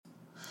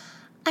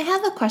I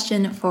have a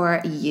question for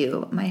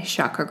you, my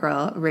Chakra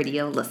Girl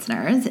radio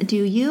listeners.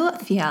 Do you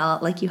feel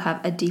like you have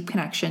a deep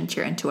connection to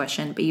your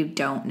intuition, but you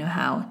don't know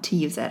how to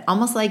use it?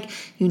 Almost like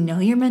you know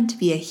you're meant to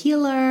be a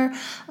healer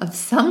of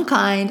some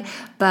kind,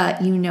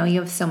 but you know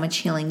you have so much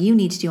healing you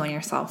need to do on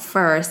yourself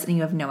first, and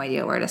you have no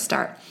idea where to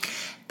start.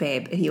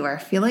 Babe, if you are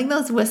feeling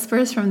those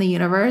whispers from the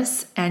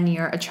universe and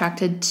you're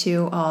attracted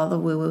to all the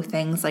woo-woo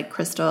things like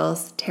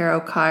crystals,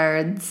 tarot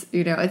cards,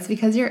 it's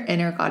because your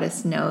inner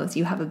goddess knows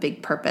you have a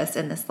big purpose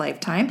in this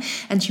lifetime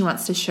and she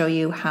wants to show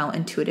you how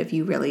intuitive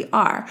you really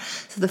are.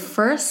 So the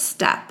first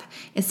step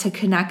is to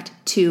connect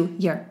to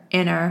your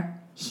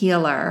inner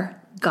healer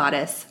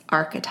goddess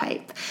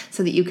archetype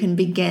so that you can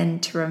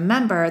begin to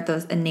remember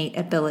those innate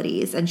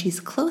abilities, and she's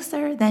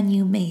closer than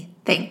you may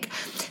think.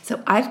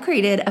 So I've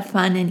created a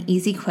fun and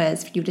easy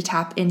quiz for you to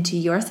tap into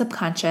your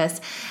subconscious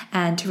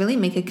and to really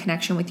make a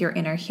connection with your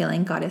inner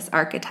healing goddess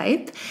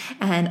archetype.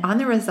 And on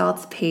the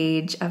results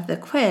page of the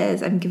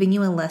quiz, I'm giving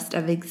you a list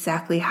of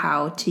exactly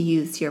how to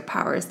use your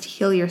powers to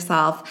heal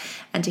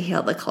yourself and to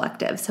heal the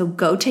collective. So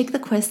go take the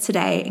quiz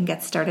today and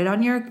get started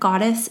on your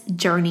goddess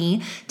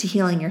journey to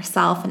healing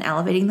yourself and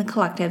elevating the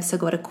collective. So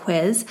go to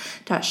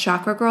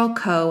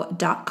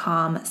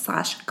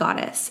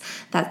quiz.chakragirlco.com/goddess.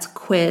 That's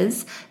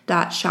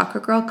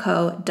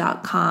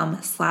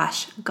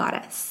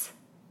quiz.chakragirlco.com/goddess.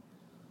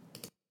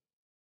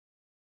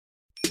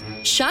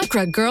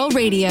 Chakra Girl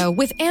Radio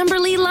with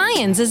Amberly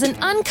Lyons is an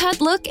uncut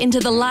look into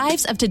the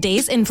lives of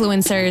today's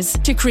influencers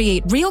to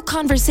create real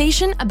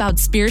conversation about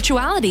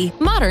spirituality,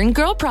 modern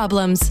girl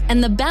problems,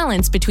 and the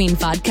balance between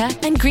vodka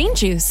and green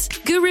juice,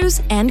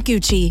 gurus and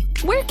Gucci.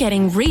 We're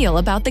getting real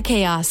about the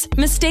chaos,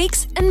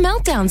 mistakes, and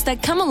meltdowns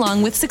that come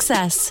along with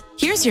success.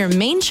 Here's your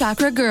main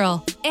chakra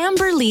girl,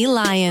 Amberly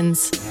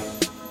Lyons.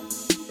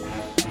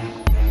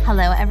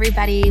 Hello,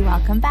 everybody.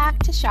 Welcome back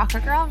to Chakra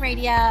Girl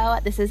Radio.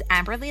 This is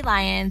Amberly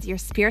Lyons, your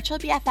spiritual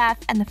BFF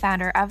and the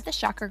founder of the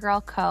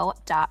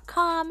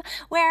chakragirlco.com,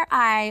 where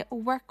I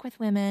work with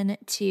women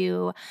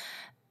to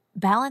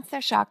balance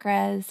their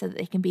chakras so that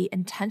they can be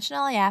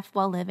intentional AF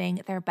while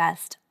living their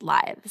best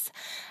lives.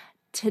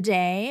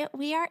 Today,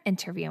 we are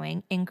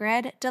interviewing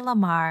Ingrid de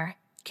Lamar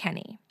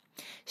Kenny.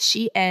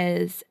 She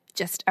is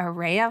just a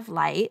ray of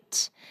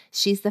light.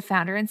 She's the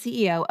founder and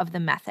CEO of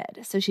The Method.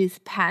 So she's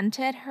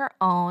patented her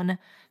own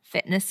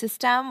fitness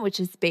system, which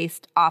is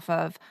based off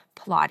of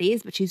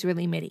Pilates, but she's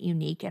really made it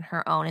unique in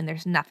her own, and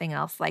there's nothing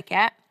else like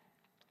it.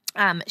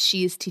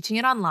 She's teaching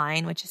it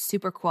online, which is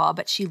super cool,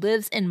 but she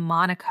lives in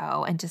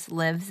Monaco and just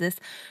lives this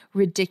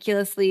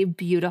ridiculously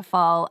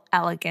beautiful,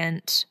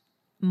 elegant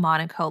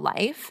Monaco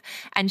life,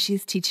 and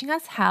she's teaching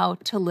us how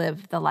to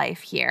live the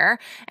life here.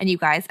 And you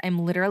guys, I'm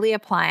literally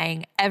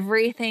applying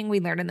everything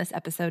we learned in this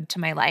episode to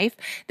my life.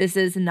 This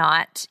is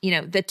not,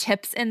 the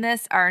tips in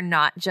this are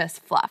not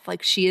just fluff.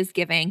 Like, she is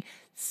giving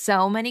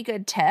so many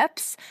good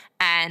tips,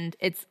 and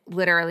it's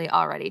literally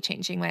already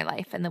changing my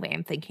life and the way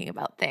I'm thinking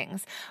about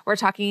things. We're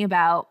talking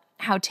about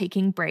how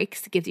taking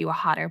breaks gives you a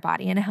hotter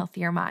body and a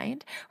healthier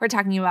mind. We're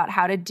talking about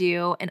how to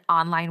do an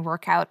online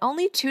workout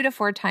only 2 to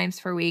 4 times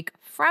per week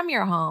from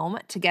your home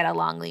to get a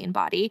long, lean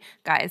body.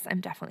 Guys, I'm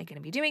definitely going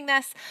to be doing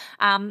this.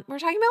 We're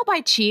talking about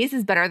why cheese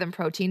is better than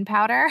protein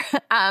powder.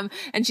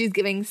 And she's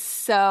giving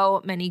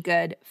so many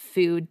good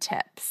food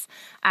tips.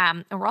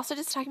 And we're also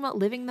just talking about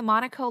living the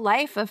Monaco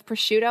life of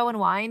prosciutto and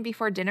wine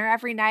before dinner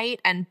every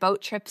night and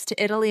boat trips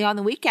to Italy on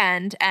the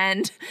weekend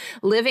and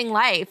living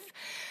life.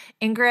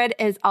 Ingrid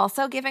is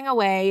also giving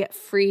away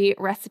free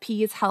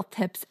recipes, health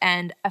tips,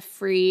 and a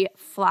free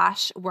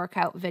flash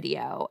workout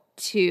video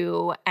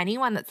to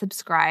anyone that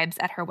subscribes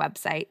at her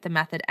website,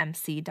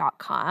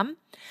 themethodmc.com.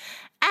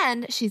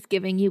 And she's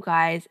giving you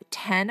guys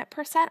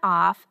 10%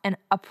 off and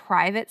a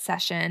private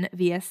session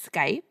via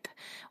Skype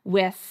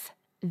with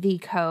the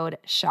code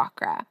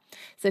CHAKRA.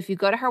 So if you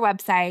go to her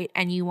website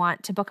and you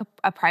want to book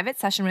a private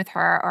session with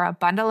her or a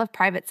bundle of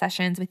private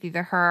sessions with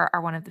either her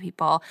or one of the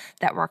people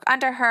that work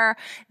under her,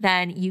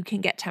 then you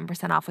can get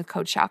 10% off with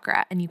code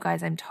CHAKRA. And you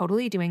guys, I'm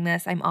totally doing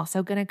this. I'm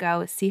also going to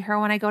go see her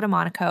when I go to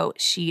Monaco.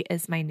 She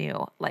is my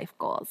new life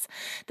goals.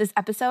 This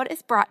episode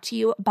is brought to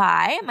you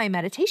by my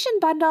meditation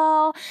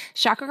bundle.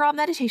 Chakra Girl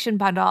Meditation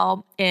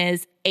Bundle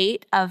is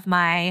 8 of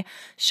my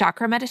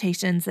chakra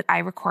meditations that I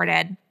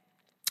recorded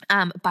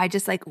by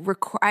just I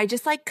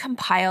just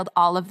compiled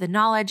all of the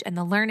knowledge and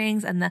the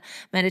learnings and the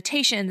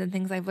meditations and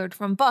things I've learned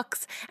from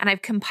books, and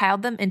I've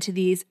compiled them into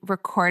these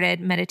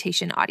recorded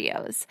meditation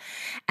audios.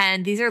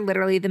 And these are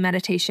literally the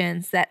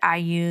meditations that I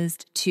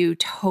used to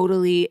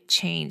totally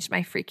change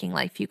my freaking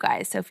life, you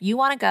guys. So if you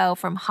want to go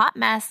from hot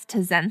mess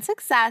to Zen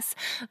success,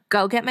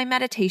 go get my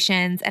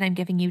meditations, and I'm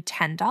giving you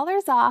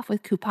 $10 off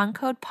with coupon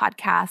code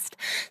podcast.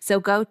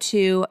 So go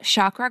to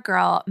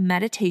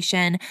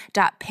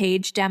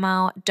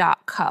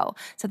chakragirlmeditation.pagedemo.co.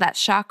 So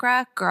that's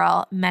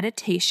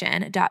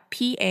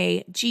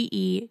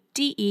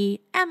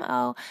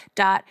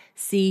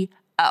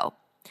chakragirlmeditation.pagedemo.co.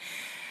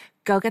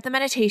 Go get the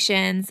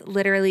meditations.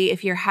 Literally,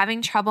 if you're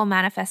having trouble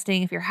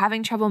manifesting, if you're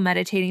having trouble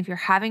meditating, if you're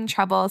having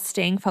trouble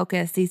staying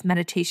focused, these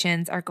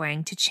meditations are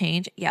going to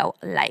change your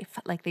life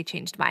like they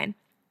changed mine.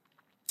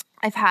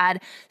 I've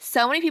had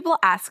so many people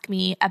ask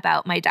me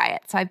about my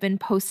diet. So I've been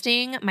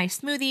posting my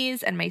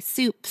smoothies and my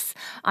soups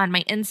on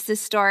my Insta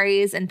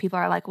stories, and people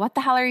are like, what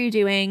the hell are you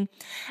doing?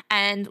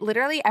 And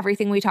literally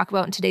everything we talk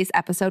about in today's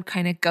episode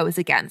kind of goes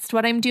against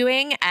what I'm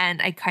doing.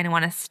 And I kind of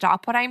want to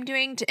stop what I'm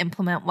doing to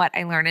implement what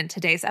I learned in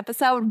today's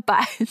episode.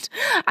 But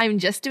I'm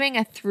just doing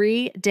a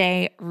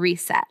 3-day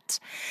reset.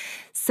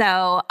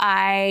 So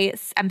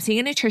I'm seeing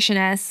a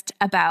nutritionist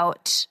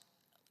about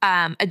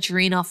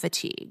adrenal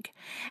fatigue.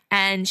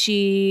 And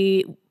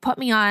she put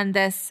me on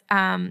this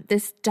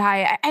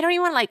diet. I don't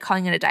even like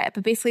calling it a diet,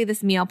 but basically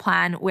this meal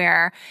plan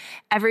where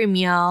every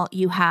meal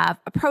you have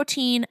a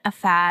protein, a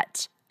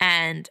fat,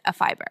 and a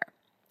fiber,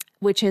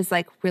 which is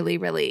like really,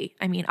 really,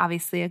 I mean,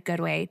 obviously a good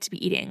way to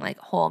be eating like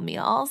whole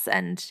meals.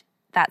 And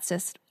that's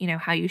just,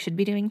 how you should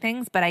be doing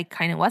things. But I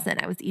kind of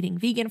wasn't. I was eating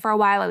vegan for a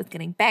while. I was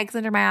getting bags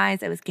under my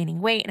eyes. I was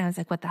gaining weight. And I was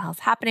like, what the hell's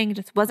happening? It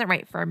just wasn't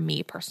right for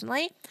me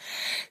personally.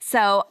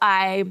 So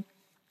I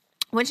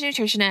went to a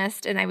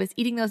nutritionist and I was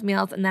eating those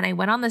meals, and then I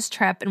went on this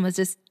trip and was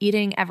just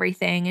eating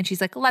everything. And she's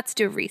like, let's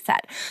do a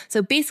reset.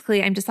 So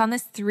basically I'm just on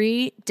this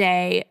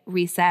 3-day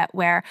reset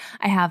where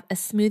I have a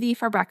smoothie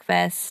for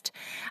breakfast,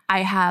 I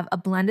have a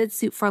blended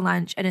soup for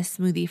lunch, and a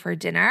smoothie for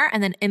dinner.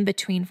 And then in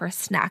between for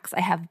snacks, I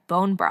have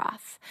bone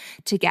broth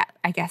to get,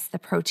 I guess, the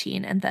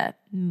protein and the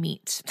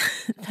meat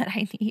that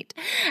I need.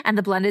 And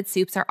the blended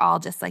soups are all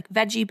just like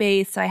veggie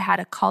based. So I had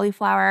a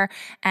cauliflower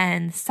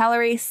and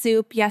celery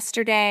soup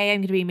yesterday. I'm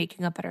going to be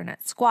making a butternut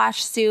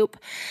squash soup.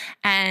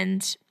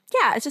 And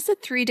yeah, it's just a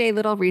 3-day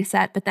little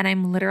reset. But then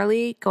I'm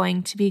literally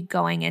going to be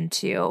going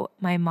into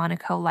my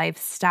Monaco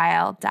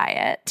lifestyle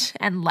diet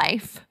and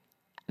life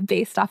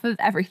based off of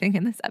everything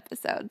in this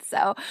episode.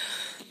 So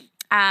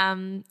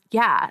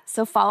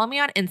so follow me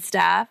on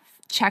Insta.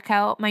 Check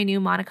out my new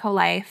Monaco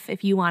life.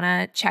 If you want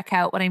to check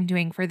out what I'm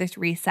doing for this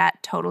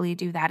reset, totally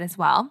do that as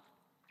well.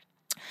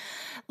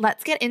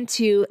 Let's get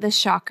into the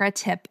chakra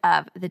tip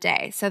of the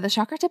day. So the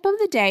chakra tip of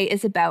the day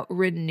is about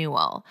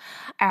renewal.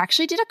 I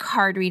actually did a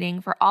card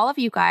reading for all of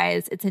you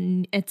guys.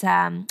 It's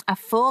a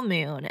full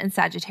moon in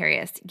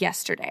Sagittarius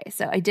yesterday.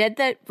 So I did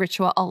the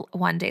ritual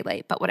 1 day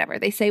late, but whatever.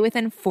 They say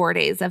within 4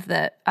 days of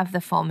the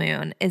full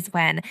moon is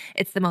when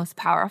it's the most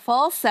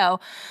powerful. So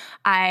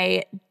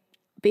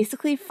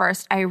basically,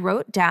 first, I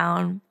wrote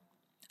down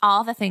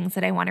all the things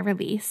that I want to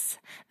release,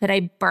 that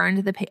I burned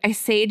I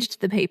saged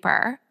the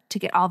paper to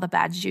get all the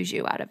bad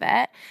juju out of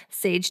it,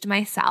 saged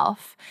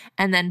myself,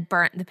 and then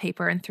burnt the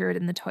paper and threw it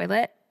in the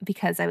toilet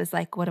because I was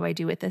like, what do I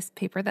do with this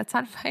paper that's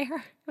on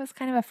fire? It was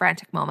kind of a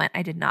frantic moment.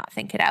 I did not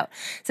think it out.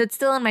 So it's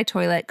still in my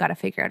toilet. Got to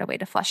figure out a way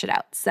to flush it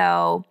out.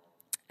 So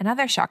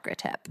another chakra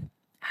tip,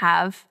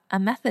 have a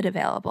method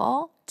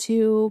available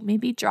to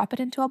maybe drop it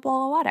into a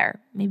bowl of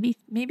water. Maybe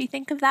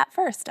think of that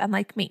first,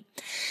 unlike me.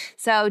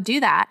 So do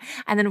that,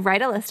 and then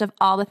write a list of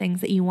all the things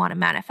that you want to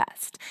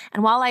manifest.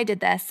 And while I did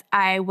this,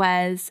 I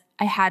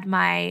had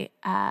my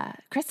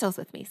crystals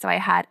with me. So I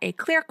had a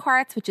clear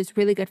quartz, which is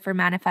really good for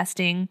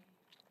manifesting.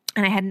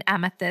 And I had an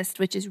amethyst,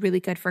 which is really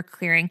good for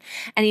clearing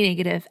any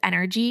negative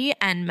energy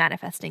and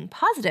manifesting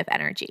positive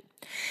energy.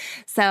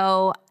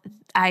 So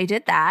I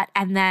did that.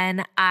 And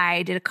then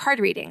I did a card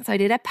reading. So I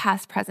did a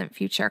past, present,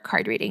 future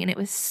card reading. And it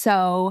was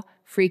so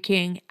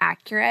freaking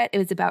accurate. It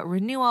was about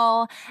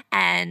renewal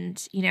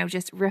and,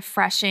 just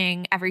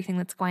refreshing everything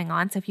that's going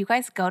on. So if you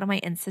guys go to my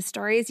Insta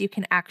stories, you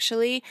can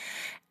actually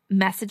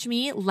message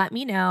me, let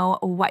me know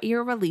what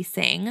you're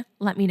releasing,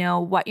 let me know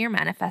what you're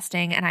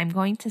manifesting, and I'm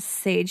going to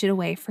sage it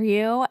away for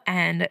you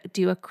and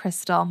do a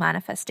crystal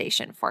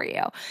manifestation for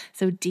you.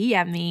 So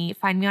DM me,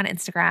 find me on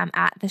Instagram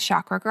at the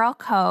Chakra Girl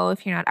Co.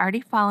 If you're not already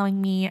following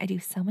me, I do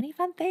so many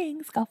fun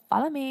things. Go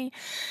follow me.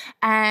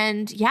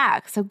 And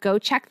so go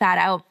check that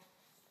out.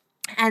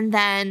 And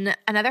then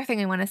another thing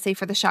I want to say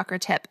for the chakra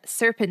tip,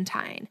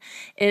 serpentine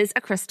is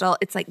a crystal.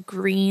 It's like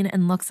green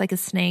and looks like a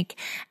snake.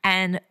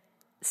 And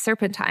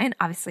serpentine,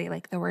 obviously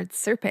like the word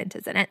serpent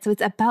is in it. So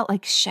it's about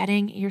like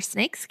shedding your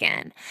snake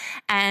skin.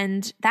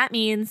 And that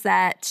means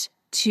that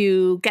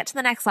to get to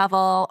the next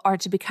level or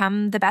to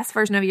become the best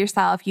version of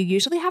yourself, you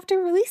usually have to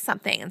release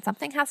something and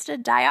something has to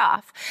die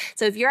off.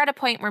 So if you're at a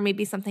point where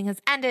maybe something has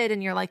ended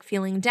and you're like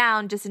feeling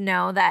down, just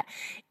know that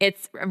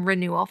it's a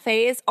renewal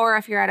phase. Or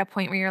if you're at a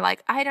point where you're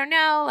like, I don't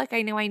know, like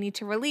I know I need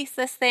to release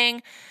this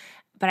thing,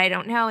 but I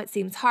don't know, it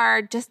seems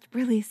hard. Just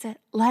release it.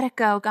 Let it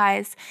go,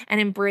 guys, and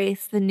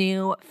embrace the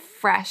new,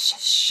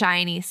 fresh,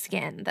 shiny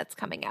skin that's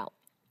coming out.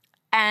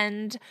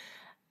 And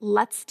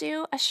let's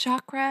do a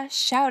chakra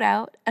shout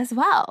out as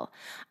well.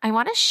 I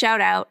want to shout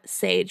out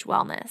Sage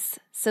Wellness.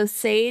 So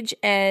Sage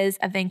is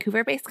a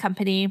Vancouver-based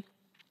company.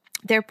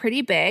 They're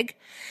pretty big.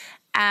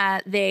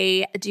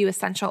 They do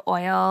essential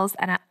oils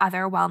and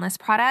other wellness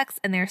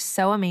products, and they're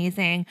so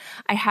amazing.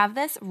 I have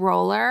this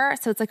roller.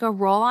 So it's like a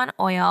roll-on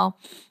oil,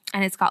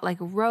 and it's got like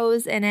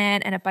rose in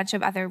it and a bunch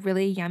of other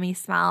really yummy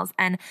smells.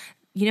 And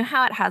you know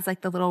how it has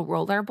like the little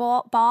roller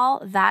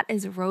ball? That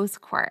is rose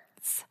quartz.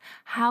 hearts.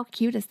 How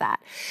cute is that?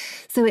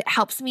 So it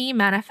helps me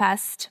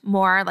manifest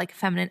more like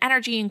feminine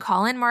energy and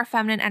call in more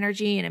feminine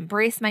energy and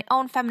embrace my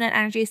own feminine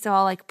energy. So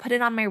I'll like put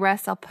it on my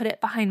wrists, I'll put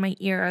it behind my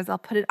ears, I'll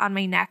put it on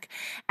my neck,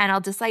 and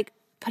I'll just like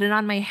put it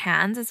on my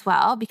hands as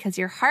well, because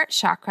your heart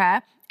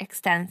chakra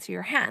extends through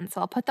your hands.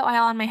 So I'll put the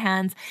oil on my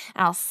hands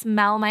and I'll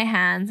smell my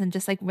hands and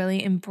just like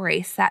really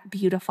embrace that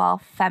beautiful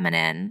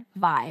feminine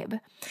vibe.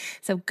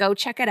 So go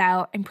check it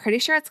out. I'm pretty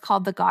sure it's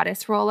called the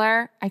Goddess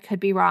Roller. I could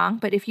be wrong,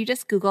 but if you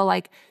just Google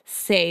like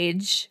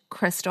sage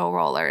crystal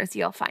rollers,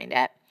 you'll find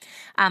it.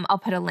 I'll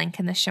put a link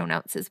in the show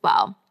notes as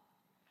well.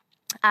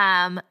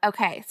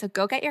 Okay, so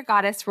go get your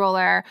Goddess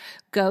Roller,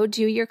 go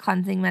do your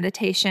cleansing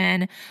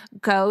meditation,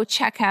 go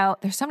check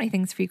out, there's so many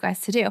things for you guys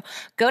to do.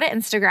 Go to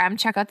Instagram,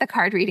 check out the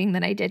card reading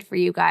that I did for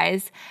you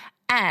guys,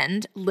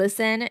 and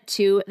listen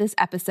to this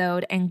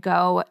episode and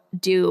go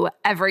do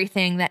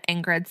everything that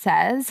Ingrid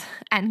says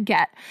and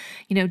get,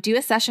 do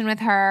a session with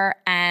her,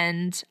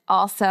 and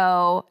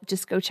also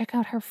just go check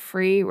out her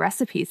free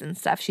recipes and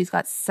stuff. She's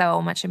got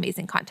so much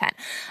amazing content.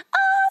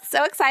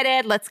 So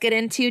excited. Let's get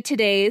into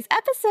today's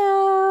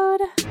episode.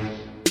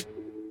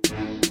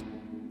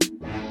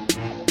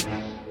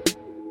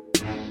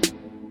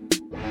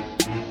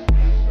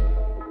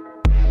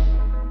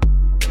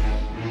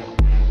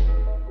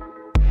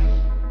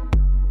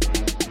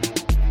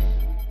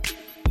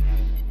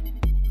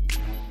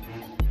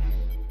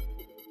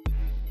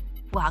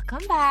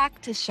 Welcome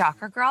back to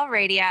Chakra Girl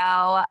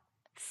Radio.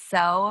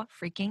 So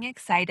freaking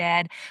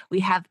excited. We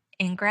have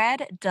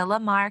Ingrid De La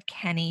Mare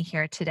Kenny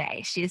here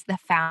today. She is the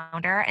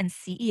founder and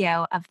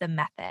CEO of The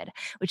Method,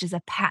 which is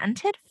a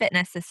patented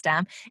fitness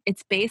system.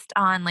 It's based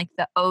on like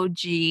the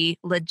OG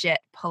legit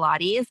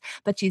Pilates,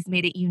 but she's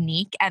made it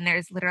unique and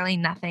there's literally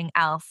nothing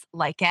else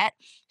like it.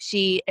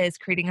 She is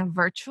creating a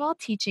virtual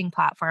teaching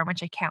platform,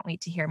 which I can't wait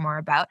to hear more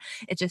about.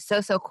 It's just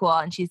so cool.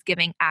 And she's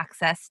giving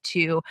access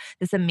to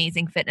this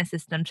amazing fitness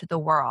system to the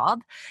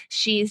world.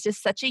 She's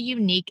just such a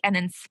unique and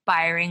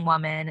inspiring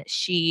woman.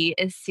 She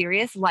is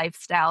serious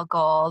lifestyle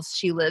goals.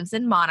 She lives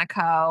in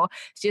Monaco.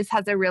 She just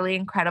has a really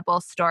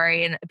incredible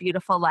story and a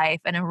beautiful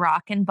life and a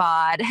rockin'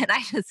 bod. And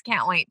I just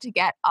can't wait to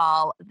get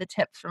all the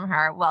tips from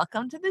her.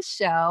 Welcome to the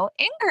show,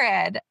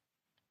 Ingrid.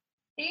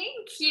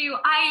 Thank you.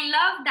 I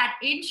love that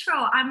intro.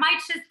 I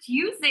might just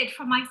use it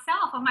for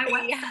myself on my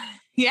website.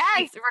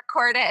 Yes,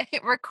 record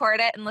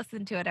it and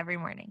listen to it every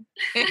morning.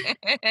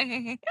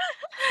 Oh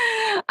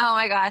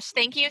my gosh.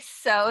 Thank you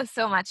so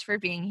much for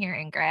being here,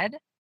 Ingrid.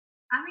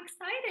 I'm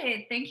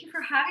excited. Thank you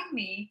for having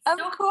me. Of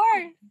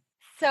course.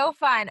 So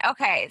fun.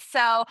 Okay.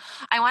 So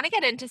I want to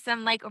get into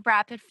some like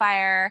rapid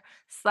fire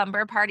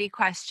slumber party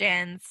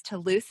questions to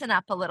loosen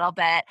up a little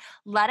bit.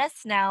 Let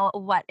us know,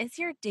 what is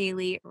your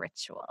daily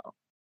ritual?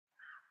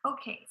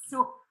 Okay.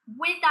 So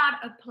without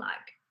a plug,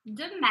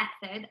 The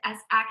Method has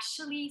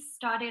actually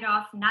started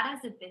off not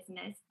as a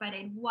business, but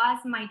it was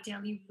my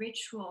daily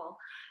ritual.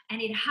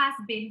 And it has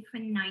been for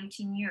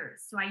 19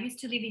 years. So I used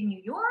to live in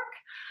New York.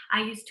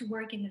 I used to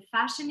work in the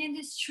fashion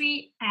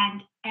industry.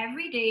 And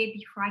every day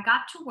before I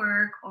got to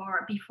work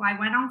or before I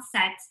went on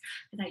set,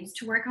 because I used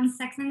to work on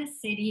Sex and the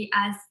City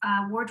as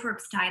a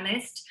wardrobe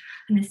stylist,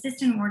 an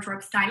assistant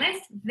wardrobe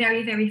stylist,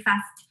 very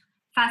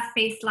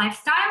fast-paced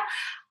lifestyle.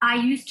 I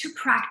used to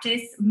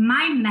practice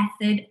my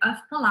method of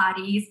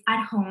Pilates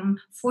at home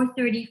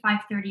 4:30,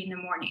 5:30 in the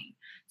morning.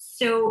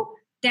 So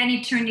then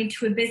it turned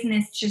into a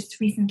business just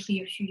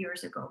recently, a few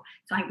years ago.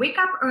 So I wake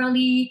up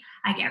early,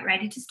 I get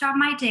ready to start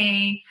my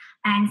day.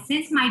 And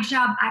since my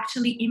job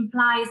actually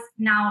implies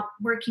now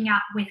working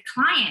out with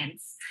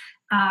clients,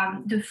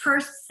 the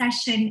first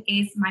session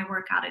is my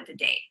workout of the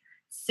day.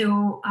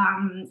 So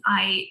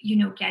I,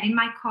 get in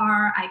my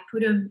car, I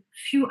put a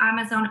few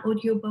Amazon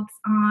audiobooks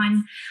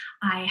on,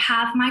 I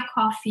have my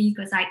coffee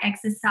because I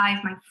exercise.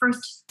 My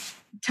first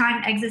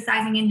time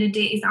exercising in the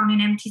day is on an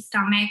empty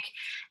stomach.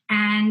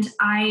 And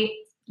I,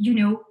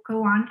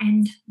 go on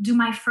and do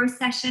my first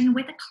session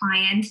with a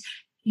client.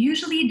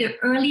 Usually the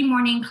early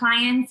morning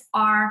clients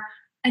are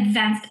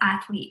advanced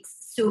athletes.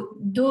 So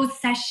those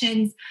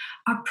sessions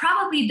are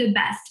probably the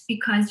best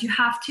because you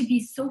have to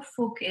be so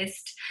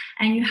focused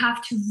and you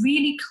have to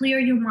really clear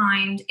your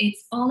mind.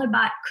 It's all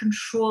about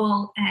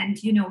control and,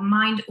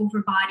 mind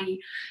over body.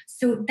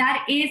 So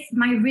that is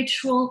my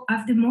ritual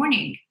of the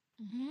morning.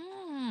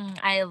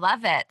 I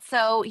love it.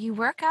 So you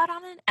work out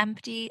on an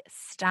empty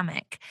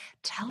stomach.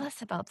 Tell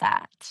us about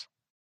that.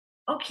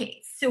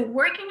 Okay, so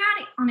working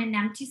out on an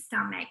empty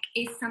stomach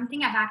is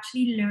something I've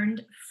actually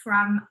learned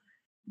from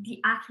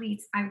the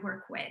athletes I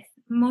work with.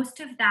 Most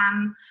of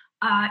them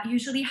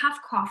usually have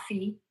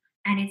coffee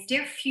and it's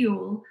their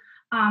fuel.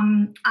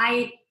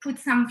 I put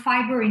some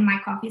fiber in my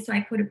coffee. So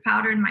I put a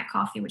powder in my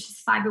coffee, which is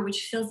fiber,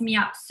 which fills me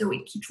up. So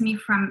it keeps me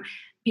from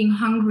being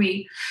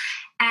hungry.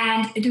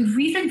 And the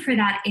reason for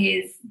that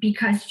is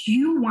because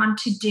you want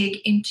to dig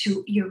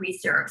into your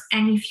reserves.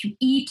 And if you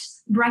eat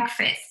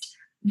breakfast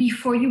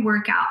before you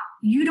work out,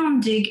 you don't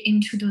dig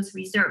into those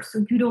reserves.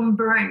 So you don't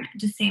burn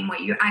the same way.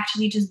 You're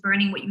actually just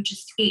burning what you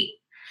just ate.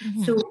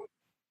 Mm-hmm. So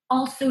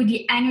also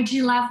the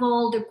energy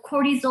level, the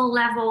cortisol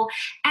level,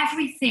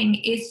 everything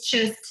is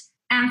just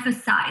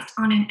emphasized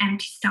on an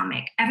empty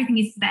stomach. Everything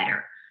is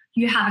better.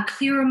 You have a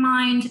clearer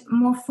mind,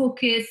 more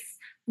focus,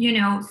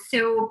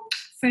 So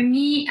for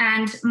me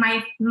and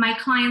my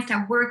clients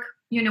that work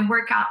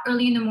out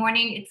early in the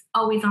morning, it's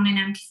always on an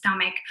empty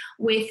stomach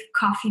with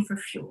coffee for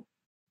fuel.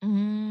 I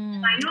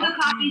know the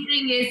coffee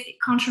thing is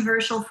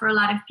controversial for a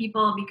lot of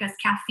people because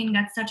caffeine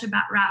got such a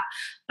bad rap,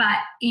 but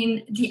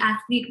in the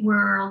athlete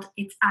world,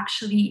 it's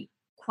actually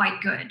quite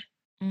good.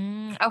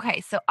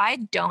 Okay, so I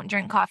don't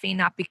drink coffee,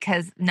 not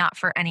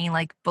for any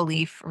like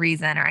belief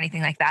reason or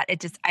anything like that.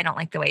 I don't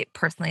like the way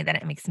personally that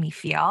it makes me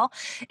feel.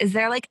 Is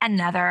there like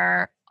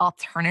another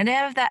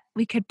alternative that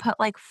we could put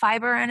like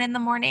fiber in the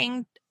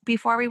morning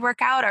before we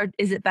work out, or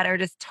is it better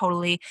just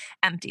totally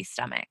empty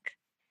stomach?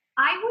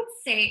 I would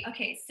say,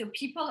 okay, so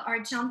people are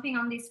jumping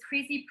on this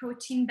crazy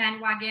protein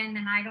bandwagon,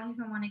 and I don't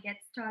even want to get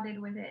started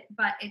with it,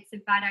 but it's a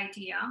bad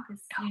idea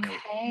because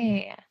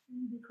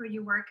before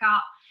you work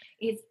out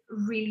is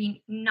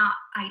really not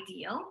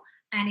ideal,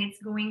 and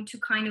it's going to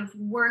kind of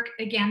work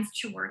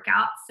against your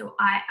workout. So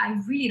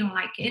I really don't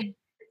like it,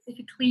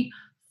 specifically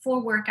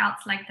for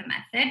workouts like the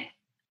Method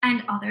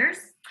and others.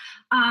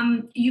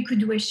 You could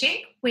do a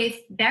shake with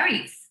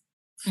berries.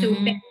 So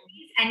berries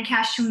and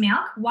cashew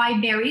milk. Why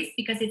berries?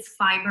 Because it's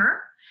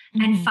fiber,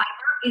 and fiber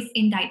is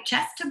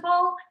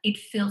indigestible. It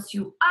fills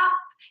you up.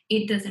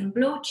 It doesn't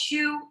bloat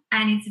you,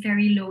 and it's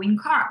very low in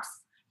carbs.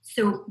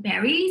 So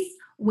berries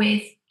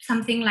with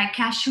something like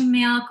cashew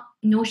milk,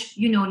 no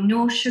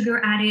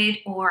sugar added,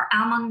 or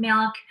almond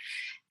milk,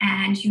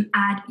 and you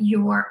add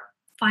your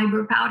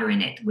fiber powder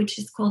in it, which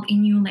is called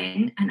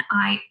inulin, and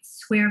I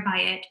swear by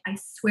it. I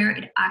swear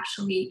it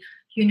actually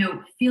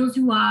fills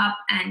you up,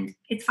 and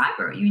it's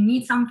fiber. You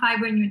need some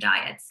fiber in your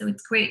diet. So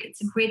it's great.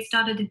 It's a great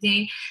start of the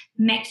day.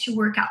 Makes your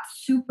workout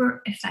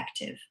super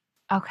effective.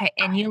 Okay.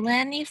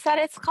 Inulin, you said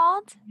it's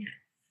called? Yes.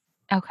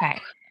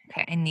 Okay.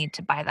 I need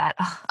to buy that.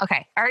 Oh,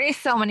 okay. Already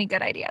so many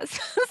good ideas.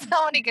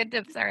 So many good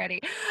tips already.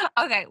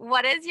 Okay.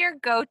 What is your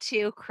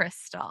go-to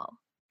crystal?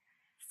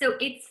 So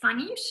it's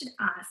funny you should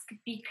ask,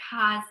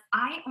 because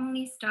I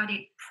only started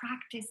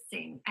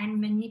practicing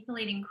and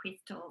manipulating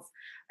crystals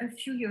a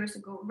few years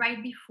ago, right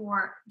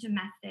before the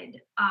Method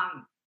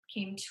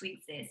came to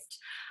exist.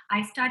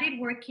 I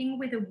started working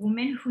with a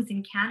woman who's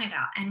in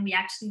Canada, and we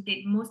actually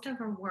did most of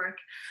her work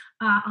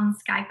on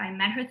Skype. I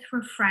met her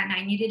through a friend.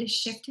 I needed a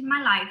shift in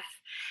my life,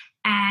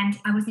 and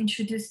I was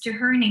introduced to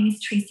her. Her name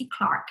is Tracy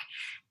Clark,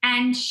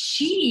 and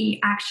she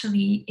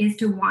actually is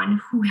the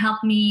one who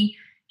helped me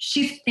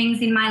shift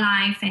things in my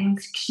life, and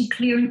she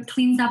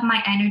cleans up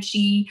my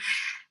energy.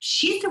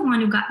 She's the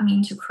one who got me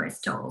into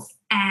crystals.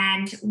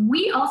 And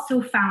we also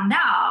found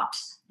out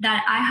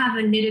that I have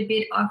a little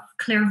bit of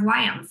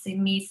clairvoyance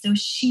in me. So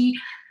she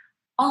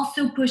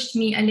also pushed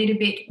me a little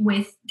bit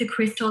with the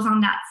crystals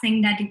on that,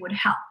 saying that it would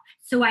help.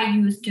 So I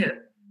used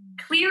the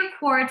clear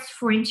quartz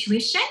for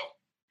intuition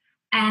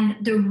and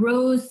the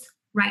rose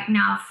right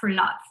now for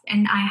love.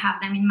 And I have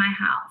them in my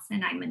house,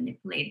 and I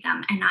manipulate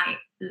them, and I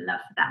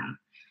love them.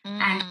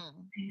 And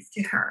thanks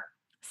to her.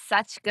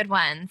 Such good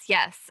ones.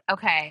 Yes.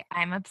 Okay.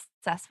 I'm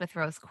obsessed with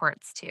rose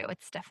quartz too.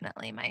 It's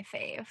definitely my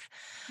fave.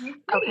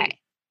 Okay.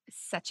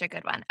 Such a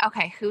good one.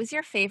 Okay. Who's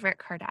your favorite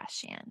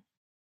Kardashian?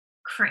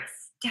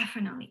 Kris.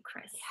 Definitely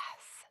Kris.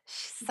 Yes.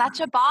 She's such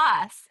a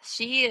boss.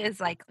 She is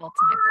like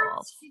ultimate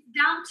gold. She's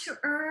down to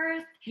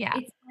earth. Yeah.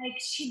 It's like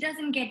she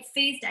doesn't get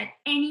phased at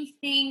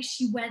anything.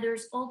 She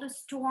weathers all the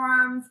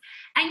storms.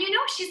 And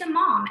she's a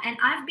mom, and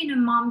I've been a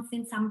mom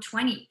since I'm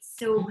 20.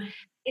 So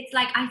it's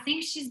like,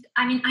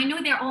 I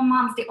know they're all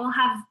moms. They all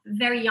have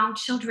very young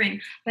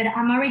children, but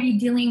I'm already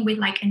dealing with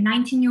like a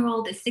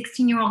 19-year-old, a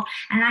 16-year-old,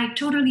 and I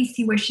totally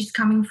see where she's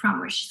coming from,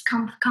 where she's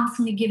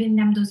constantly giving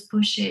them those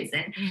pushes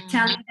and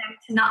telling them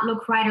to not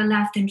look right or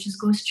left and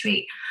just go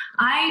straight.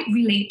 I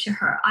relate to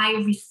her. I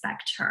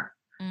respect her.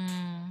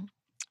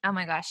 Oh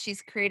my gosh,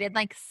 she's created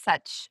like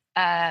such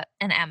an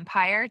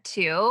empire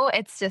too.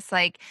 It's just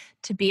like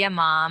to be a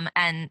mom,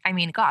 and I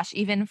mean, gosh,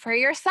 even for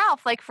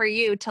yourself, like for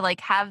you to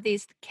like have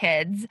these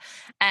kids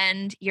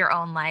and your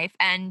own life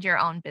and your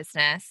own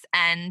business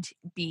and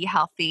be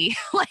healthy.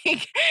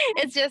 Like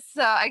it's just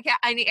so I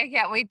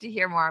can't wait to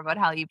hear more about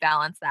how you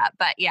balance that.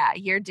 But yeah,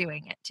 you're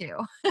doing it too.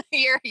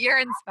 You're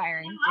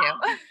inspiring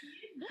too.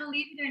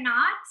 Believe it or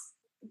not,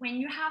 when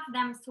you have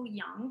them so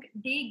young,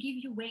 they give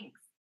you wings.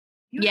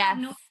 You yes. have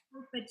no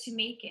choice but to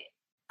make it.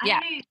 Yeah.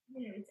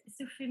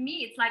 So for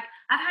me, it's like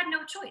I've had no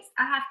choice.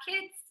 I have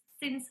kids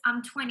since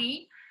I'm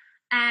 20,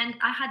 and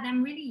I had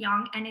them really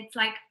young, and it's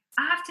like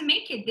I have to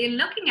make it. They're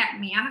looking at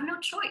me. I have no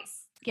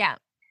choice. Yeah,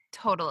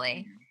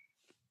 totally.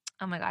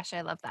 Oh my gosh,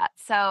 I love that.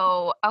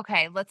 So,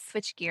 okay, let's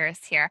switch gears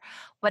here.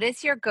 What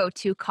is your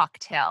go-to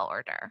cocktail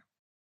order?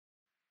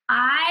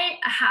 I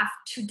have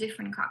two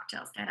different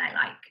cocktails that I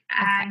like,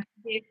 and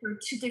they're for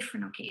two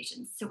different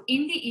occasions. So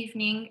in the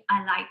evening,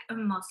 I like a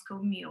Moscow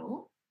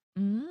Mule.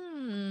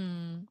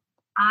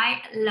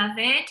 I love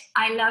it.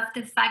 I love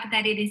the fact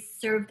that it is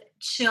served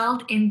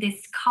chilled in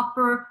this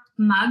copper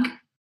mug.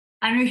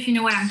 I don't know if you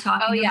know what I'm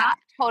talking about. Oh yeah,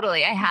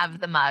 Totally. I have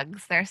the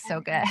mugs. They're so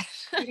good.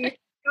 It is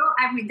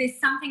I mean, there's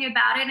something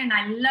about it, and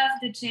I love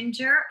the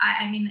ginger.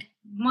 I mean,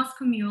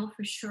 Moscow Mule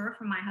for sure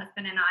for my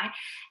husband and I.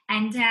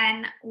 And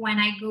then when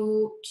I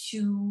go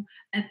to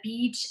a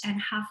beach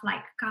and have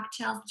like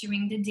cocktails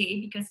during the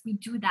day, because we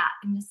do that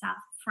in the south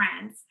of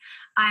France,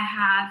 I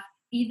have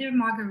either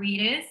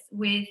margaritas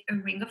with a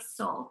ring of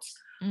salt,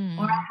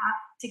 or I have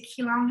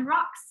tequila on the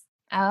rocks.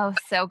 Oh,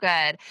 so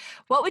good.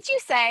 What would you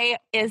say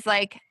is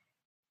like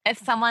if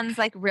someone's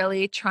like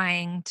really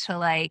trying to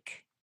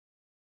like,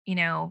 you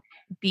know,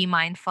 be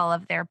mindful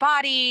of their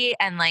body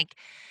and like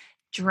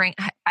drink,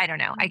 I don't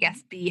know, I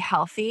guess be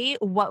healthy,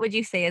 what would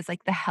you say is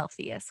like the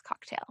healthiest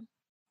cocktail?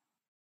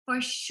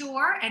 For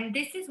sure. And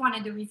this is one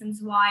of the reasons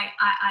why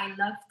I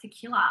love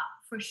tequila.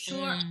 For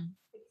sure, Mm.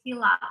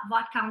 tequila,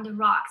 vodka on the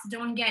rocks.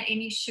 Don't get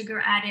any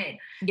sugar added.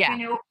 Yeah.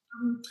 You know,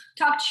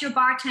 talk to your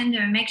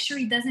bartender. Make sure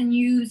he doesn't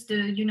use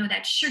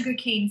that sugar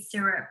cane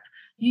syrup.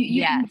 You can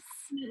Yes.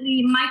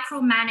 definitely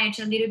micromanage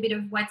a little bit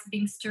of what's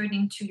being stirred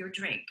into your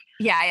drink.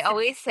 Yeah. I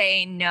always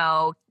say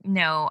no,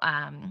 no.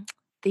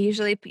 They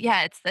usually,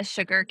 yeah, it's the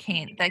sugar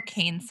cane, the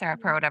cane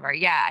syrup or whatever.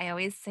 Yeah. I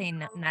always say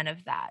none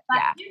of that. But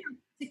Yeah.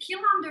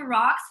 tequila on the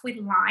rocks with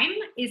lime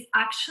is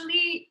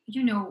actually,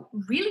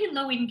 really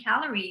low in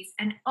calories.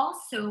 And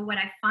also, what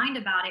I find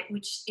about it,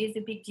 which is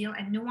a big deal,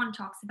 and no one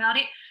talks about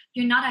it,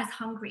 you're not as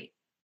hungry.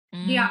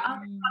 There are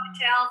other Mm.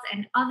 cocktails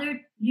and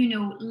other,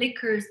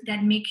 liquors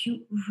that make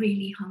you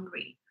really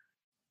hungry.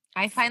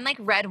 I find like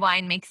red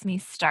wine makes me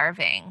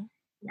starving.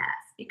 Yes,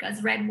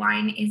 because red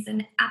wine is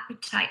an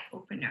appetite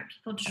opener.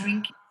 People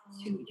drink it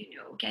Oh.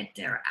 to, get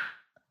their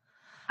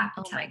Oh my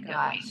appetite going.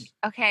 gosh.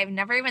 Okay, I've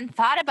never even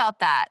thought about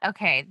that.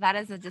 Okay, that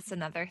is just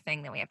another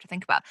thing that we have to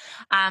think about.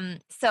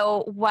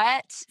 So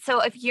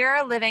if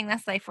you're living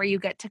this life where you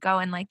get to go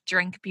and like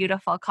drink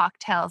beautiful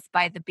cocktails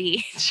by the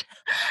beach,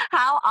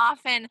 how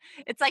often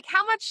it's like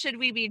how much should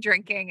we be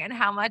drinking and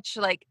how much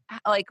what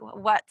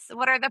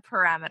are the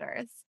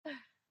parameters?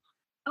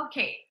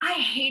 Okay, I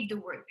hate the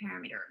word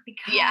parameter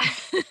Yeah.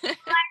 because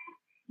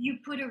you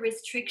put a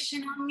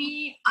restriction on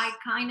me, I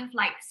kind of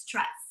like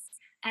stress.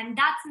 And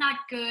that's not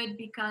good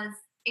because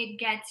it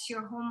gets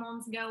your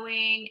hormones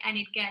going and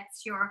it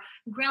gets your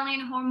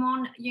ghrelin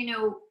hormone,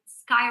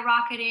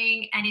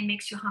 skyrocketing, and it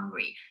makes you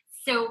hungry.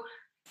 So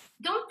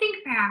don't think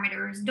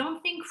parameters,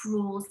 don't think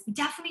rules,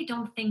 definitely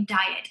don't think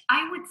diet.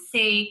 I would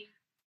say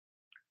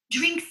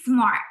drink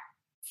smart.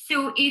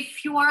 So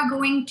if you are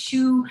going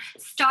to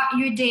start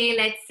your day,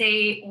 let's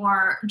say,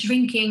 or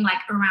drinking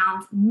like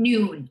around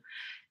noon,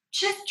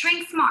 just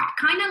drink smart.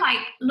 Kind of like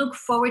look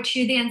forward to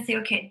your day and say,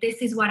 okay, this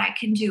is what I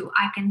can do.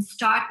 I can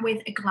start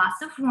with a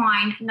glass of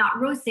wine, not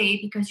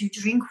rosé, because you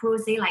drink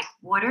rosé like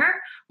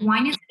water.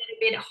 Wine is a little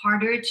bit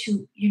harder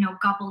to,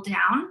 gobble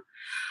down.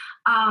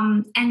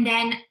 And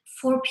then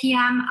 4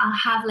 p.m., I'll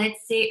have,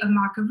 let's say, a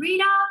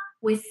margarita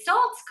with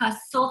salt, because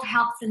salt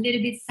helps a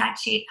little bit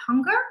satiate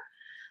hunger.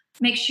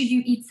 Make sure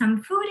you eat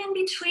some food in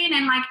between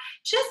and like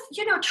just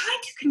try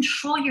to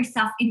control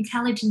yourself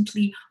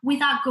intelligently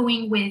without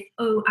going with,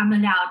 oh,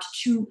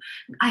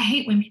 I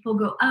hate when people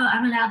go, oh,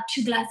 I'm allowed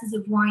 2 glasses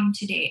of wine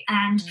today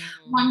and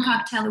one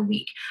cocktail a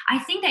week. I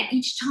think that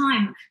each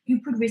time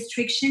you put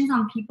restrictions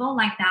on people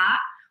like that,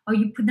 or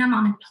you put them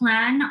on a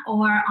plan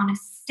or on a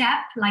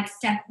step, like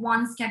step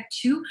 1, step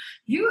 2,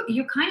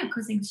 you're kind of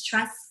causing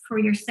stress for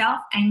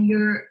yourself and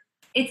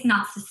it's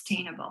not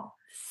sustainable.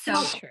 So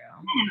true.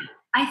 Yeah,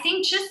 I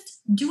think just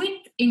do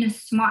it in a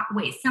smart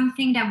way,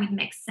 something that would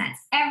make sense.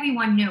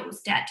 Everyone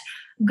knows that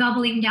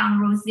gobbling down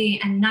rosé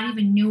and not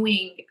even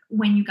knowing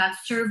when you got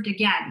served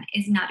again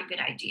is not a good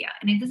idea.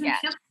 And it doesn't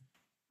feel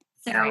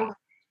so. Right.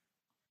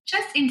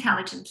 Just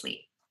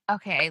intelligently.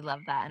 Okay, I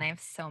love that. And I have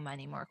so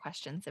many more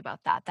questions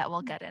about that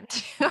we'll get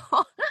into.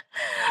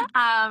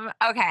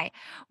 Okay.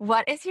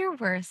 What is your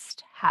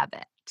worst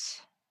habit?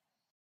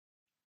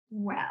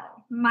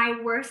 Well,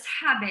 my worst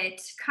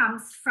habit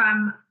comes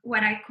from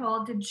what I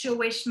call the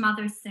Jewish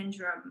mother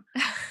syndrome.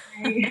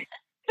 I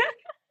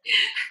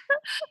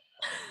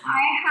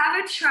I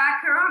have a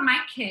tracker on my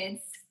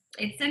kids.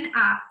 It's an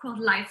app called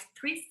Life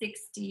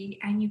 360,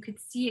 and you could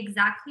see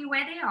exactly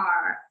where they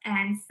are.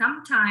 And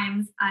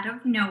sometimes, out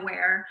of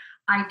nowhere,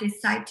 I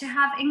decide to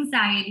have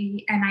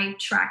anxiety and I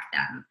track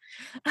them.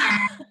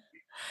 And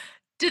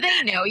Do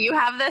they know you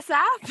have this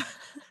app?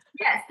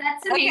 yes,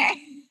 that's amazing.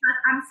 Okay. Because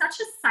I'm such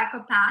a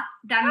psychopath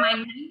that my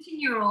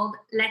 19-year-old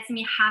lets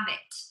me have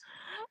it.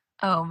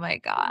 Oh my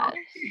gosh.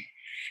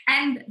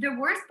 And the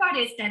worst part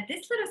is that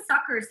this little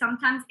sucker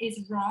sometimes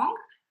is wrong.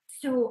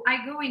 So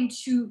I go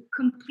into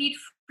complete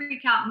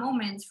freak out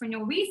moments for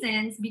no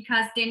reasons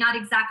because they're not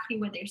exactly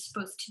where they're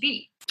supposed to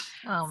be.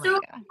 Oh my So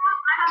god.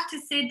 I have to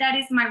say that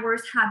is my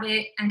worst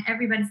habit, and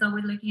everybody's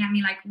always looking at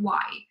me like,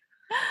 why?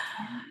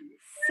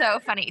 So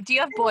funny. Do you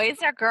have boys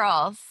or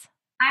girls?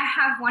 I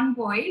have one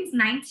boy who's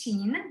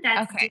 19.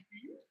 That's Okay.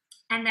 different.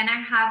 And then I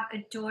have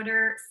a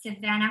daughter,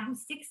 Savannah,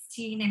 who's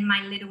 16, and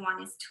my little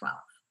one is 12.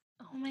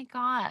 Oh my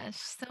gosh.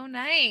 So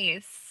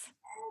nice.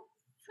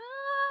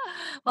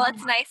 Well,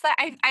 it's nice that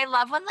I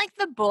love when like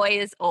the boy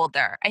is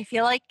older. I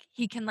feel like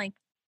he can like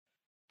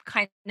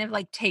kind of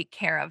like take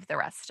care of the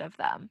rest of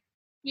them?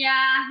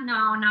 Yeah,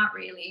 no, not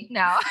really.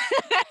 No.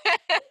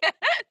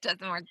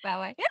 Doesn't work that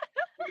way.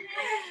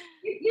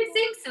 You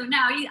think so?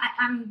 No,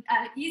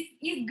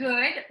 he's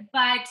good,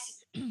 but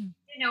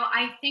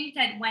I think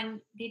that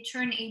when they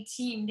turn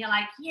 18, they're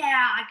like,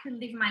 yeah, I could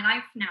live my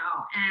life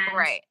now, and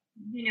Right.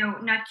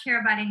 not care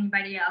about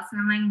anybody else.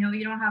 And I'm like, no,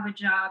 you don't have a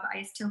job.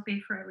 I still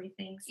pay for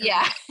everything. So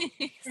Yeah.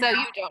 you So know,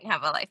 you don't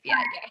have a life yet.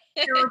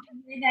 Yeah. so the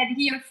way that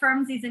he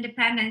affirms his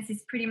independence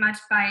is pretty much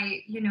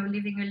by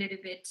living a little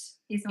bit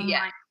his own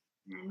Yeah. life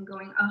and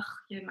going, oh,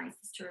 my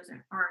sisters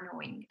are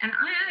annoying, and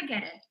I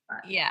get it,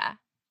 but Yeah.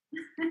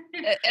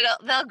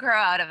 They'll grow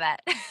out of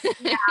it.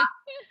 yeah.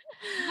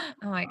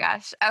 Oh my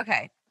gosh.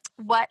 Okay.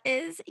 What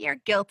is your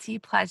guilty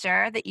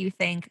pleasure that you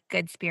think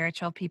good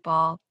spiritual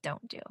people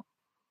don't do?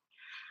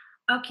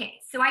 Okay,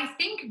 so I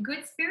think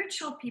good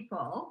spiritual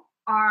people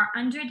are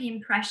under the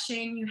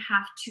impression you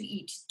have to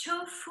eat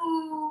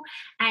tofu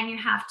and you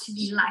have to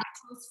be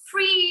lactose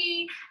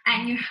free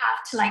and you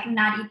have to like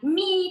not eat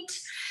meat.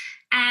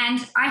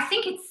 And I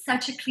think it's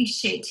such a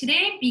cliche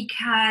today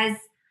because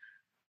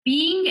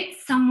being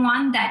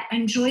someone that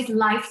enjoys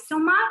life so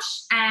much,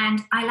 and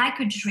I like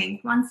a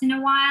drink once in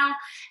a while,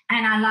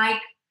 and I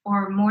like,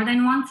 or more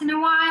than once in a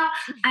while,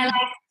 I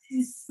like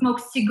to smoke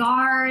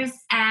cigars,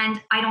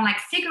 and I don't like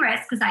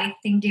cigarettes because I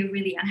think they're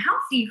really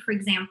unhealthy, for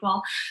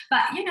example.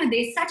 But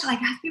there's such like,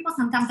 I have people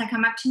sometimes that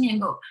come up to me and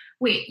go,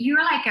 wait,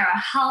 you're like a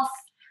health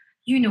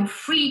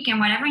freak and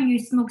whatever, and you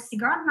smoke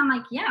cigars. And I'm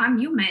like, yeah, I'm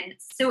human.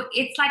 So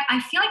it's like, I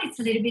feel like it's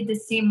a little bit the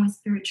same with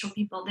spiritual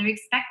people. They're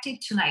expected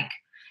to like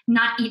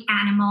not eat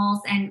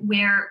animals and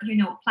wear,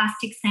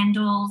 plastic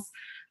sandals.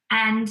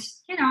 And,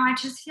 I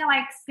just feel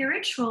like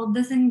spiritual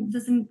doesn't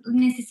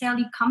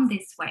necessarily come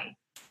this way.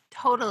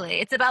 Totally.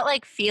 It's about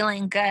like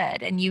feeling good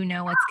and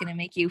what's going to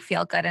make you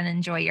feel good and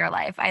enjoy your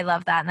life. I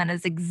love that. And that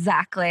is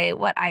exactly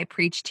what I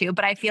preach to.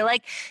 But I feel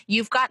like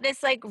you've got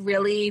this like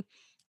really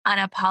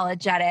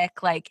unapologetic,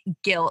 like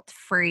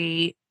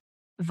guilt-free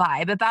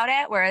vibe about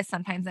it. Whereas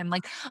sometimes I'm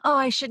like, oh,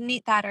 I shouldn't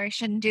eat that or I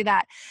shouldn't do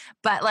that.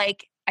 But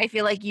like, I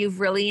feel like you've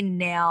really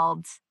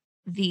nailed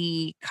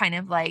the kind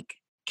of like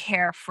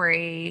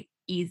carefree,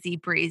 easy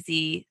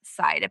breezy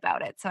side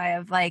about it. So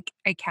I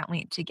can't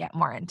wait to get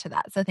more into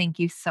that. So thank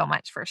you so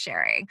much for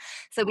sharing.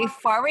 So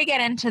before we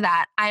get into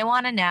that, I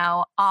want to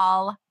know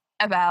all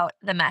about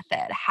the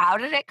method. How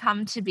did it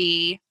come to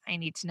be? I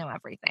need to know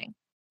everything.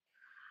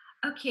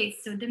 Okay,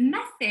 so the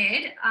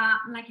method,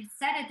 like I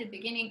said at the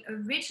beginning,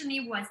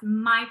 originally was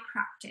my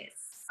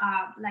practice.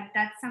 Like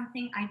that's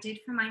something I did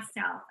for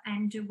myself,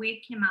 and the way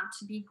it came out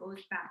to be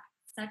goes back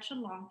such a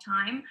long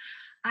time.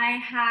 I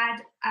had,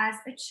 as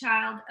a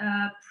child,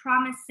 a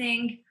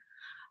promising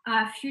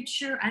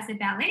future as a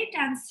ballet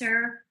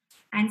dancer,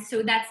 and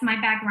so that's my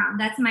background.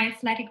 That's my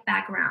athletic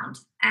background.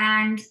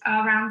 And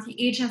around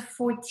the age of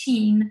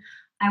 14,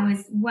 I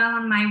was well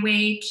on my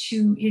way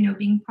to,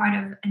 being part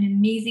of an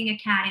amazing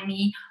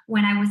academy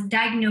when I was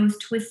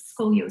diagnosed with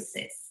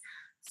scoliosis.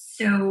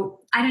 So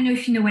I don't know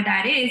if you know what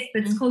that is,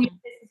 but scoliosis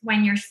is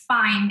when your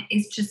spine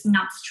is just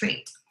not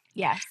straight.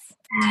 Yes.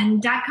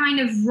 And that kind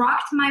of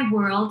rocked my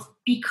world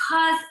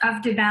because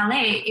of the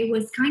ballet. It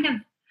was kind of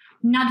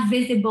not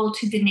visible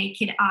to the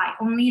naked eye,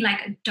 only like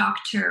a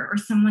doctor or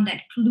someone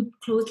that looked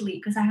closely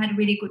because I had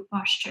really good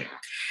posture.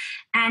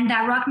 And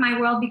that rocked my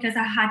world because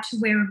I had to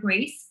wear a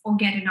brace or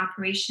get an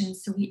operation.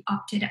 So we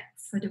opted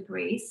for the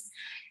brace.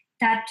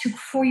 That took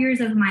 4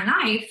 years of my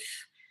life.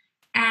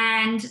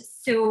 And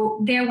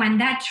so there went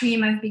that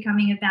dream of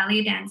becoming a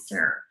ballet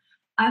dancer.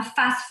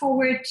 Fast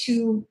forward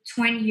to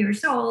 20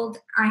 years old,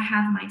 I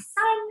have my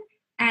son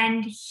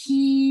and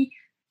he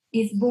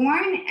is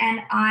born, and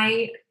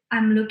I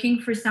am looking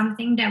for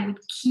something that would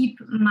keep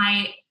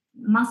my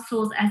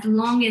muscles as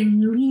long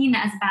and lean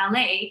as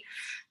ballet.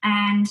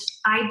 And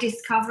I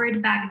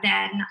discovered back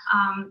then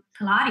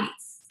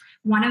Pilates.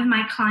 One of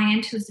my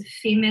clients, who's a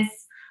famous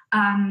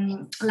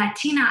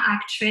Latina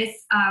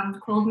actress,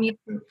 called me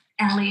to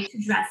LA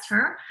to dress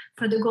her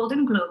for the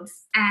Golden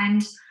Globes.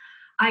 And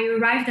I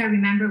arrived, I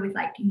remember, with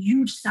like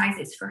huge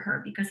sizes for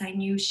her because I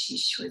knew she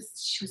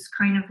was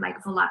kind of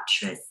like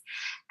voluptuous.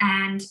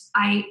 And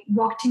I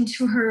walked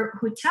into her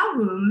hotel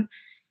room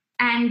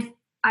and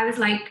I was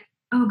like,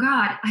 oh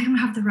God, I don't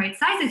have the right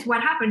sizes.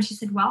 What happened? She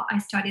said, well, I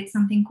started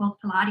something called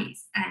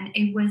Pilates, and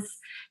it was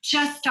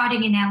just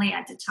starting in LA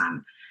at the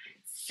time.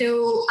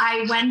 So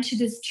I went to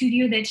the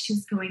studio that she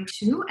was going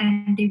to,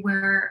 and they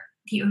were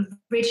the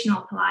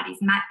original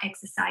Pilates mat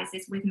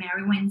exercises with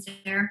Mary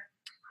Windsor,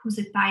 who's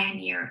a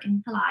pioneer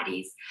in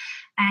Pilates.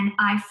 And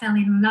I fell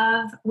in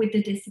love with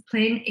the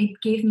discipline. It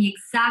gave me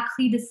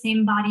exactly the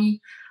same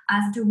body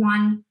as the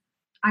one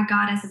I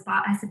got as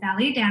a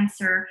ballet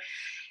dancer.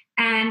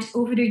 And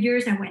over the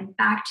years, I went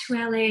back to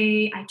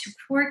LA. I took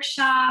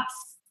workshops.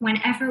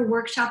 Whenever a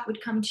workshop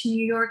would come to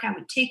New York, I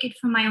would take it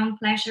for my own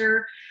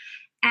pleasure.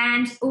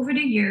 And over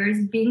the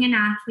years, being an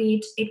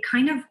athlete, it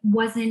kind of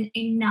wasn't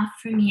enough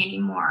for me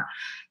anymore.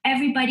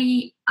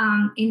 Everybody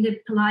in the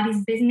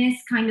Pilates business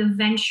kind of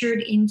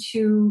ventured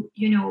into,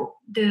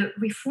 the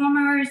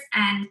reformers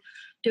and,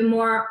 the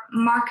more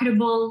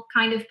marketable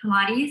kind of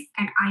Pilates,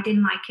 and I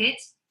didn't like it.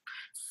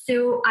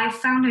 So I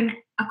found an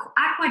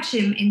aqua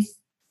gym in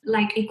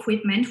like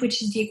equipment,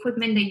 which is the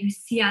equipment that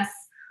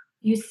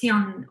you see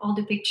on all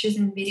the pictures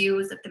and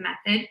videos of the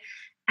method.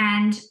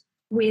 And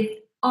with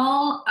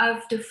all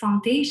of the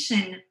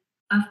foundation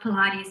of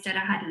Pilates that I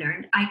had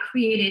learned, I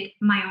created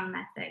my own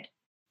method.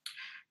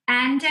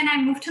 And then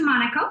I moved to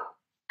Monaco,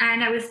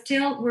 and I was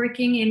still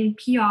working in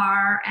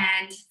PR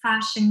and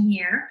fashion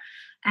here.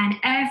 And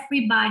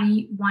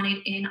everybody wanted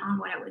in on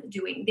what I was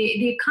doing.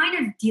 They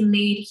kind of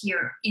delayed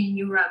here in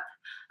Europe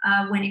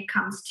when it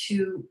comes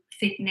to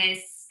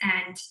fitness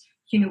and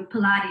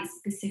Pilates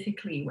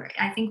specifically, where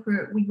I think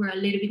we were a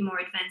little bit more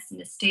advanced in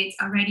the States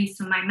already.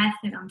 So my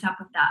method on top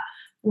of that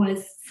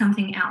was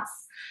something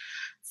else.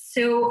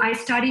 So I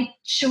started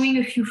showing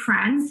a few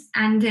friends,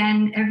 and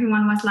then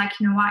everyone was like,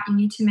 you know what, you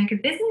need to make a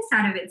business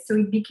out of it. So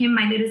it became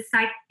my little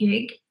side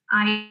gig.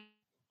 I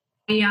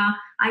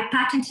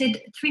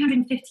patented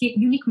 358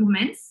 unique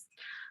movements.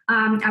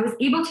 I was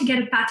able to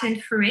get a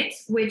patent for it,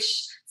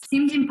 which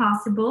seemed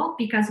impossible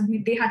because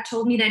they had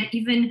told me that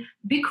even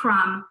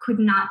Bikram could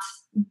not,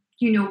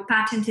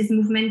 patent his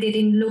movement. They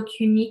didn't look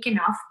unique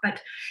enough. But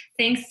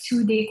thanks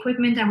to the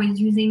equipment I was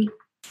using,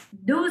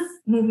 those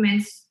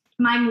movements,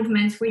 my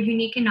movements, were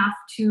unique enough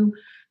to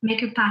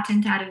make a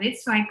patent out of it.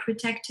 So I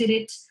protected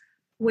it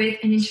with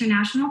an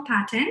international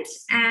patent,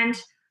 and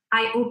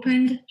I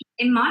opened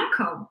in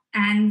Monaco.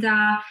 And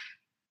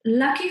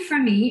lucky for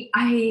me,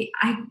 I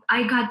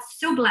got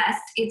so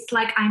blessed. It's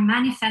like I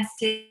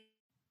manifested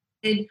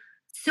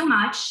so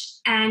much,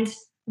 and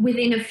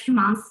within a few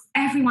months,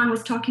 everyone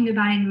was talking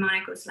about it in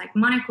Monaco. It's like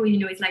Monaco,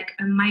 is like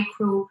a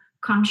micro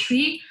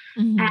country,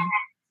 and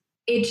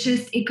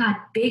it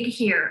got big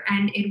here,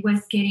 and it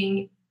was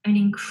getting an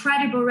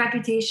incredible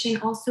reputation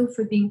also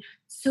for being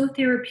so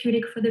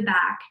therapeutic for the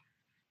back.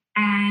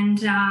 And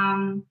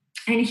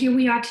here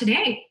we are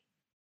today.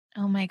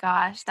 Oh my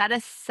gosh, that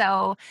is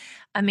so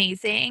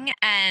amazing.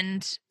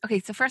 And okay,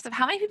 so first off,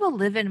 how many people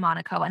live in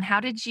Monaco, and how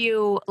did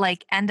you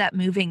end up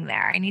moving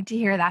there? I need to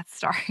hear that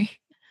story.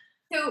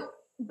 So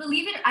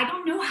believe it, I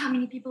don't know how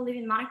many people live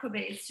in Monaco,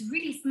 but it's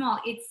really small.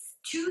 It's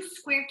 2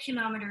 square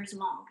kilometers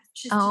long.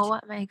 Oh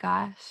my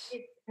gosh.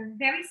 It's a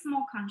very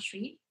small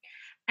country.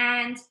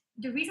 And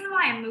the reason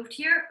why I moved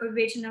here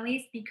originally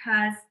is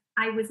because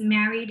I was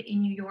married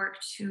in New York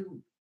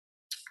to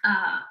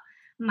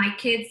my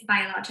kid's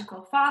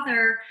biological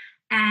father,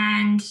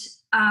 and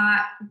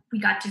we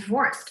got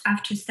divorced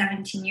after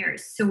 17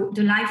 years. So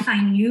the life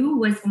I knew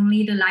was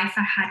only the life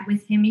I had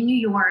with him in New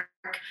York.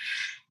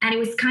 And it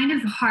was kind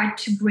of hard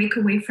to break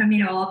away from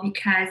it all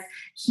because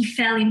he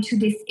fell into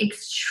this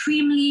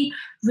extremely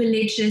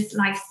religious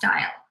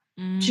lifestyle,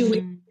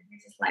 Jewish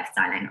religious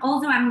lifestyle. And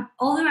although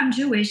I'm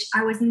Jewish,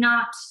 I was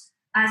not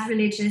as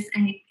religious,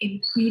 and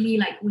it really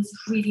was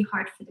really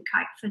hard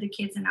for the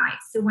kids and I.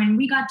 So when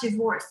we got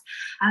divorced,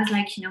 I was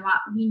like, you know what,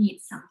 we need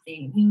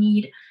something. We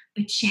need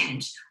a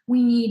change.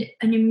 We need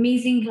an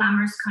amazing,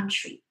 glamorous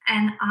country.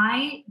 And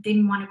I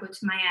didn't want to go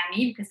to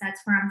Miami because that's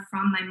where I'm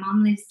from. My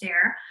mom lives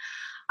there.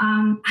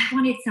 I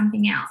wanted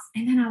something else.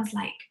 And then I was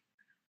like,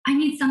 I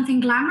need something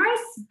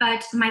glamorous,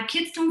 but my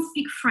kids don't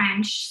speak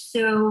French.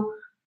 So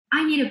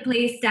I need a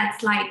place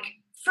that's like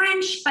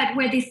French, but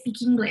where they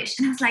speak English.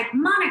 And I was like,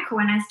 Monaco.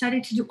 And I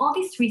started to do all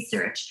this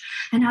research,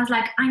 and I was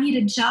like, I need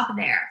a job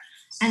there.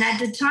 And at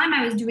the time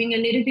I was doing a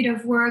little bit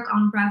of work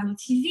on Bravo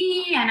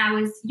TV, and I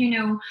was,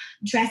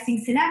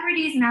 dressing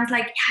celebrities, and I was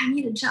like, yeah, I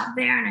need a job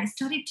there. And I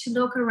started to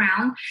look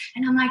around,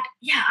 and I'm like,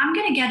 yeah, I'm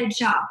going to get a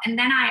job. And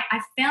then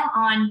I fell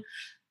on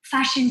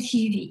fashion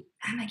TV.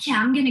 I'm like, yeah,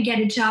 I'm going to get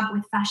a job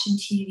with fashion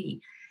TV.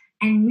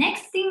 And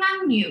next thing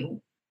I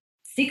knew,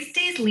 6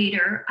 days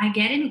later, I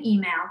get an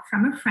email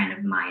from a friend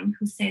of mine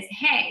who says,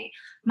 hey,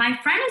 my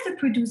friend is a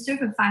producer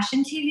for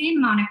fashion TV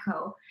in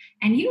Monaco,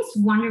 and he was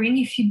wondering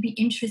if you'd be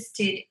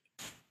interested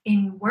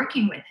in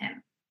working with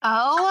him.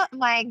 Oh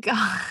my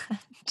God.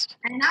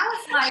 And I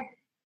was like,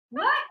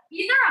 what?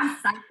 Either I'm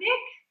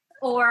psychic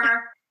or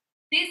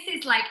this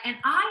is and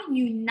I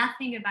knew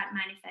nothing about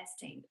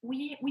manifesting.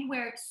 We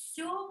were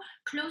so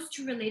close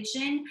to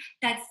religion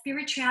that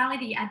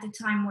spirituality at the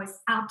time was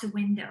out the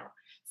window.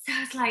 So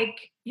I was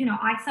like,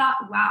 I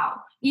thought,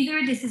 wow,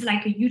 either this is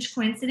like a huge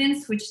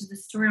coincidence, which is the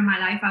story of my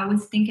life. I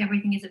always think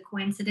everything is a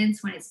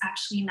coincidence when it's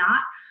actually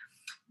not.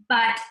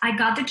 But I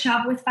got the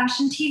job with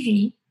Fashion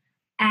TV,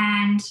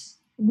 and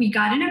we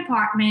got an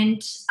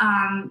apartment.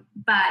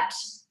 But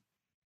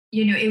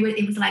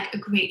it was like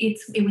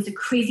it was a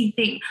crazy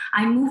thing.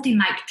 I moved in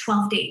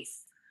 12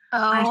 days.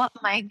 Oh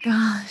my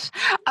gosh.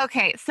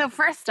 Okay. So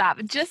first off,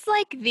 just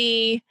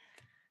the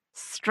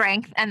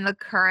strength and the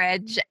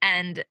courage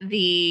and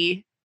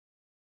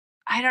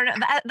I don't know,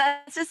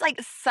 that's just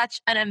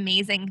such an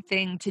amazing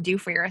thing to do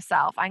for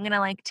yourself. I'm going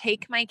to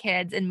take my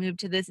kids and move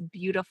to this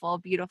beautiful,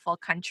 beautiful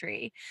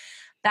country.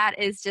 That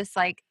is just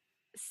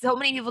so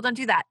many people don't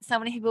do that. So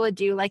many people would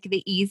do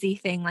the easy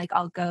thing,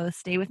 I'll go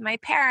stay with my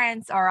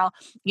parents, or I'll,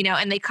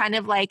 and they kind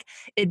of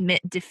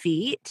admit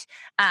defeat.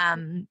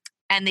 And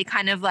and they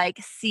kind of like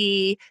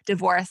see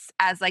divorce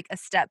as like a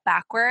step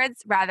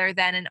backwards rather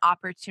than an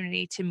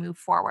opportunity to move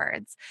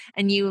forwards.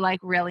 And you like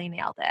really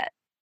nailed it.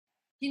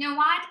 You know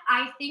what?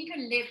 I think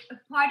a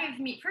part of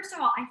me, first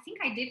of all, I think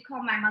I did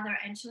call my mother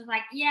and she was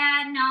like,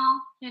 yeah,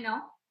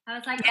 no, I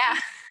was like, Yeah.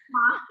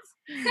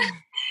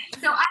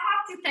 So I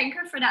have to thank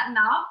her for that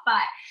now.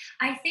 But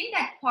I think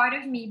that part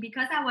of me,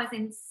 because I was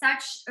in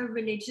such a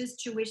religious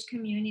Jewish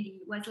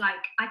community, was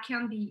like, I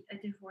can't be a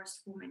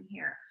divorced woman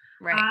here.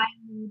 Right. I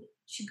need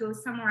to go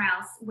somewhere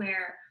else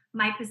where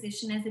my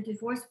position as a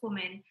divorced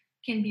woman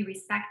can be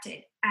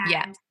respected.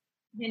 And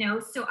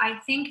so I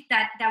think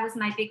that was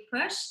my big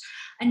push.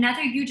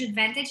 Another huge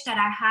advantage that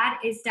I had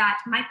is that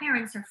my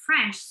parents are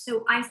French,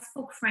 so I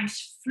spoke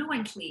French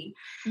fluently.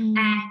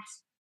 And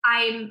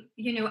I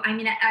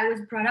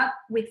was brought up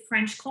with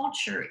French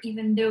culture,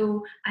 even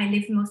though I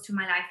lived most of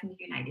my life in the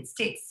United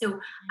States. So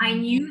I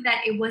knew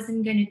that it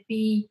wasn't going to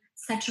be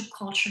such a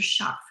culture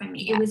shock for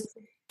me. It was,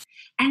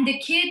 and the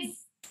kids,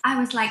 I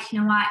was like,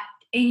 you know what?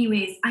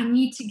 Anyways, I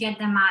need to get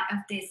them out of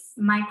this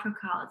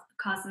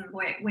microcosm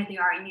where they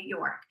are in New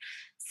York.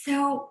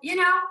 So,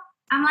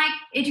 I'm like,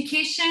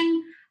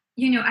 education,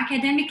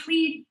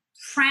 academically,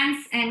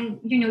 France and,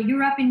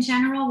 Europe in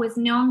general was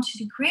known to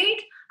be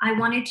great. I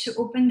wanted to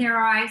open their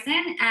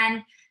horizon,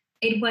 and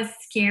it was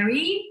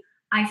scary.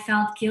 I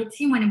felt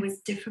guilty when it was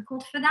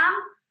difficult for them.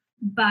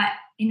 But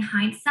in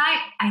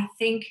hindsight, I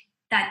think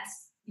that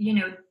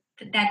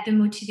the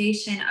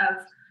motivation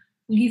of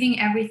leaving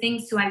everything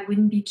so I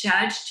wouldn't be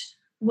judged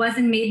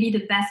wasn't maybe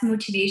the best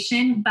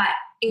motivation, but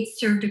it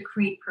served a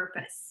great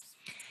purpose.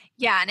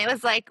 Yeah. And it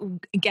was like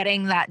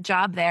getting that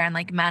job there and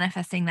like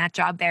manifesting that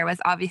job there was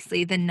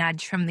obviously the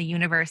nudge from the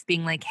universe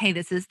being like, hey,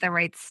 this is the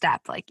right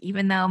step. Like,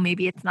 even though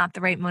maybe it's not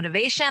the right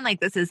motivation, like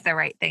this is the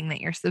right thing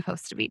that you're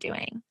supposed to be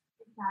doing.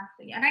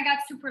 Exactly. And I got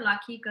super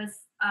lucky because,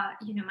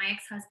 my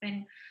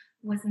ex-husband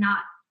was not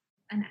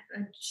a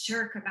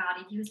jerk about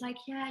it. He was like,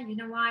 yeah, you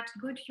know what?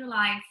 Go to your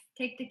life,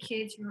 take the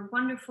kids. You're a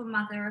wonderful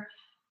mother.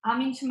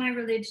 I'm into my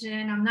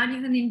religion. I'm not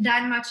even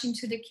that much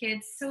into the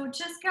kids. So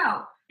just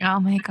go. Oh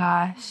my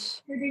gosh.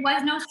 So there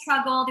was no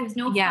struggle. There was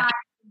no fight,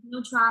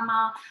 no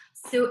drama.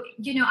 So,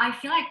 I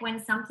feel like when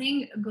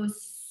something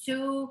goes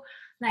so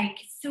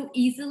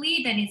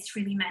easily, then it's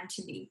really meant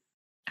to be.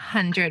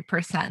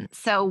 100%.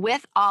 So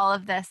with all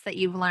of this that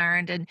you've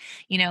learned and,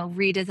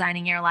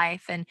 redesigning your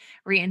life and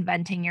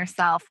reinventing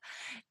yourself,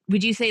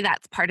 would you say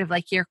that's part of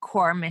like your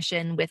core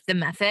mission with the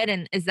method?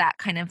 And is that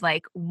kind of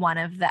like one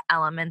of the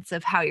elements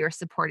of how you're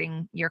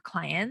supporting your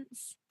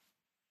clients?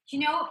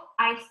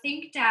 I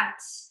think that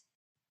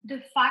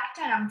the fact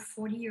that I'm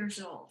 40 years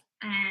old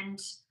and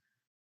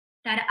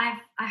that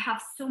I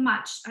have so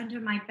much under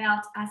my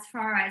belt as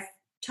far as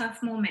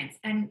tough moments.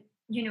 And,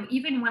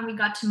 even when we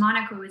got to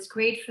Monaco, it was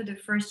great for the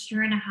first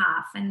year and a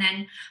half. And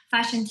then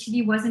fashion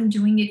TV wasn't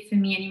doing it for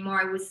me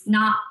anymore. It was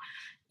not,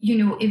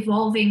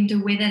 evolving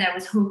the way that I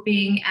was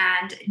hoping.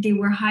 And they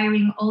were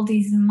hiring all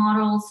these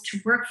models to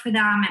work for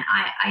them. And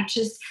I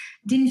just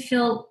didn't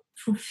feel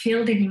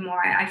fulfilled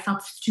anymore. I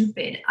felt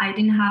stupid. I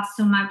didn't have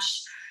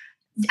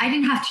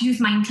to use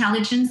my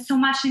intelligence so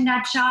much in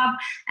that job.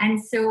 And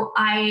so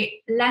I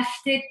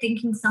left it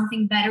thinking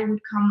something better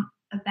would come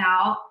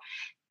about.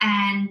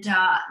 And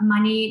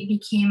money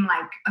became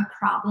like a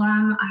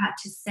problem. I had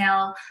to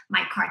sell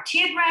my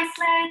Cartier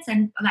bracelets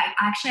and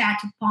actually I had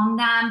to pawn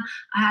them.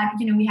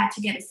 We had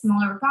to get a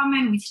smaller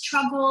apartment. We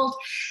struggled.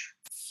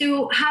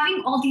 So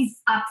having all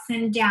these ups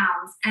and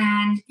downs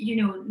and,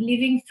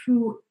 living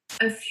through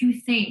a few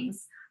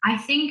things, I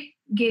think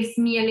gives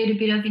me a little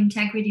bit of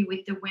integrity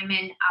with the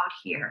women out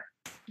here,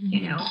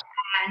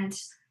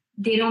 and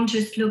they don't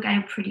just look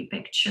at a pretty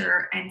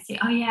picture and say,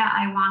 oh yeah,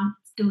 I want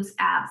those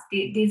abs.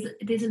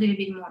 There's a little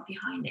bit more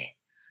behind it.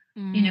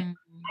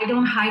 I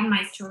don't hide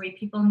my story.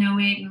 People know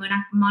it.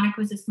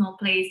 Monaco is a small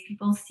place.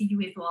 People see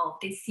you evolve.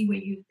 They see where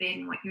you've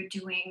been, what you're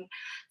doing.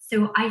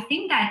 So I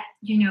think that,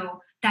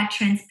 that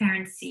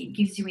transparency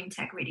gives you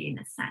integrity in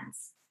a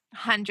sense.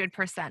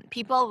 100%.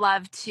 People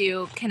love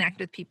to connect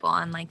with people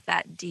on like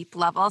that deep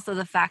level. So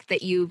the fact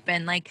that you've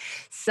been like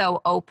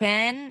so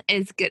open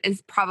is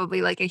is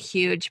probably like a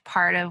huge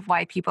part of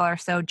why people are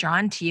so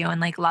drawn to you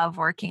and like love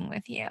working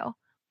with you.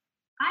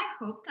 I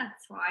hope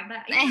that's why, but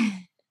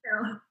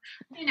so,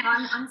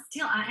 I'm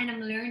still, and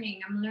I'm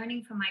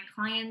learning from my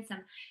clients.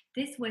 And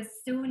this was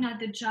so not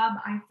the job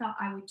I thought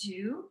I would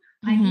do.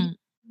 I didn't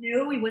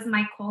know it was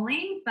my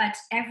calling, but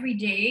every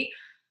day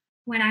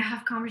when I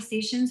have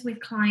conversations with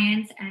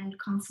clients and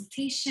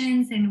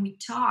consultations and we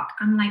talk,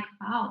 I'm like,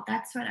 wow,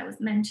 that's what I was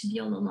meant to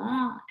be all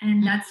along.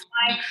 And that's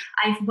why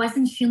I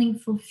wasn't feeling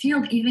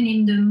fulfilled even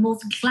in the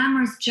most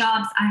glamorous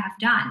jobs I have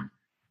done,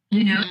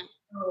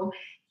 So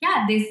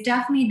yeah, there's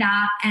definitely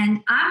that. And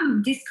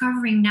I'm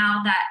discovering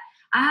now that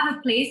I have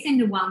a place in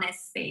the wellness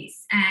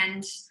space.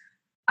 And,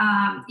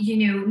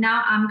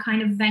 now I'm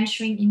kind of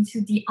venturing into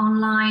the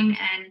online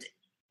and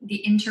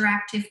the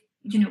interactive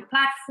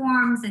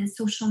platforms and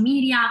social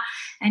media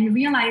and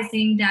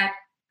realizing that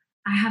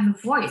I have a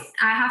voice.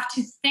 I have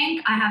to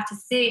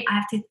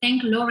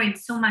thank Lauren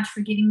so much for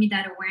giving me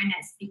that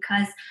awareness,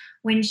 because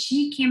when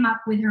she came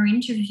up with her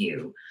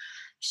interview,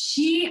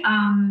 she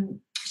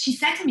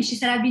said to me, she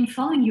said, I've been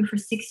following you for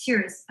 6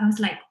 years. I was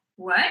like,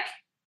 what?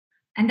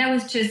 And that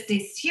was just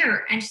this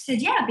year. And she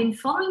said, yeah, I've been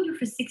following you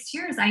for 6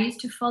 years. I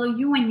used to follow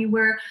you when you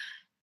were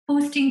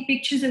posting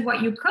pictures of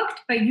what you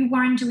cooked, but you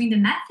weren't doing the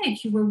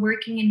method. You were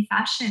working in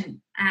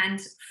fashion.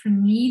 And for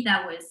me,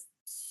 that was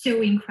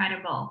so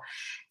incredible.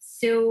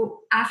 So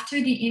after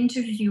the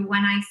interview,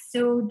 when I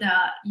saw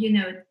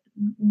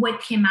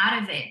what came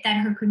out of it, that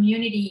her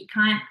community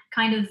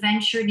kind of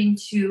ventured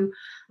into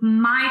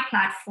my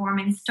platform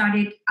and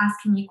started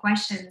asking me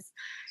questions,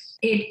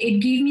 it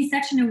gave me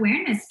such an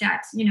awareness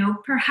that,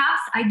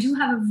 perhaps I do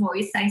have a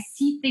voice. I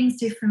see things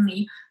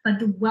differently, but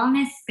the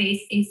wellness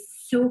space is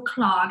so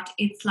clogged.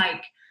 It's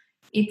like,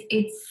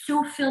 it's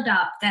so filled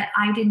up that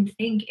I didn't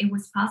think it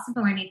was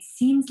possible. And it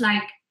seems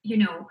like,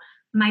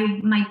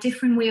 my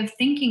different way of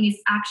thinking is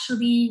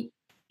actually,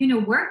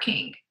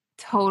 working.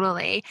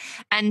 Totally.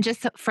 And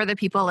just for the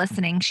people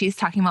listening, she's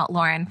talking about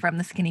Lauren from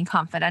The Skinny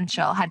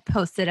Confidential, had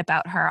posted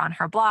about her on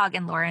her blog,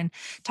 and Lauren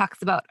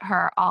talks about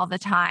her all the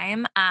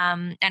time.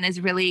 And is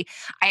really,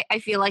 I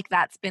feel like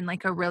that's been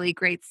like a really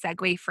great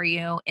segue for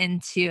you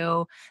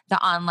into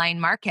the online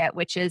market,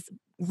 which is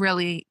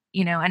really,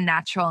 a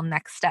natural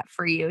next step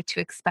for you to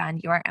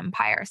expand your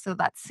empire. So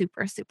that's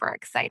super, super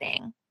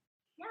exciting.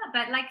 Yeah,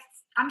 but like,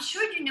 I'm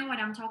sure you know what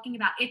I'm talking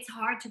about. It's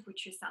hard to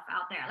put yourself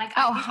out there. Like,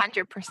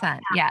 100%.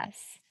 Yes.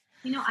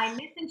 I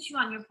listened to you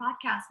on your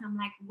podcast and I'm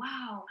like,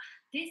 wow,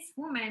 this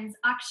woman's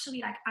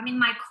actually like, I'm in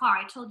my car.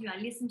 I told you I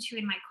listened to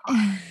you in my car.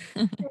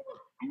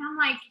 And I'm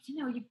like,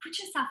 you put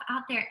yourself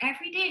out there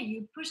every day.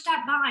 You push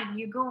that button,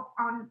 you go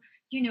on,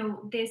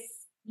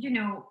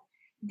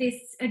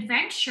 this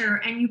adventure,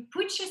 and you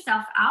put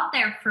yourself out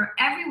there for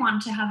everyone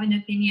to have an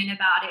opinion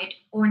about it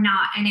or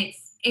not. And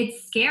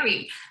it's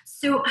scary.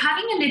 So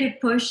having a little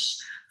push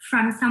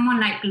from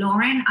someone like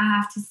Lauren, I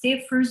have to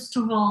say, first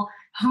of all,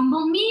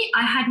 humble me.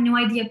 I had no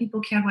idea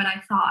people cared what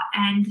I thought.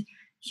 And,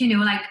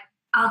 like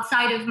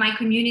outside of my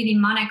community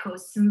in Monaco.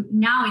 So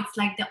now it's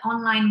like the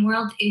online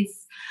world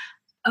is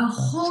a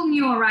whole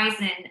new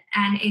horizon,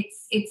 and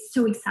it's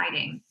so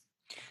exciting.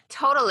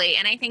 Totally.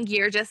 And I think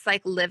you're just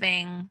like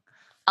living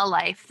a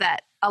life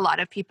that a lot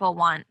of people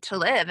want to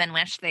live and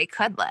wish they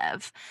could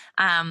live.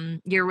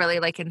 You're really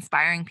like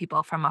inspiring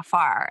people from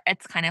afar.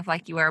 It's kind of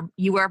like you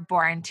were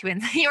born to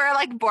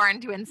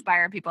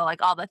inspire people.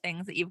 Like all the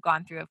things that you've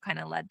gone through have kind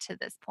of led to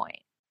this point.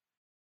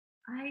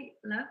 I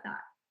love that.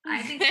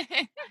 I think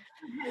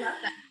I love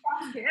that.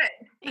 Sounds good.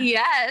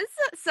 Yes.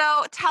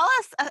 So tell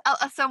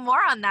us some more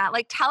on that.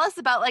 Like, tell us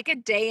about like a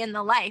day in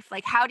the life.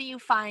 Like, how do you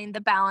find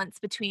the balance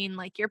between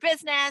like your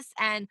business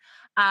and,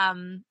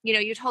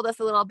 you told us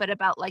a little bit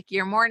about like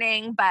your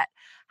morning, but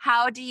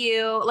how do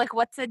you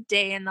what's a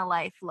day in the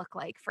life look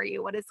like for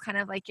you? What is kind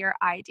of like your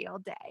ideal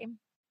day?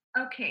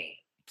 Okay.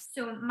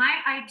 So my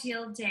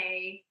ideal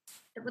day,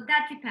 well,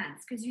 that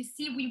depends, because you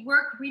see, we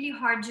work really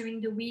hard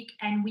during the week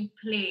and we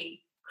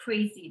play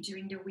crazy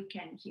during the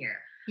weekend here.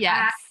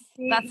 Yes,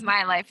 that's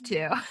my life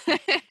too. But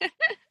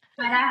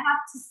I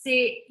have to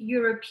say,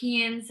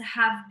 Europeans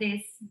have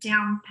this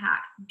down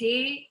pat.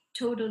 They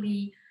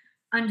totally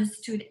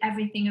understood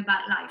everything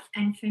about life.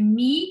 And for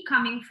me,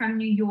 coming from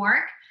New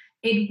York,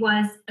 it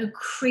was a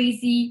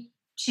crazy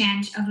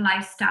change of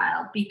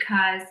lifestyle,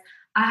 because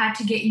I had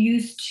to get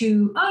used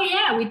to,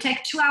 we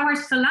take 2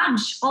 hours for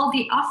lunch. All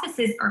the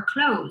offices are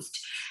closed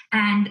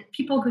and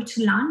people go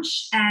to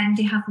lunch and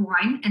they have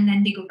wine and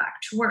then they go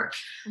back to work.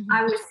 Mm-hmm.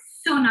 I was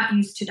so not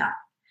used to that.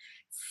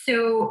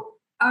 So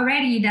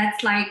already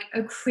that's like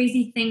a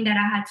crazy thing that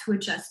I had to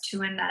adjust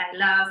to and that I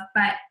love.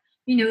 But,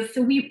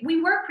 so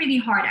we work really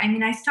hard. I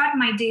mean, I start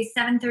my day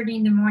 7:30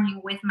 in the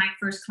morning with my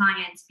first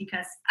clients,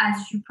 because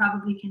as you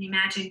probably can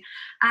imagine,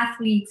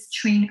 athletes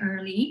train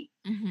early.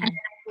 Mm-hmm. And then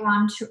I go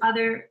on to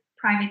other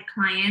private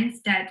clients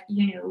that,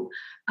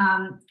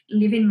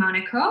 live in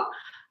Monaco.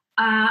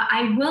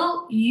 I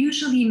will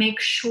usually make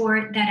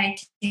sure that I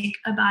take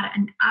about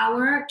an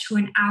hour to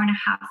an hour and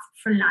a half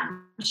for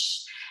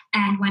lunch.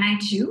 And when I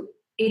do,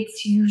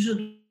 it's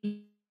usually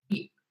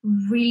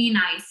really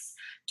nice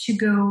to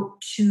go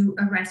to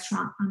a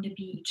restaurant on the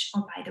beach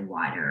or by the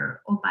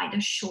water or by the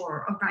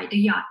shore or by the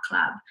yacht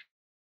club.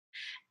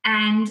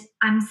 And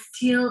I'm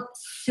still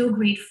so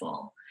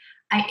grateful.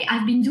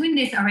 I've been doing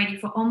this already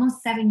for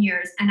almost 7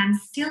 years, and I'm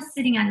still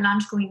sitting at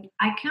lunch going,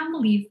 I can't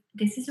believe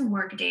this is a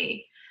work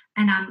day.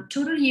 And I'm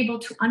totally able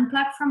to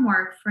unplug from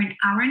work for an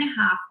hour and a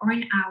half or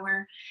an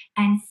hour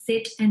and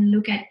sit and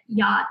look at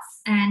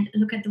yachts and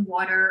look at the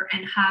water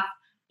and have,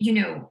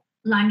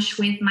 lunch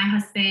with my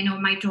husband or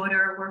my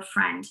daughter or a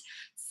friend.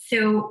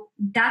 So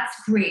that's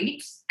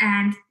great.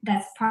 And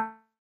that's part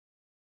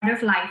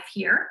of life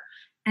here.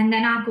 And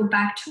then I'll go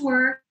back to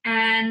work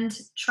and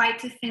try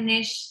to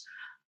finish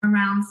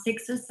around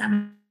 6 or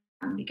 7,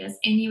 because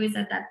anyways,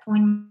 at that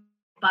point, my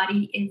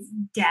body is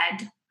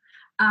dead.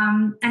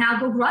 And I'll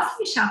go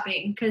grocery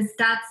shopping because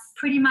that's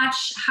pretty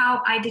much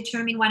how I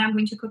determine what I'm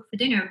going to cook for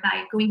dinner,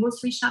 by going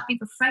grocery shopping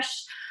for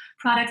fresh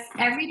products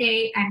every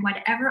day. And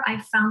whatever I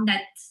found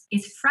that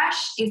is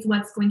fresh is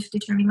what's going to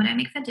determine what I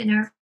make for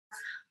dinner.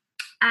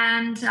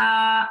 And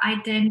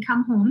I then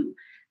come home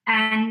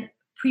and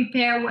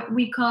prepare what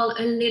we call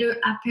a little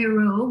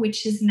apéro,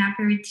 which is an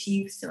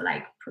aperitif. So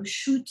like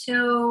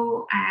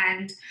prosciutto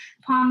and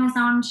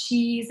Parmesan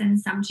cheese and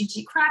some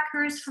Gigi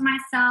crackers for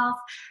myself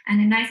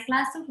and a nice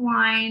glass of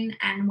wine.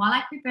 And while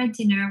I prepare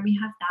dinner, we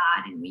have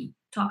that and we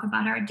talk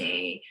about our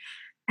day.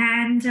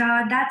 And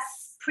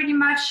that's pretty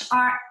much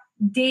our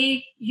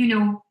day,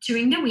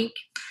 during the week.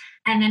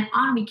 And then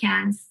on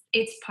weekends,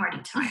 it's party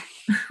time.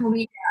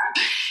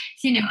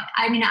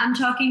 I'm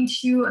talking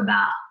to you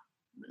about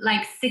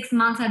like 6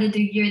 months out of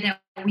the year that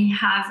we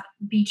have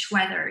beach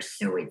weather.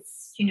 So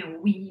it's,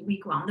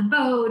 we go on the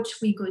boat,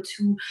 we go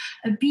to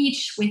a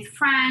beach with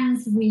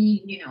friends,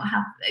 we,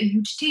 have a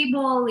huge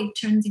table, it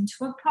turns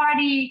into a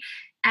party.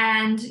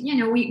 And,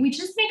 we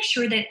just make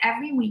sure that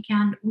every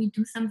weekend we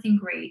do something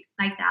great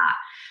like that.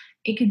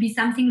 It could be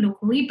something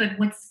locally, but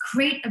what's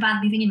great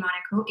about living in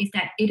Monaco is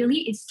that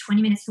Italy is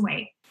 20 minutes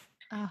away.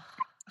 Oh.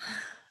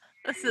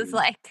 This is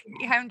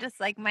I'm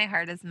just like, my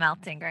heart is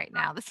melting right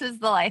now. This is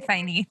the life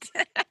I need.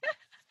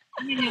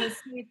 So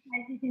it's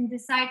like you can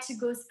decide to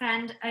go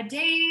spend a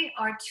day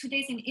or 2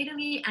 days in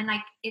Italy, and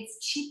like it's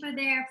cheaper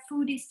there.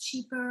 Food is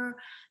cheaper.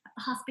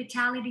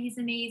 Hospitality is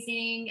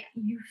amazing.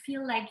 You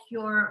feel like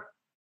you're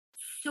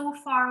so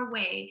far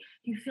away.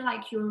 You feel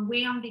like you're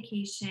away on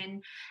vacation.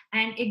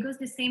 And it goes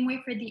the same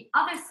way for the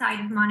other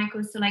side of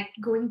Monaco. So like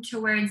going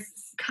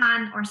towards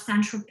Cannes or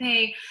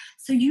Saint-Tropez.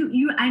 So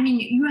you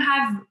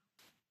have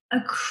a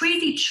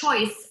crazy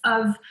choice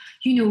of,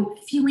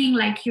 feeling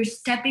like you're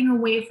stepping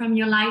away from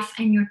your life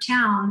and your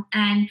town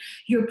and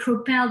you're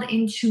propelled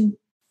into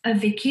a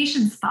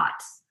vacation spot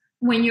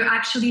when you're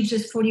actually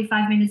just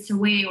 45 minutes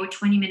away or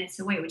 20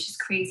 minutes away, which is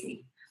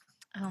crazy.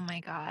 Oh my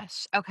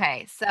gosh.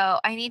 Okay. So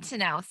I need to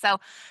know. So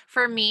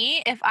for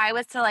me, if I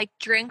was to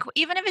drink,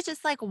 even if it's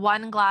just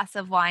one glass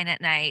of wine at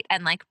night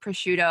and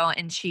prosciutto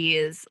and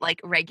cheese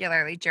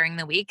regularly during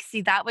the week,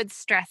 see, that would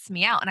stress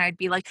me out. And I'd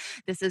be like,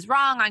 this is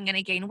wrong. I'm going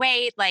to gain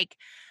weight.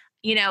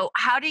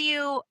 How do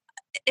you,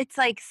 it's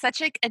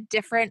such a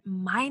different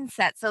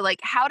mindset. So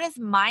how does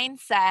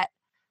mindset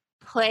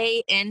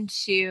play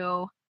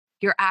into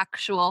your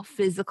actual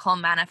physical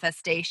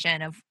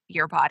manifestation of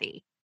your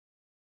body?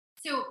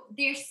 So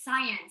there's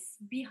science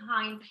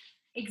behind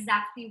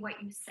exactly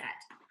what you said.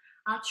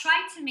 I'll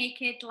try to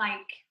make it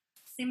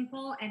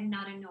simple and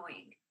not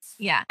annoying.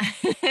 Yeah.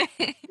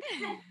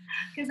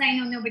 Because I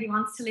know nobody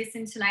wants to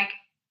listen to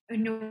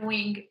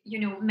annoying,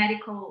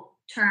 medical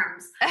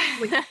terms,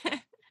 which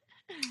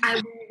I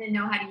wouldn't even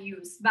know how to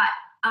use. But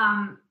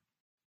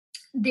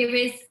there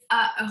is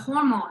a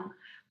hormone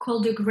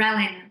called the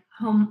ghrelin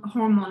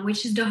hormone,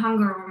 which is the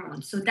hunger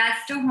hormone. So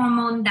that's the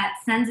hormone that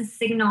sends a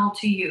signal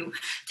to you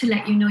to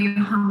let you know you're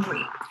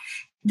hungry.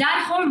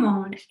 That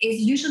hormone is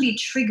usually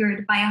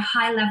triggered by a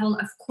high level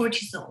of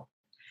cortisol,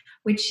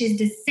 which is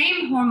the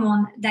same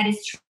hormone that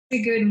is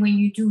triggered when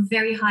you do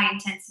very high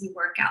intensity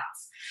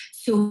workouts.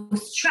 So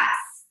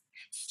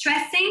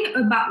stressing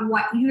about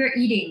what you're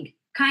eating,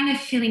 kind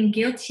of feeling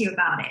guilty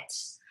about it,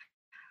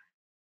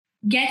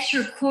 gets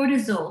your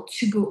cortisol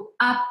to go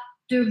up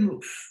the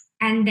roof.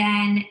 And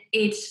then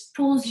it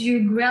pulls your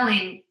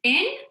ghrelin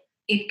in,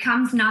 it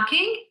comes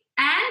knocking,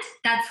 and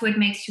that's what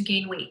makes you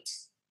gain weight.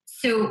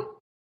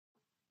 So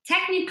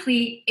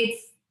technically,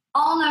 it's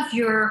all of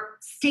your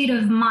state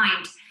of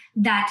mind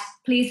that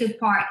plays a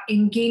part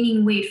in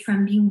gaining weight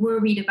from being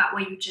worried about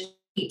what you just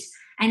ate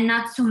and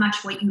not so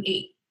much what you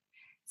ate.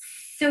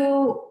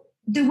 So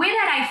the way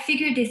that I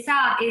figured this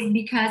out is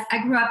because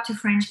I grew up to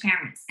French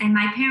parents. And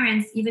my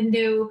parents, even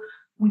though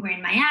we were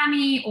in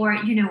Miami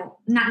or,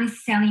 not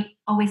necessarily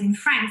always in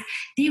France,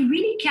 they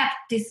really kept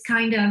this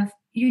kind of,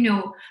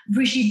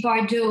 Brigitte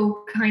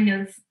Bardot kind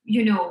of,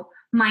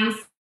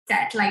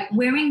 mindset,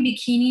 wearing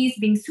bikinis,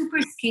 being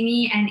super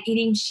skinny and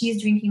eating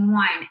cheese, drinking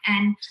wine.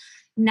 And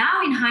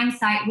now in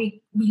hindsight,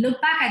 I look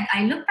back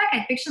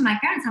at pictures of my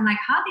parents. I'm like,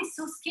 how are they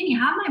so skinny?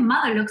 How my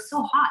mother looks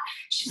so hot?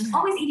 She's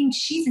always eating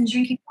cheese and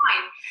drinking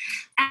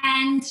wine.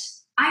 And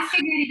I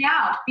figured it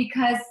out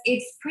because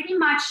it's pretty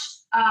much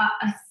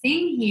a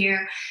thing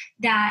here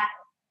that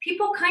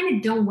people kind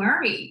of don't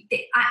worry.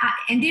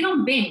 And they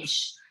don't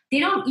binge. They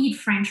don't eat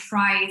French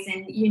fries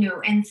and,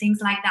 and things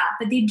like that.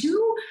 But they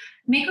do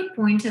make a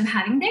point of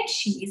having their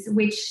cheese,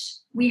 which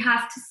we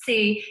have to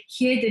say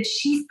here, the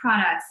cheese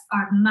products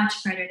are much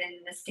better than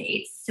in the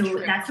States. So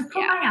True. That's a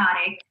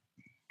probiotic.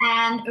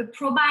 Yeah. And a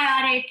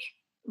probiotic,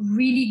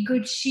 really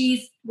good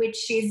cheese,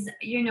 which is,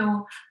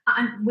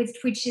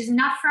 which is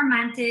not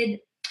fermented,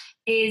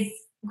 is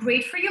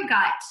great for your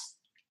gut.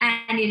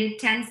 And it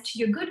attends to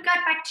your good gut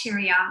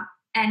bacteria.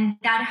 And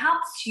that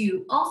helps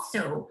you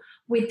also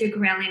with the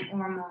ghrelin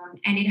hormone.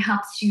 And it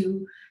helps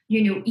you,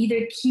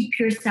 either keep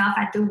yourself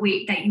at the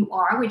weight that you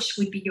are, which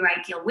would be your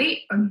ideal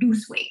weight, or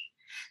lose weight.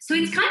 So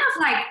it's kind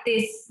of like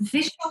this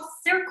vicious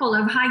circle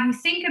of how you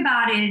think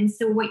about it. And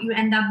so what you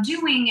end up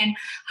doing and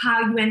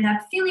how you end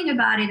up feeling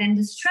about it. And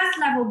the stress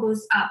level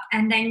goes up.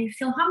 And then you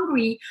feel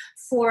hungry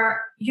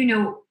for,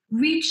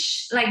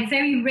 rich, like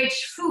very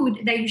rich food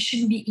that you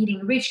shouldn't be eating,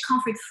 rich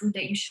comfort food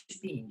that you should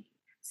be eating.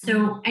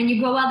 So, and you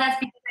go, well, that's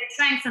because I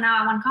drank, so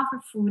now I want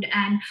comfort food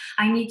and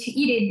I need to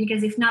eat it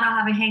because if not, I'll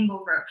have a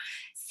hangover.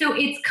 So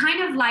it's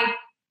kind of like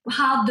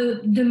how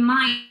the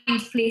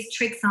mind plays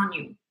tricks on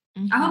you.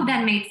 I hope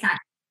that made sense.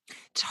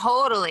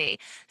 Totally.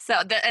 So,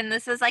 and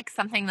this is like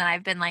something that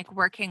I've been like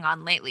working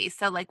on lately.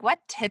 So like, what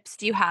tips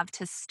do you have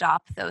to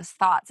stop those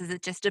thoughts? Is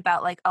it just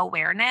about like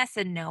awareness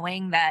and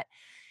knowing that,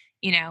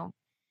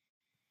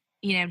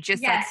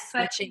 just like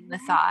switching the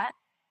thought?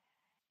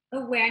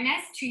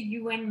 Awareness to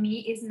you and me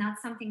is not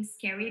something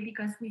scary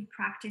because we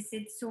practice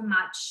it so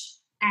much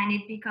and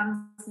it becomes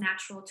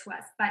natural to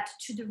us. But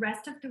to the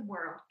rest of the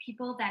world,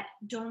 people that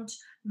don't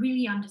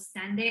really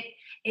understand it,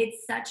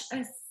 it's such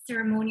a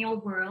ceremonial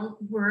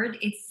word.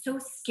 It's so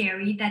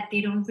scary that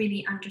they don't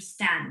really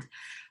understand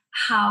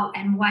how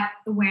and what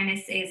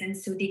awareness is. And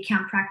so they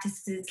can't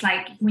practice it. It's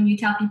like when you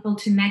tell people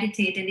to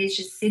meditate and they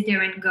just sit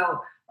there and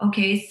go,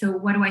 okay, so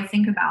what do I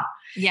think about?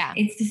 Yeah.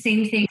 It's the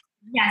same thing.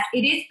 Yes,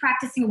 it is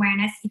practicing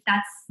awareness, if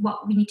that's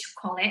what we need to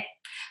call it.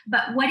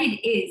 But what it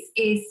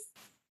is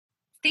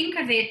think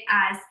of it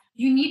as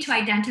you need to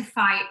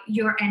identify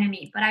your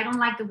enemy. But I don't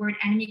like the word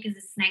enemy because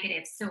it's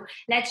negative. So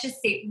let's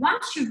just say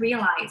once you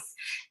realize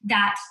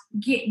that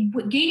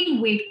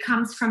gaining weight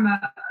comes from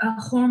a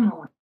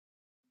hormone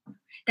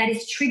that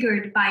is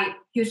triggered by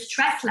your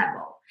stress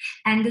level.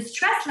 And the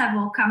stress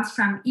level comes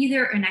from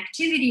either an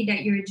activity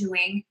that you're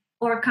doing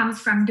or comes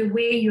from the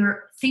way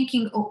you're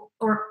thinking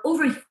or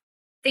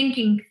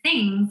overthinking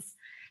things,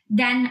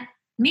 then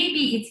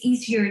maybe it's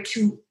easier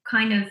to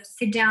kind of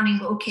sit down and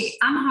go, okay,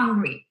 I'm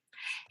hungry.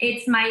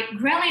 It's my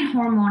ghrelin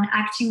hormone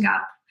acting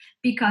up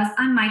because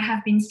I might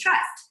have been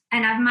stressed.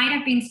 And I might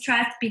have been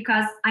stressed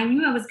because I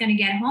knew I was going to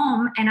get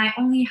home and I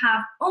only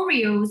have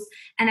Oreos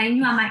and I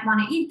knew I might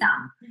want to eat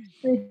them.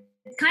 So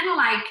it's kind of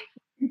like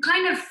you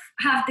kind of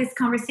have this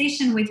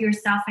conversation with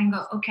yourself and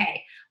go,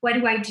 okay, what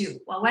do I do?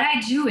 Well, what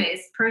I do is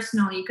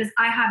personally, because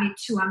I have it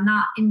too, I'm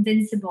not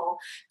invincible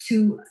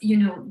to,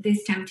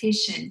 this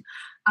temptation.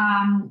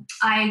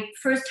 I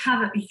first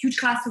have a huge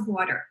glass of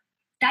water.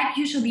 That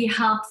usually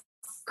helps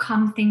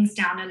calm things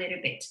down a little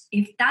bit.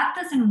 If that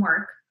doesn't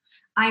work,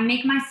 I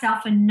make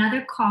myself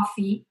another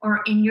coffee,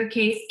 or in your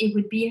case, it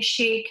would be a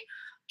shake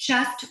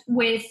just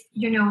with,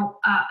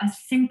 a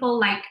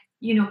simple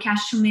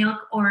cashew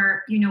milk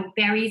or,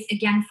 berries,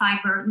 again,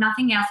 fiber,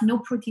 nothing else, no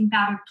protein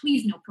powder,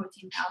 please, no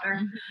protein powder.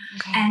 Mm-hmm.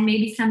 Okay. And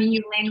maybe some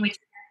inulin, which is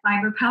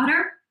fiber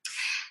powder.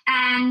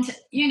 And,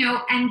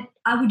 and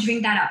I would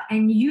drink that up.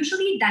 And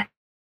usually that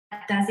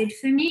does it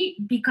for me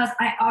because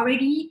I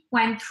already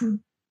went through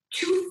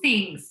two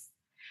things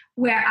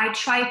where I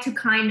tried to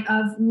kind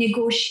of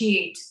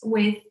negotiate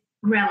with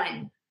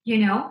ghrelin,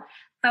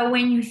 But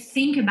when you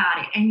think about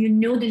it and you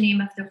know the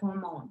name of the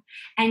hormone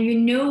and you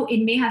know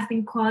it may have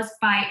been caused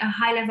by a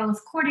high level of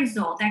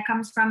cortisol that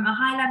comes from a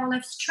high level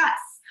of stress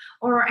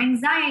or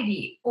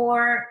anxiety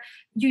or,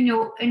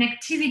 an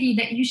activity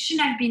that you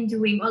shouldn't have been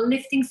doing or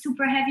lifting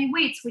super heavy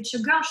weights, which a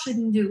girl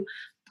shouldn't do.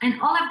 And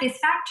all of these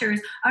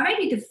factors,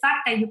 already the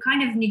fact that you're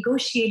kind of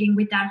negotiating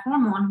with that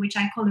hormone, which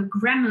I call a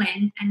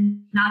gremlin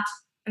and not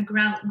a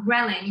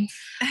ghrelin,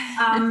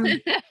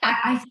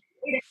 I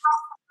think it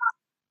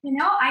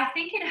helps. I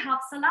think it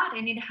helps a lot,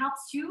 and it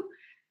helps you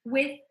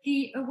with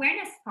the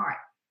awareness part.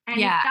 And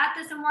if that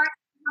doesn't work,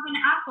 you have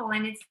an apple,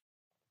 and it's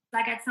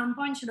like at some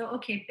point you go,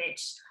 okay,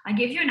 bitch, I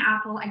give you an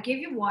apple, I give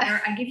you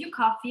water, I give you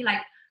coffee. Like,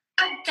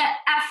 what the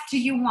F do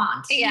you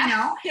want?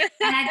 Yeah.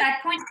 And at that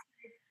point,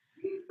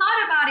 you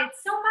thought about it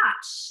so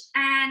much,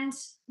 and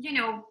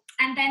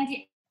and then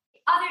the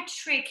other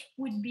trick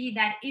would be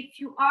that if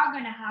you are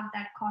going to have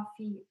that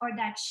coffee or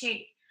that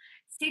shake,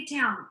 sit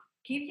down,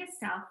 give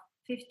yourself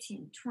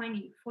 15,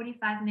 20,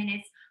 45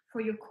 minutes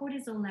for your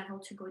cortisol level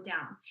to go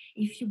down.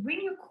 If you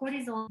bring your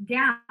cortisol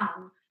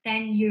down,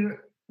 then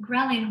your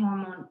ghrelin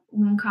hormone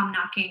won't come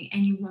knocking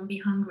and you won't be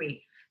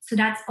hungry. So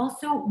that's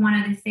also one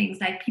of the things.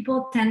 Like,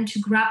 people tend to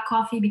grab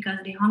coffee because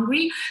they're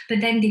hungry,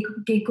 but then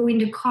they go in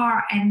the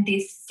car and they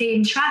stay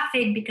in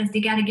traffic because they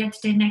got to get to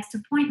their next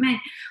appointment.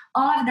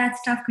 All of that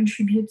stuff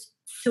contributes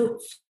so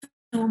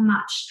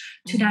much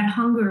to that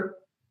hunger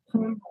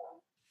hormone.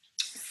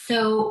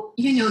 So,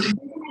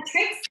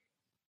 tricks.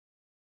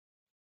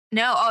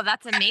 No, oh,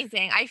 that's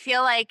amazing. I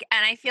feel like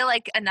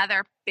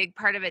another big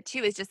part of it too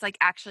is just like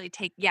actually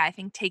I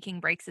think taking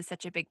breaks is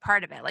such a big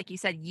part of it. Like you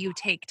said, you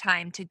take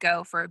time to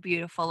go for a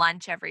beautiful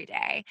lunch every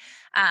day,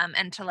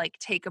 and to like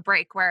take a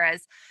break.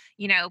 Whereas,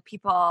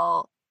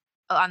 people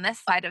on this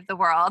side of the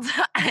world,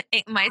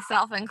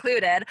 myself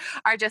included,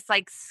 are just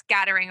like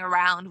scattering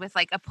around with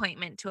like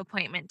appointment to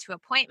appointment to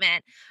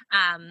appointment,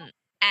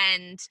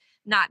 and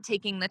not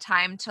taking the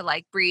time to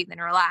like breathe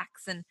and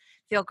relax and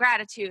feel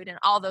gratitude and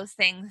all those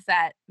things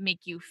that make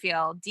you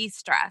feel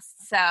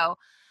de-stressed. So,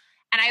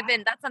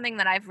 and that's something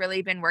that I've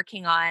really been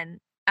working on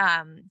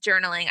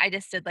journaling. I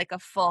just did like a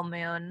full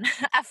moon,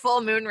 a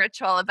full moon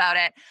ritual about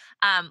it.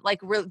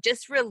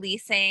 Just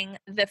releasing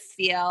the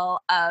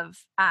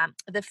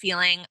the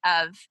feeling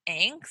of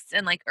angst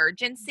and like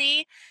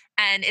urgency.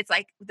 And it's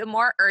like the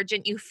more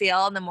urgent you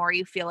feel and the more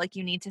you feel like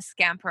you need to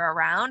scamper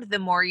around, the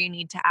more you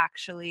need to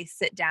actually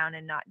sit down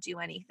and not do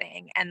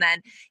anything. And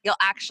then you'll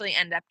actually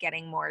end up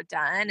getting more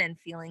done and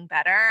feeling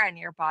better, and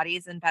your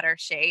body's in better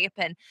shape.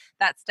 And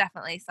that's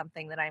definitely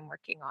something that I'm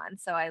working on.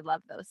 So I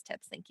love those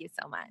tips. Thank you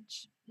so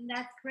much.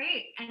 That's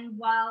great. And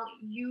while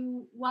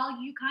you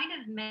kind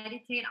of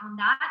meditate on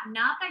that,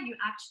 now that you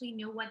actually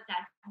know what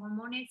that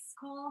hormone is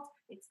called,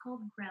 it's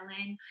called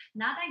ghrelin.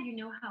 Now that you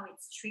know how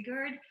it's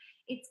triggered,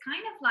 it's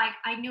kind of like,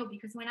 I know,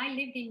 because when I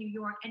lived in New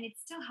York, and it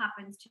still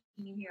happens to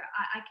me here,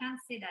 I can't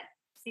say that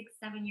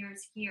 6-7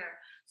 years here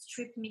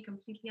stripped me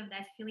completely of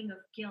that feeling of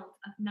guilt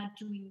of not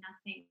doing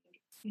nothing,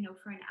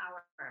 for an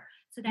hour.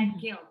 So that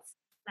guilt,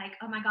 like,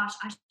 oh my gosh,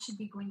 I should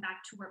be going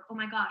back to work. Oh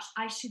my gosh,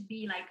 I should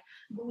be like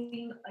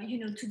going,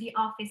 to the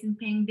office and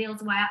paying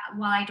bills while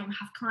I don't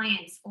have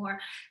clients. Or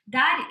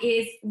that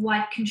is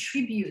what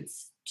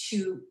contributes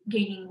to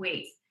gaining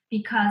weight,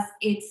 because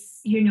it's,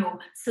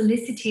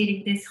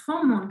 soliciting this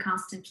hormone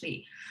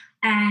constantly.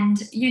 And,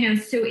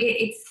 so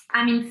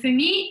for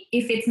me,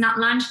 if it's not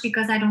lunch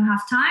because I don't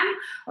have time,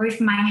 or if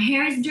my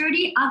hair is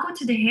dirty, I'll go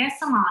to the hair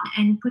salon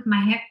and put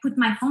my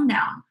phone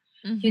down.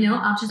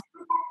 I'll just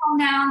put my phone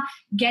down,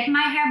 get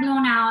my hair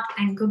blown out,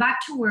 and go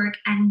back to work.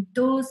 And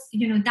those,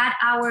 that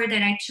hour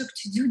that I took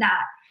to do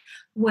that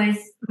was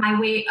my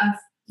way of,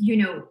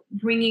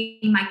 bringing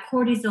my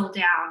cortisol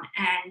down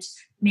and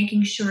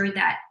making sure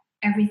that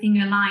everything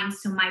aligns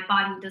so my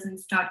body doesn't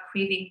start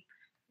craving,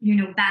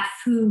 bad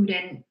food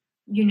and,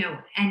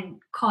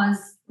 and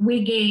cause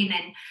weight gain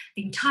and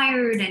being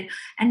tired.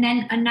 And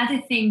then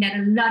another thing that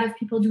a lot of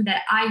people do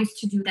that I used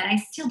to do, that I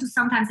still do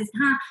sometimes, is,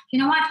 you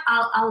know what,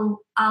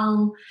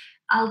 I'll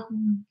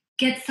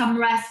get some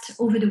rest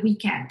over the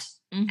weekend.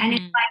 And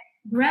it's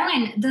like,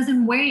 ghrelin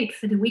doesn't wait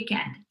for the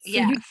weekend. So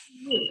you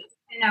wait,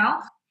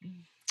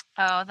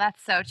 Oh,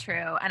 that's so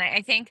true. And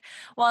I think,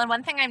 and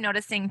one thing I'm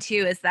noticing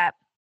too is that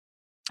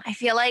I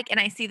feel like, and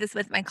I see this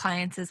with my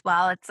clients as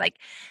well, it's like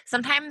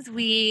sometimes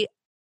we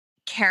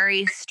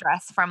carry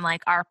stress from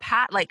like our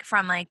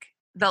from like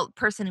the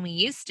person we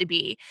used to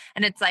be.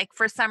 And it's like,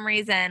 for some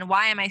reason,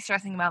 why am I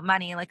stressing about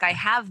money? Like, I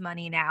have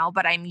money now,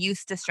 but I'm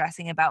used to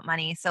stressing about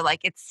money. So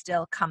like it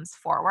still comes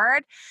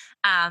forward.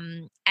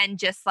 And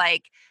just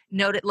like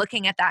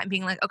looking at that and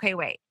being like, okay,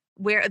 wait,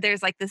 where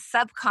there's like this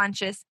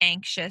subconscious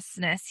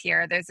anxiousness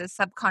here, there's a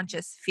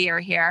subconscious fear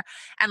here,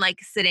 and like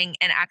sitting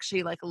and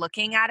actually like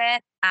looking at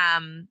it,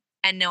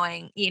 and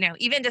knowing,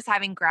 even just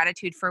having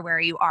gratitude for where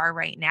you are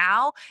right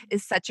now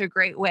is such a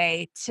great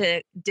way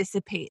to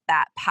dissipate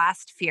that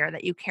past fear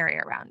that you carry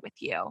around with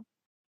you.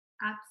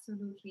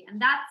 Absolutely.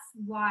 And that's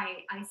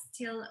why I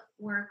still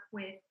work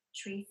with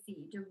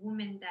Tracy, the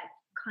woman that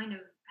kind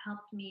of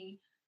helped me,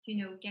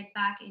 get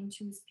back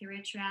into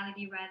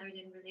spirituality rather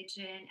than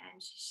religion.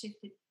 And she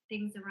shifted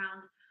things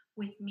around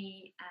with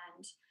me.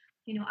 And,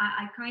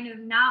 I kind of,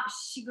 now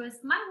she goes,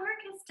 my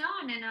work is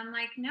done. And I'm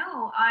like,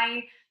 no,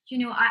 I feel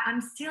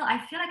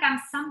like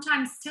I'm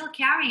sometimes still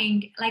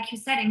carrying, like you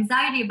said,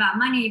 anxiety about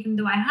money, even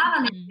though I have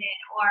a little bit,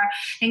 or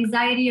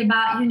anxiety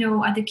about,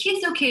 are the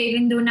kids okay,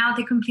 even though now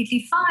they're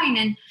completely fine.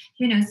 And,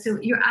 so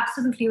you're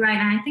absolutely right.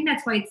 And I think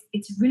that's why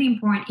it's really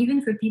important,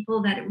 even for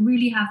people that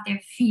really have their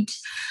feet,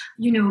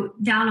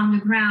 down on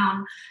the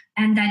ground,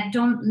 and that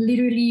don't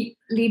literally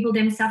label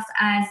themselves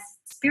as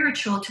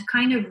spiritual, to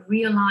kind of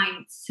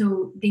realign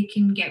so they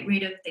can get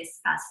rid of this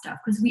bad stuff,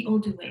 because we all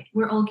do it.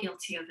 We're all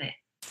guilty of it.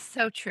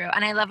 So true.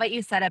 And I love what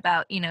you said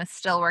about,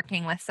 still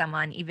working with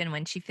someone even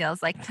when she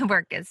feels like the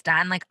work is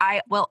done. Like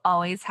I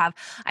always have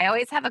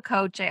a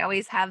coach. I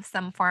always have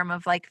some form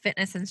of like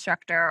fitness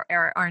instructor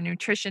or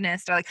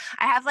nutritionist, or like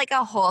I have like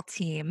a whole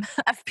team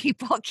of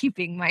people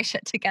keeping my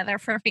shit together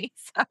for me.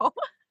 So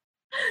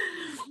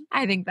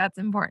I think that's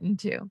important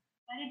too.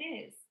 But it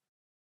is.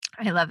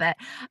 I love it.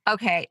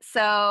 Okay.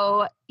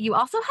 So you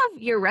also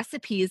have your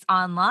recipes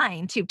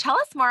online too. Tell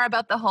us more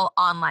about the whole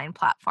online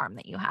platform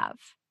that you have.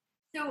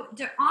 So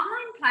the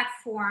online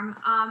platform,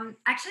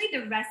 actually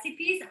the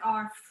recipes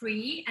are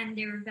free, and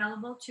they're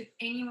available to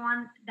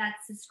anyone that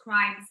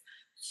subscribes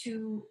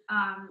to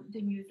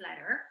the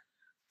newsletter.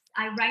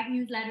 I write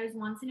newsletters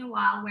once in a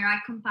while where I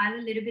compile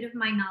a little bit of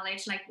my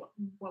knowledge, like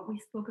what we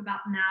spoke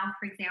about now,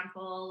 for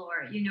example,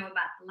 or,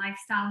 about the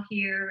lifestyle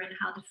here and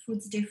how the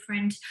food's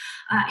different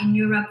in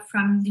Europe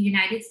from the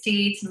United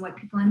States, and what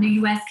people in the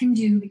US can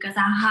do, because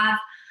I have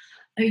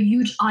a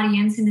huge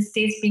audience in the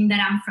States, being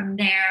that I'm from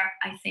there,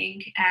 I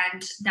think,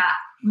 and that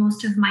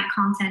most of my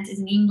content is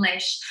in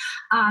English.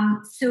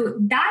 So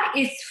that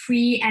is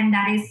free, and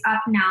that is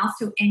up now.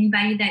 So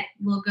anybody that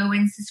will go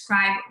and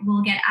subscribe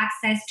will get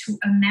access to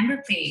a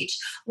member page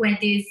where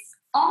there's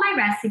all my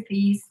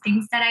recipes,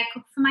 things that I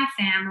cook for my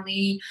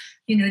family.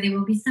 There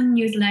will be some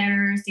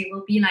newsletters. There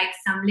will be like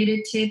some little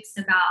tips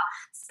about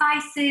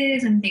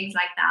spices and things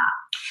like that.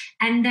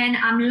 And then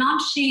I'm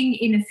launching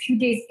in a few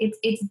days.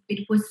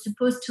 It was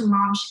supposed to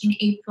launch in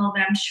April,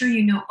 but I'm sure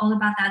you know all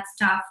about that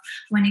stuff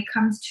when it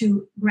comes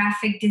to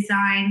graphic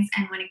designs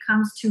and when it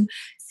comes to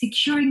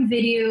securing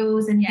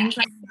videos and things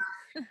like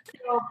that.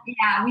 So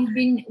yeah,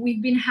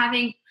 we've been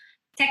having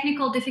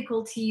technical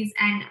difficulties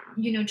and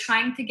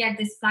trying to get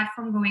this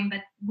platform going,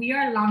 but we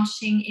are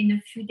launching in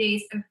a few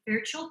days a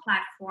virtual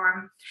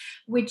platform,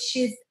 which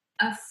is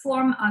a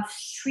form of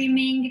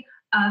streaming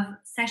of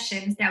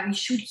sessions that we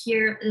shoot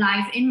here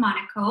live in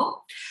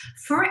Monaco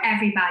for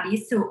everybody.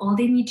 So all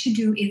they need to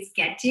do is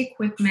get the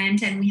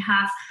equipment, and we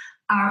have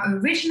our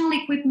original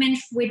equipment,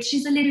 which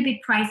is a little bit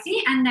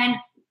pricey, and then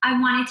I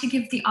wanted to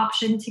give the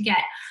option to get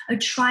a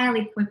trial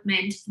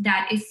equipment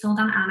that is sold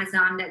on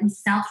Amazon, that we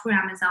sell through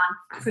Amazon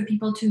for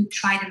people to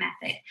try the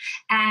method.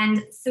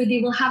 And so they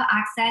will have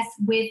access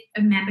with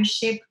a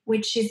membership,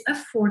 which is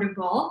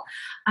affordable.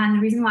 And the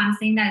reason why I'm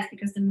saying that is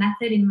because the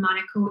method in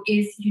Monaco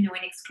is, an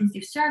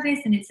exclusive service,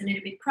 and it's a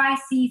little bit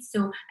pricey.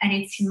 So, and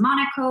it's in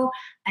Monaco,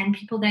 and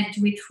people that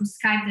do it through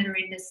Skype that are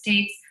in the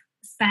States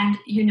spend,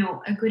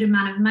 a good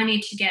amount of money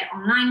to get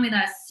online with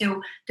us.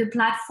 So the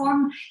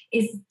platform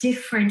is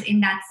different in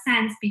that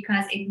sense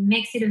because it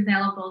makes it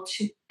available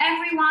to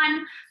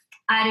everyone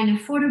at an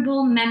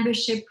affordable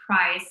membership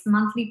price,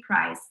 monthly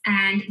price.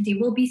 And they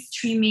will be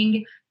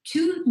streaming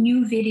 2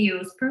 new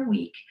videos per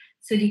week.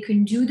 So they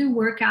can do the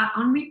workout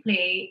on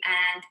replay,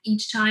 and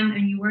each time a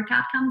new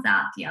workout comes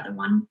out, the other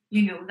one,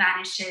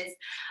 vanishes.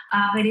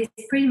 But it's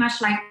pretty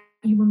much like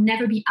you will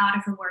never be out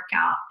of a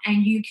workout,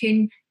 and you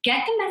can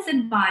get the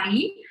method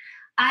body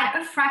at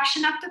a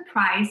fraction of the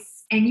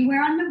price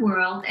anywhere in the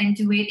world and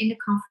do it in the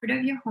comfort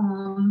of your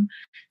home.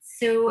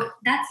 So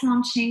that's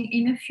launching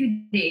in a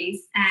few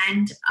days.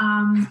 And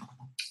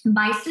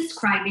by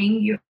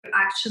subscribing, you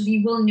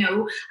actually will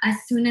know as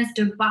soon as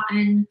the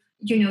button,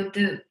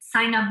 the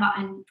sign up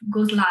button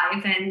goes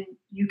live, and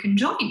you can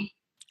join.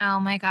 Oh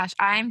my gosh,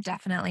 I'm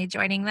definitely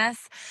joining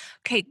this.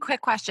 Okay,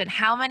 quick question.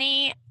 How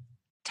many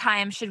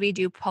times should we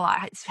do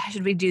Pilates?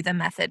 Should we do the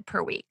method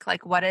per week?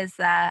 Like, what is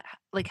that?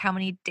 Like, how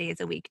many days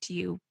a week do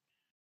you?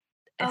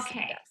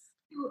 Okay,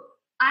 so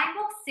I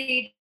will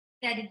say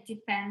that it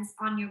depends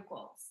on your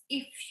goals.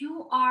 If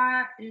you're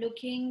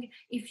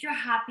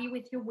happy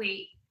with your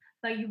weight,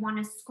 but you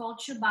want to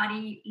sculpt your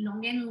body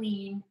long and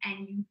lean,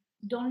 and you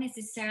don't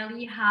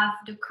necessarily have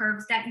the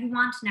curves that you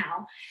want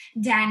now,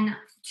 then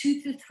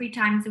 2 to 3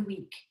 times a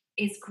week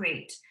is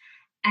great.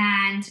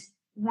 And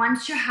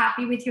once you're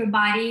happy with your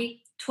body,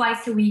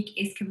 twice a week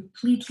is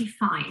completely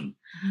fine.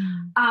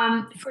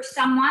 For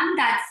someone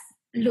that's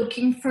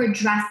looking for a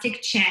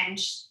drastic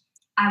change,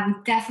 I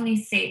would definitely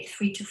say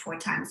 3 to 4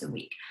 times a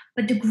week.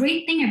 But the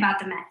great thing about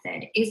the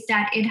method is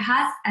that it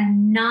has a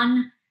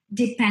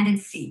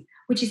non-dependency,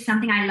 which is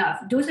something I love.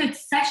 Those are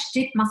such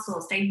deep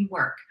muscles that you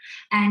work.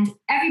 And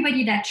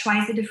everybody that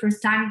tries it the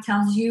first time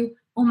tells you,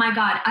 oh my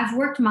God, I've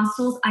worked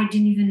muscles I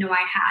didn't even know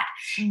I had.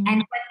 And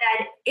what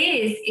that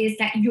is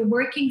that you're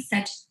working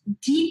such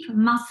deep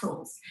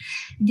muscles.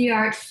 They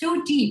are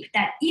so deep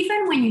that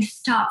even when you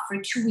stop for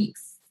 2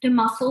 weeks, the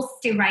muscles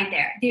stay right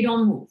there. They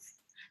don't move.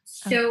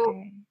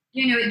 So,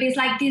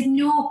 there's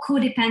no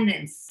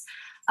codependence.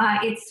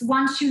 It's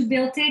once you've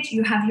built it,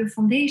 you have your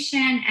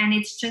foundation, and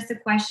it's just a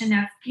question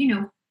of,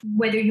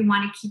 whether you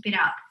want to keep it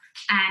up.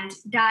 And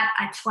that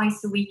at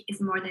twice a week is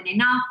more than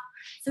enough.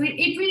 So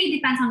it really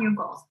depends on your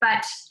goals.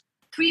 But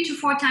 3 to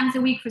 4 times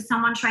a week for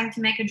someone trying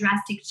to make a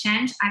drastic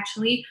change,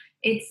 actually,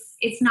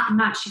 it's not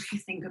much if you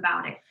think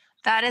about it.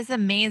 That is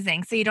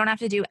amazing. So you don't have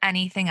to do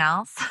anything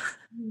else?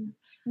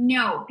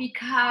 No,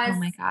 because... Oh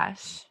my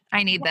gosh.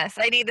 I need this.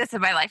 I need this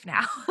in my life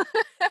now.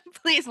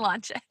 Please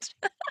launch it.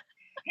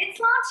 It's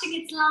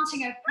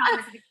launching, I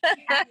promise.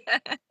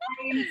 I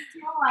am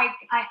still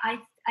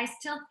I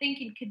still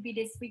think it could be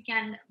this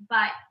weekend,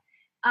 but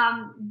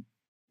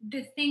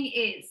the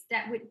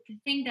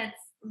thing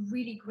that's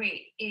really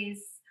great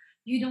is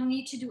you don't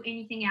need to do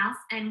anything else.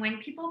 And when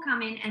people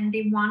come in and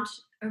they want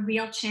a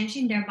real change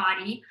in their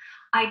body,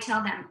 I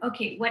tell them,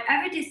 okay,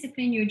 whatever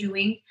discipline you're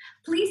doing,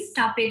 please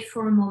stop it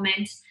for a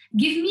moment.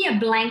 Give me a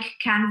blank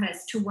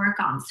canvas to work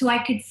on so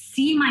I could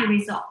see my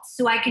results,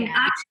 so I can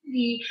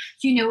actually,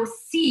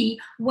 see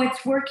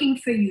what's working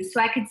for you. So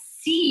I could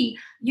see,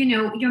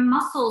 your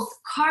muscles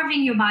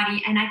carving your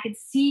body, and I could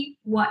see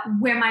where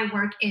my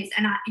work is.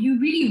 And you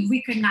really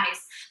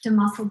recognize the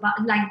muscle,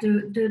 like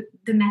the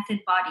method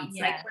bodies.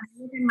 Yeah. Like when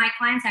I look at my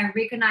clients, I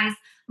recognize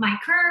my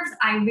curves,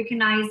 I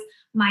recognize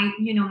my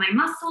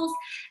muscles.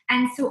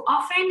 And so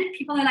often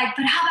people are like,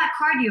 but how about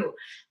cardio?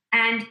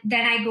 And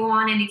then I go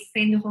on and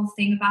explain the whole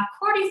thing about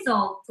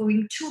cortisol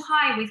going too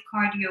high with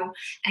cardio,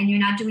 and you're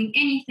not doing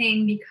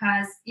anything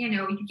because,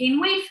 you gain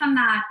weight from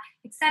that,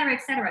 et cetera,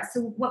 et cetera.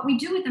 So what we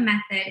do with the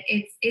method,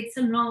 it's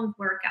a long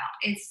workout.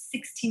 It's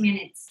 60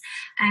 minutes.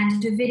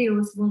 And the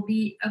videos will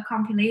be a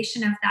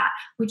compilation of that,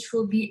 which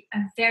will be a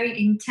very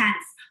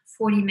intense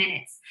 40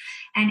 minutes.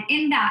 And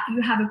in that,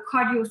 you have a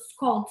cardio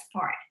sculpt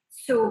part.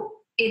 So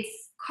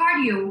it's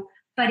cardio,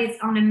 but it's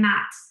on a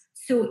mat.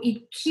 So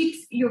it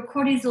keeps your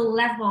cortisol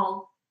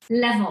level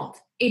leveled.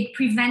 It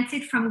prevents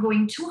it from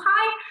going too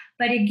high,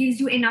 but it gives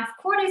you enough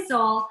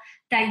cortisol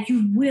that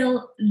you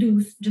will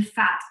lose the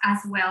fat as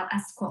well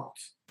as salt.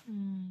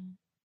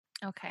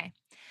 Okay.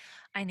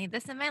 I need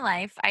this in my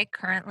life. I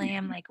currently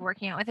am like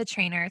working out with a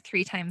trainer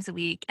 3 times a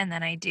week. And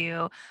then I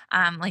do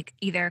like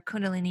either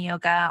Kundalini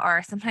yoga,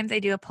 or sometimes I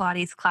do a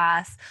Pilates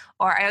class,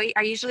 or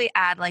I usually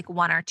add like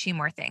 1 or 2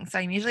 more things. So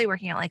I'm usually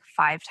working out like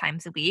 5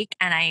 times a week,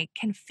 and I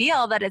can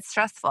feel that it's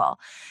stressful,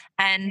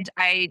 and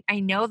I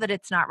know that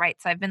it's not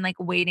right. So I've been like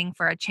waiting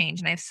for a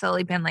change, and I've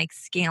slowly been like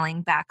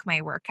scaling back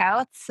my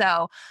workouts.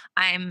 So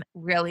I'm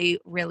really,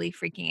 really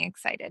freaking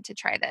excited to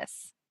try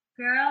this.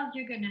 Girl,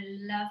 you're going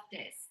to love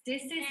this.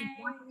 This is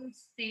one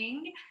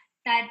thing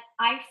that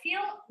I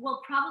feel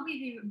will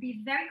probably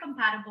be very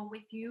compatible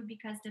with you,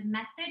 because the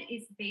method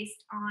is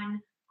based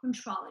on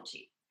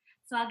Contrology.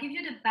 So I'll give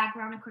you the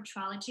background of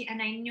Contrology,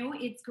 and I know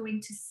it's going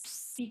to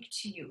speak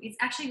to you. It's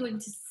actually going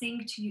to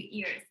sing to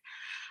your ears.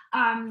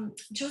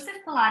 Joseph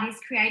Pilates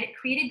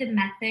created the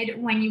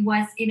method when he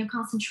was in a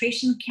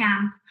concentration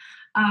camp.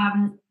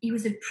 He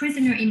was a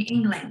prisoner in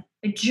England,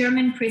 a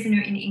German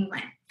prisoner in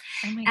England.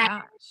 Oh my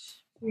gosh.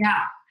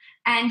 Yeah.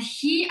 And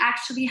he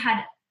actually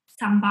had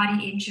some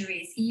body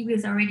injuries. He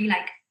was already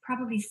like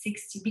probably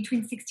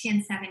between 60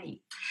 and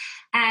 70.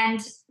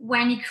 And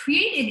when he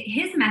created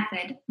his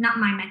method, not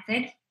my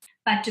method,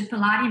 but the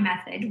Pilates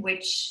method,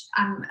 which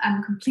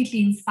I'm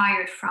completely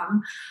inspired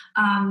from,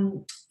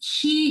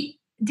 he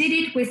did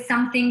it with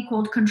something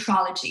called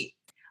Contrology,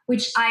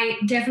 which I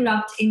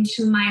developed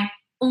into my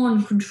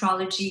own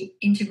Contrology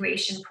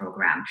integration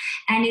program.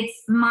 And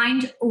it's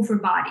mind over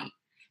body.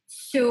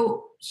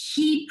 So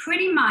he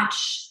pretty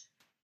much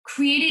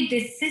created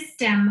this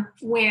system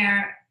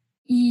where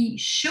he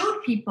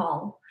showed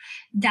people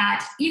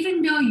that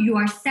even though you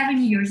are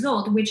 70 years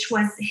old, which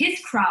was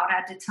his crowd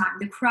at the time,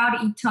 the crowd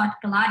he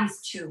taught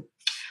Pilates to,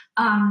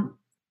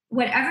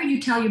 whatever you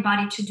tell your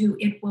body to do,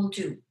 it will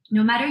do,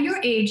 no matter your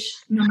age,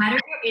 no matter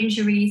your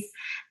injuries.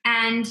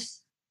 And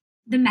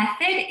the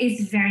method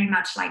is very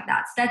much like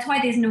that. So that's why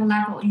there's no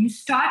level. You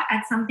start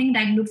at something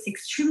that looks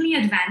extremely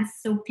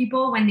advanced. So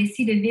people, when they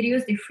see the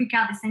videos, they freak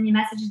out, they send me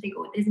messages, they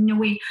go, there's no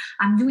way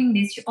I'm doing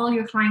this. All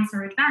your clients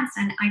are advanced.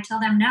 And I tell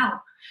them no,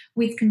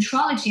 with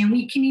Contrology, and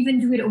we can even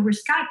do it over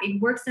Skype.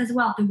 It works as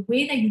well. The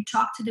way that you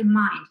talk to the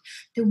mind,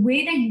 the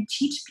way that you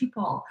teach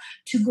people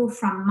to go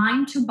from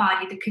mind to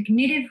body, the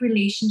cognitive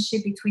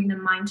relationship between the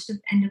mind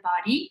and the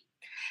body,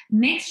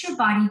 makes your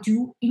body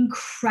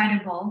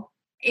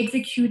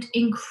execute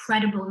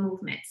incredible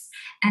movements.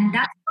 And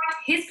that's what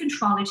his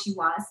Contrology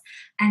was.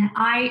 And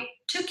I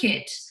took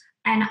it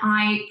and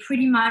I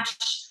pretty much,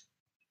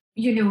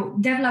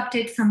 developed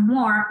it some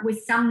more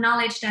with some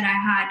knowledge that I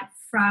had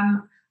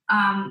from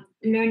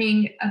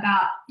learning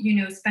about,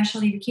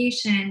 special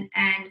education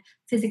and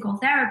physical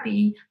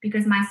therapy,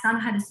 because my son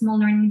had a small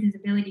learning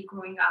disability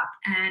growing up,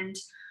 and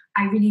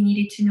I really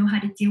needed to know how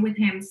to deal with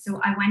him. So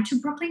I went to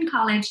Brooklyn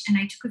College and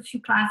I took a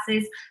few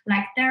classes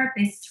like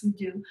therapists would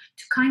do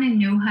to kind of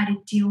know how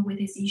to deal with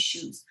his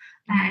issues.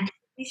 And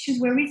issues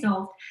were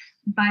resolved.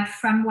 But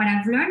from what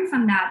I've learned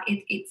from that,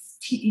 it's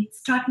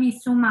taught me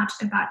so much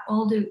about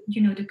all the,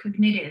 the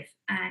cognitive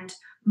and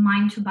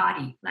mind to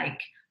body,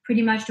 like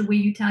pretty much the way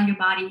you tell your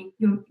body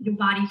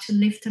to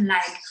lift a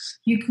leg.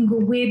 You can go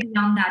way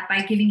beyond that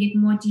by giving it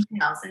more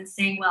details and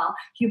saying, well,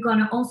 you're going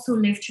to also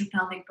lift your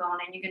pelvic bone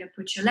and you're going to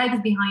put your legs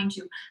behind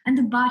you, and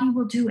the body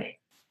will do it.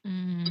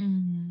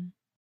 Mm-hmm.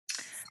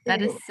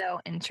 That is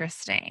so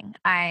interesting.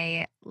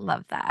 I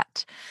love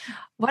that.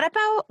 What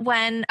about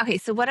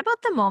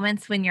the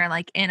moments when you're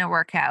like in a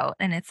workout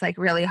and it's like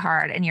really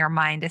hard and your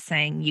mind is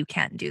saying you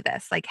can't do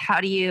this? Like,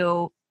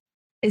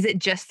 is it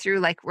just through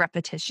like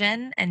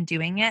repetition and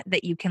doing it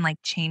that you can like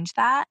change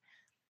that?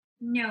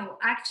 No,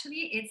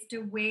 actually it's the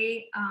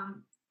way,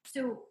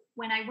 so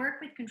when I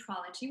work with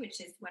Contrology, which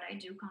is what I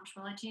do,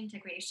 Contrology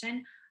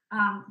integration,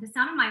 the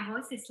sound of my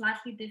voice is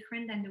slightly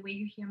different than the way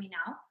you hear me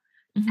now.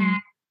 Mm-hmm.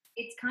 And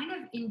it's kind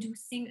of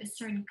inducing a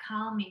certain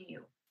calm in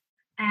you.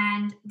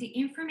 And the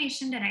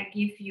information that I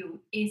give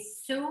you is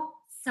so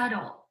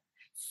subtle,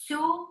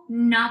 so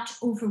not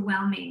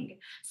overwhelming,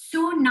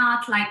 so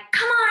not like,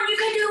 come on, you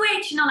can do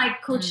it,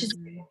 like coaches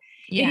do.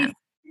 Yeah. It is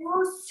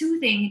so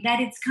soothing that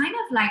it's kind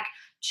of like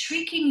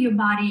tricking your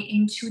body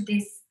into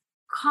this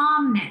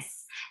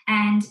calmness,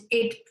 and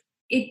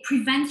it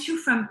prevents you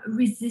from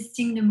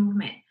resisting the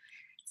movement.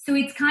 So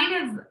it's kind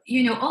of,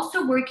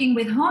 also working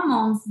with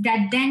hormones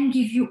that then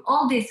give you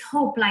all this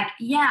hope, like,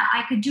 yeah,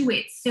 I could do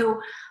it.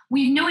 So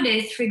we've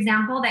noticed, for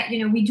example, that,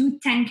 we do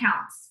 10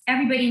 counts.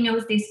 Everybody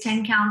knows there's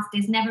 10 counts.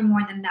 There's never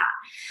more than that.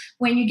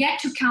 When you get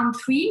to count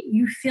 3,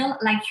 you feel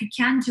like you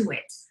can do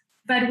it.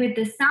 But with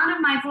the sound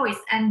of my voice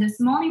and the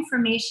small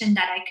information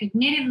that I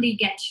cognitively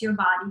get to your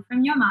body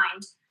from your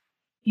mind,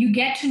 you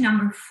get to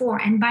number 4.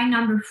 And by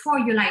number 4,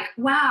 you're like,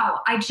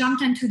 wow, I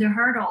jumped onto the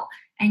hurdle,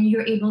 and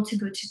you're able to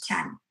go to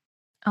 10.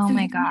 Oh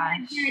my gosh.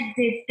 You get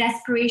this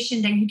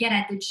desperation that you get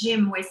at the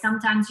gym, where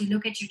sometimes you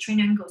look at your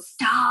trainer and go,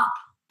 stop.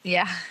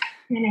 Yeah.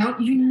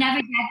 You never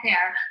get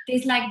there.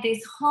 There's like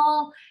this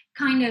whole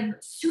kind of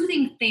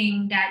soothing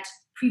thing that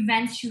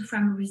prevents you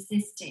from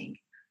resisting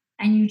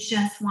and you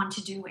just want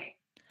to do it.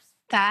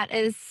 That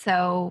is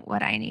so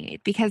what I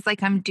need because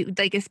like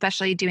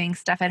especially doing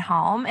stuff at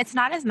home. It's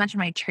not as much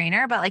my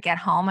trainer, but like at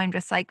home, I'm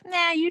just like,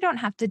 nah, you don't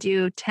have to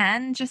do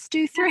 10, just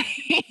do 3.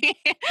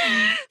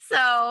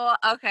 So,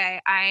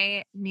 okay,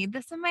 I need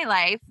this in my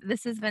life.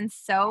 This has been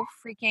so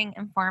freaking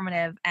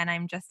informative and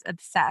I'm just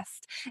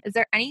obsessed. Is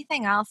there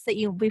anything else that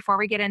before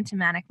we get into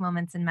manic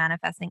moments and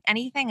manifesting,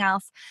 anything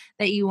else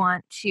that you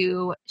want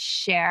to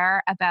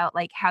share about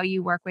like how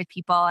you work with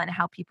people and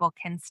how people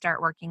can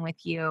start working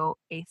with you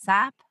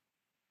ASAP?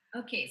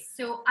 Okay,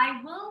 so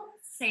I will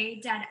say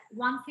that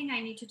one thing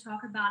I need to talk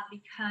about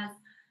because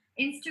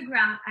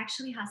Instagram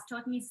actually has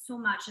taught me so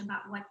much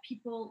about what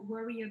people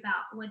worry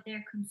about, what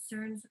their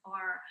concerns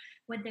are,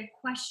 what their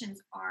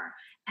questions are.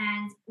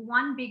 And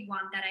one big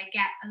one that I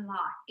get a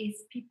lot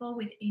is people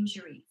with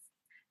injuries.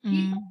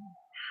 People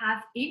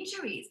have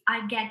injuries.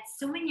 I get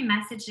so many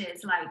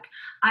messages like,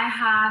 I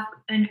have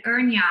an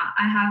hernia,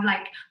 I have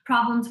like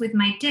problems with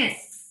my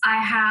discs. I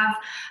have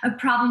a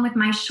problem with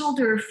my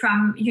shoulder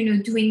from,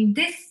 doing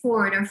this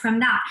sport or from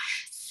that.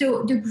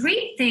 So the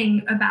great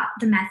thing about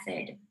the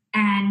method,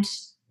 and,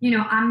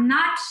 I'm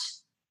not,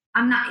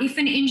 if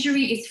an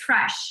injury is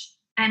fresh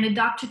and a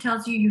doctor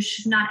tells you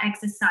should not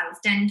exercise,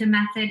 then the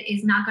method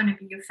is not going to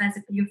be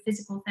your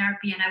physical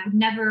therapy. And I would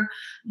never,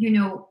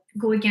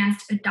 go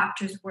against a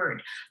doctor's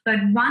word. But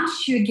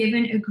once you're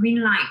given a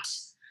green light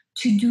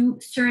to do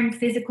certain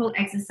physical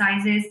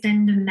exercises,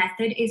 then the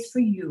method is for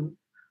you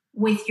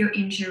with your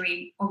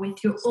injury or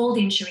with your old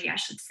injury, I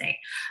should say.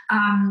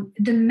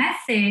 The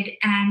method,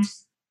 and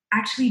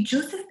actually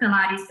Joseph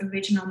Pilates'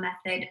 original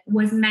method,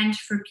 was meant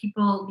for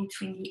people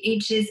between the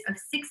ages of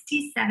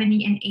 60,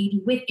 70, and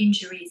 80 with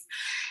injuries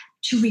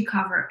to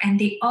recover. And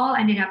they all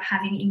ended up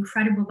having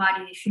incredible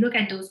bodies. If you look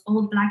at those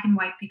old black and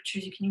white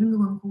pictures, you can even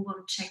go on Google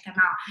and check them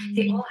out.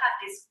 They all have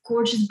this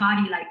gorgeous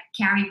body like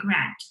Cary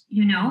Grant,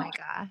 Oh my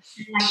gosh.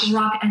 like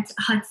Rock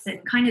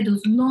Hudson, kind of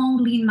those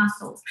long, lean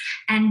muscles.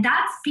 And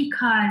that's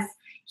because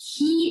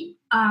he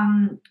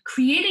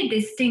created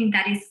this thing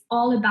that is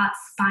all about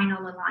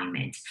spinal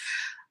alignment.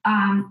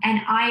 And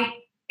I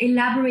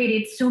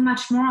elaborated so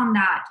much more on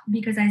that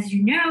because, as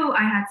you know,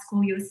 I had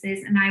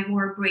scoliosis and I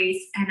wore a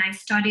brace and I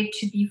started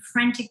to be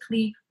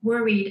frantically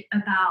worried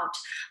about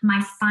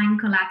my spine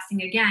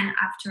collapsing again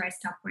after I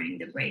stopped wearing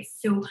the brace.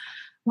 So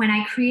when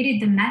I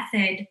created the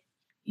method,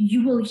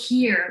 you will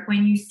hear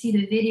when you see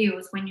the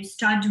videos, when you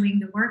start doing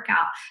the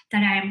workout,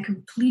 that I am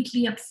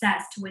completely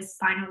obsessed with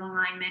spinal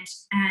alignment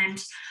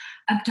and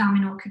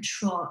abdominal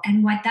control.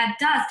 And what that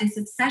does, this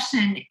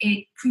obsession,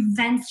 it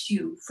prevents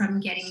you from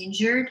getting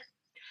injured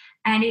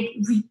and it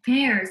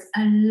repairs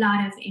a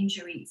lot of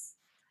injuries.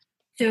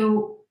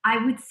 So I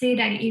would say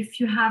that if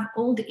you have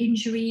old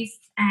injuries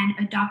and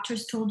a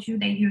doctor's told you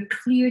that you're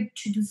cleared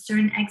to do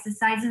certain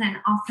exercises, and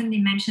often they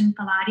mention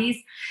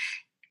Pilates,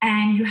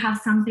 and you have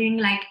something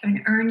like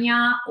an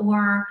hernia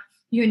or,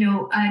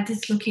 a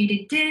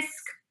dislocated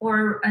disc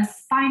or a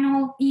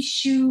spinal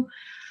issue,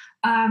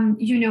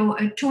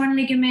 a torn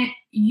ligament,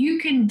 you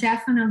can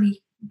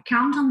definitely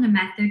count on the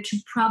method to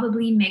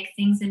probably make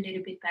things a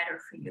little bit better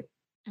for you.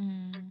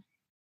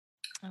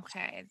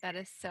 Okay, that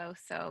is so,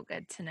 so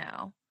good to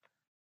know.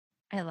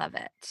 I love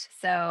it.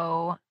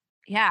 So,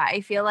 yeah,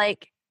 I feel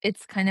like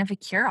it's kind of a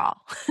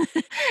cure-all.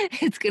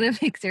 It's going to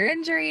fix your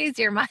injuries,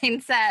 your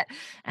mindset,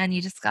 and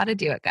you just got to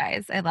do it,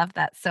 guys. I love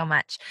that so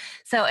much.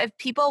 So if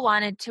people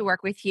wanted to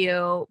work with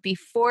you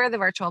before the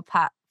virtual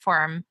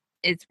platform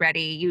is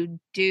ready, you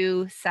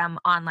do some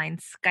online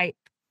Skype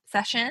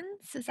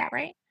sessions. Is that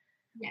right?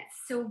 Yes.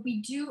 So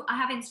I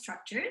have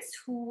instructors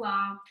who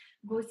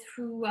go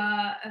through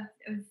a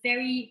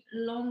very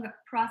long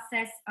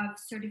process of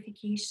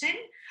certification.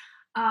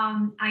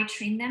 I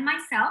train them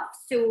myself.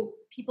 So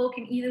people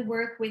can either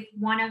work with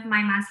one of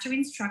my master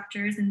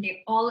instructors, and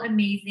they're all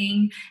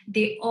amazing.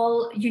 They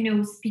all,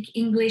 speak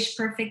English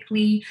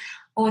perfectly,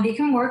 or they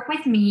can work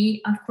with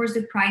me. Of course,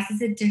 the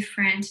prices are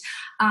different.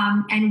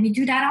 And we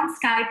do that on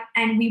Skype,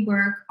 and we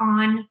work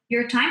on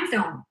your time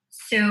zone.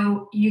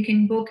 So you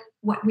can book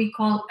what we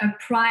call a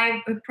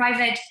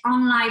private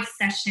on-live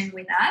session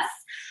with us.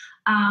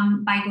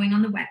 By going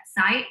on the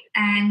website,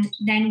 and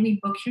then we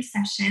book your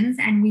sessions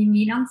and we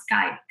meet on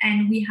Skype,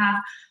 and we have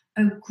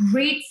a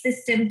great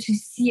system to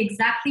see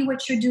exactly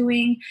what you're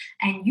doing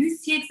and you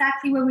see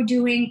exactly what we're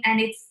doing,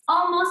 and it's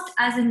almost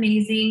as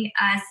amazing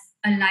as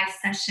a live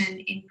session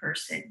in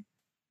person.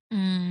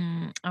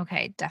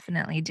 Okay,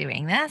 definitely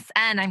doing this,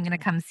 and I'm going to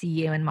come see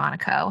you in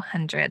Monaco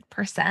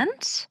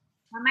 100%.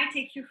 I might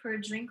take you for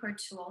a drink or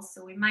two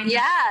also. We might.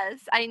 Yes,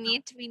 I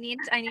need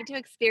to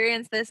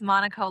experience this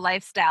Monaco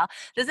lifestyle.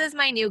 This is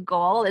my new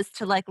goal, is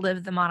to like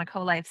live the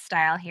Monaco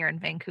lifestyle here in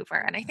Vancouver.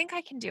 And I think I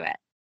can do it.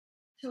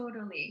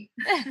 Totally.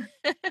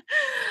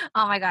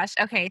 Oh my gosh.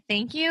 Okay.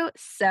 Thank you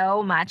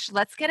so much.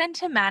 Let's get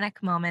into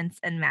manic moments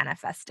and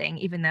manifesting,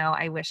 even though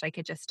I wish I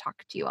could just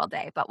talk to you all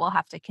day, but we'll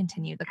have to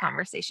continue the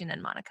conversation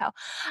in Monaco.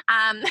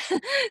 Um,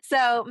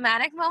 so,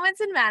 manic moments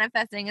and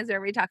manifesting is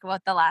where we talk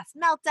about the last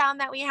meltdown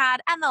that we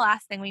had and the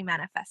last thing we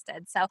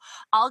manifested. So,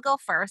 I'll go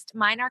first.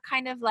 Mine are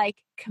kind of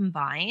like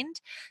combined.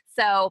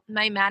 So,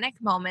 my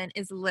manic moment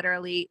is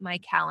literally my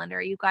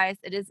calendar, you guys.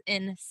 It is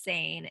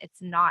insane.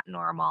 It's not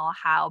normal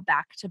how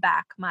back to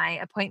back my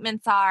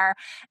appointments are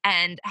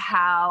and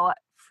how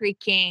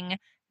freaking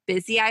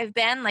busy I've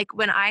been. Like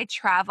when I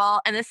travel,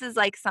 and this is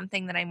like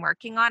something that I'm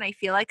working on, I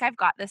feel like I've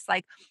got this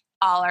like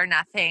all or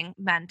nothing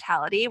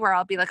mentality where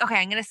I'll be like, okay,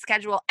 I'm going to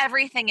schedule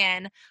everything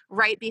in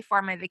right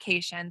before my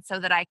vacation so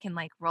that I can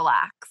like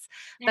relax.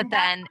 And But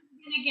that's then how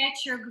you're gonna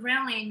get your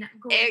grilling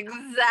going.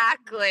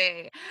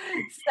 exactly.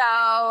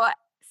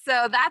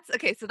 So that's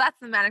okay. So that's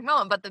the manic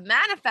moment. But the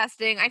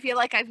manifesting, I feel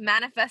like I've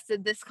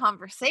manifested this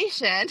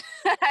conversation.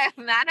 I've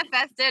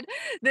manifested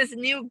this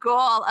new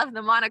goal of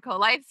the Monaco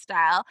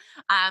lifestyle.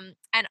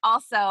 And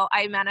also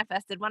I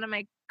manifested one of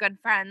my good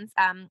friends,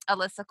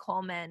 Alyssa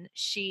Coleman.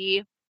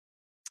 She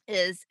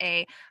is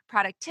a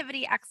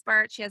productivity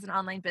expert. She has an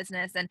online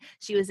business and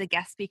she was a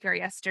guest speaker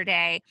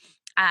yesterday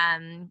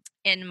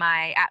in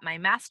my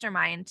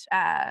mastermind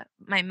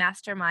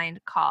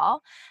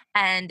call,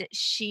 and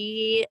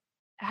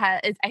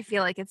I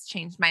feel like it's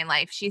changed my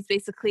life. She's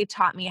basically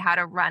taught me how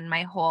to run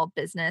my whole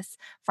business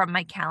from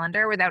my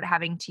calendar without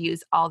having to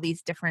use all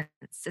these different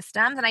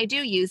systems. And I do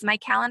use my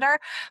calendar,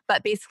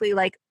 but basically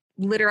like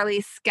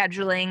literally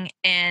scheduling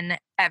in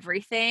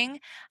everything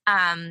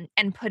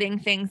and putting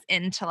things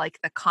into like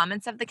the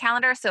comments of the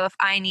calendar. So if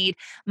I need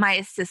my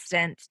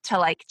assistant to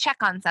like check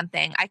on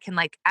something, I can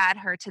like add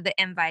her to the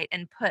invite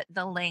and put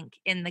the link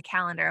in the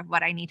calendar of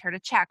what I need her to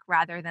check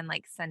rather than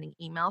like sending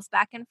emails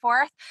back and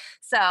forth.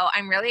 So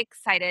I'm really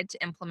excited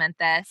to implement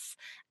this.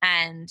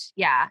 And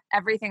yeah,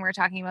 everything we're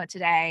talking about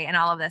today and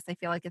all of this, I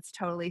feel like it's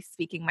totally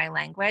speaking my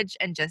language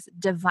and just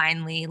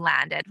divinely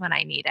landed when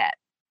I need it.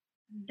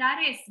 That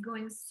is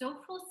going so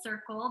full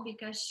circle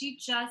because she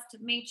just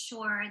made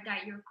sure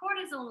that your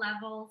cortisol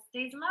level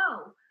stays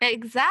low.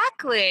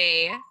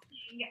 Exactly.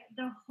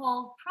 The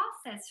whole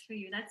process for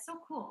you. That's so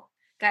cool.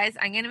 Guys,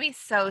 I'm going to be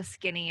so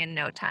skinny in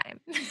no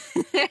time.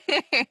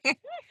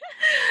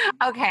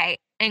 Okay,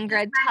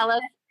 Ingrid, tell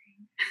us.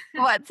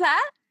 What's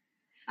that?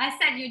 I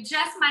said you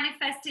just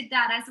manifested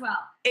that as well.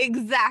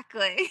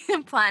 Exactly.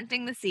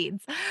 Planting the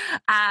seeds.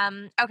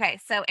 Okay,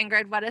 so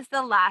Ingrid, what is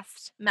the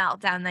last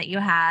meltdown that you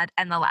had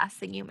and the last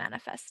thing you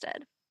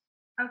manifested?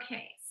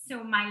 Okay,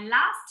 so my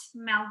last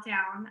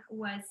meltdown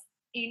was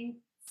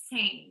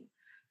insane.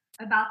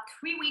 About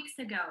 3 weeks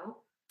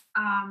ago,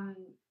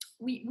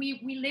 we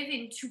live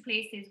in two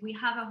places. We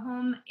have a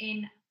home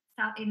in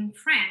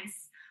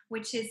France,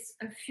 which is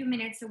a few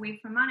minutes away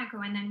from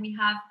Monaco, and then we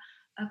have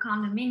a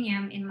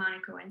condominium in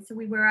Monaco. And so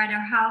we were at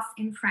our house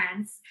in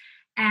France,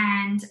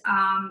 and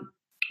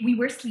we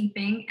were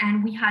sleeping,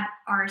 and we had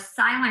our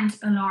silent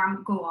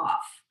alarm go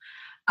off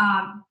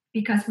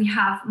because we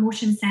have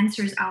motion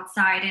sensors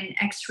outside and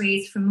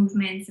x-rays for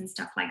movements and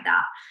stuff like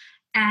that.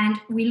 And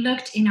we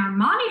looked in our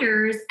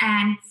monitors,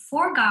 and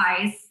 4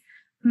 guys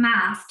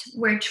masked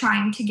were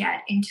trying to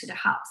get into the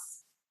house.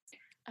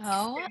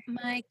 Oh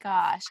my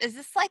gosh. Is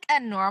this like a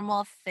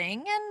normal thing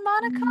in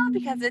Monaco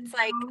because it's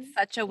like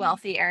such a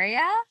wealthy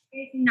area?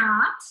 It's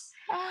not.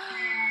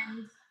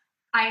 And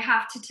I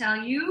have to tell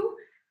you,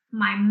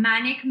 my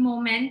manic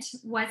moment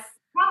was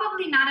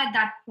probably not at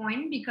that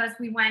point because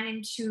we went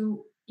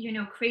into,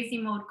 crazy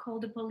mode, call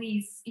the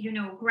police,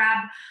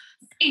 grab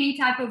any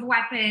type of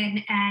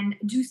weapon and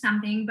do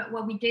something. But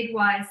what we did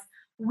was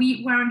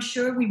we weren't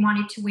sure. We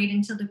wanted to wait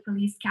until the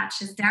police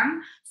catches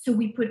them. So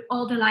we put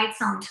all the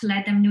lights on to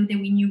let them know that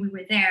we knew we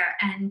were there,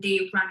 and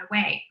they ran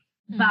away.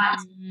 But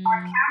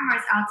our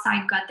cameras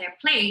outside got their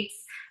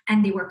plates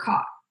and they were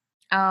caught.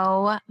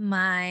 Oh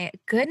my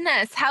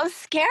goodness. How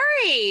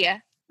scary.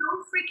 So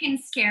freaking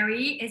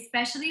scary,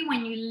 especially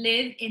when you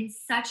live in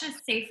such a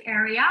safe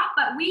area.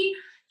 But we,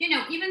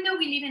 even though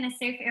we live in a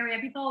safe area,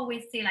 people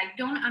always say, like,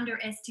 don't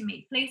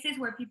underestimate. Places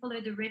where people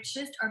are the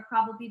richest are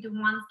probably the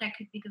ones that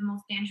could be the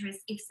most dangerous.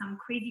 If some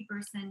crazy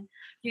person,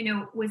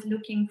 was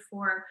looking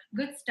for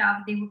good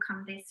stuff, they would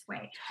come this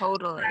way.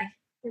 Totally. But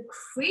the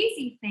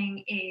crazy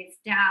thing is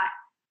that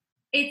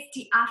it's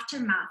the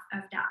aftermath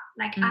of that.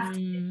 Like after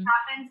it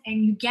happens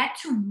and you get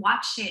to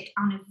watch it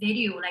on a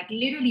video, like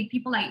literally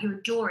people at your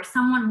door,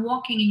 someone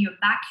walking in your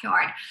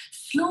backyard,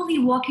 slowly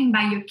walking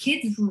by your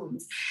kids'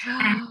 rooms.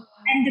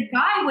 And the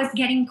guy was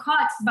getting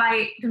caught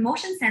by the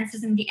motion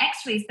sensors and the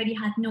x-rays, but he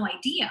had no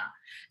idea.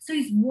 So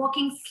he's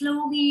walking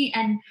slowly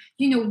and,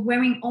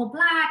 wearing all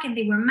black, and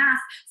they were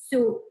masked.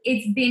 So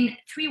it's been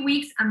 3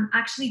 weeks. I'm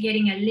actually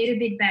getting a little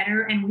bit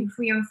better, and we've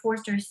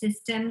reinforced our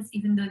systems,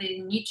 even though they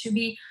didn't need to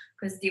be,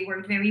 because they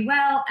worked very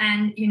well.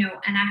 And,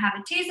 and I have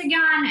a taser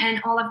gun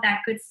and all of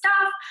that good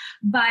stuff.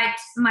 But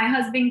my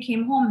husband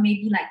came home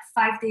maybe like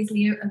 5 days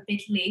later, a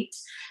bit late.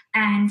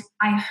 And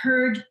I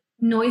heard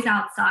noise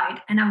outside,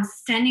 and I was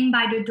standing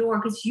by the door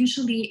because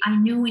usually I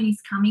knew when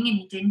he's coming and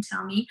he didn't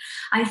tell me.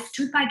 I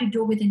stood by the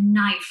door with a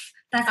knife.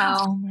 That's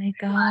how Oh my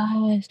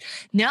gosh.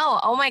 No,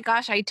 oh my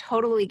gosh, I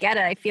totally get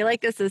it. I feel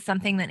like this is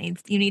something that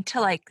you need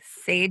to like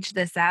sage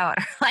this out,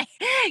 like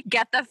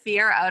get the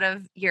fear out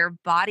of your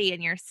body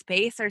and your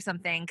space or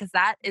something, because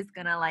that is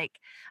gonna like,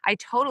 I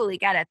totally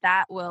get it.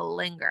 That will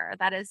linger.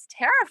 That is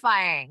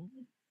terrifying.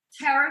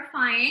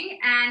 terrifying.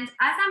 And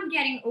as I'm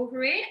getting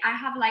over it, I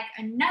have like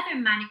another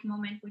manic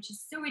moment, which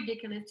is so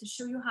ridiculous to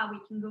show you how we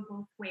can go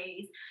both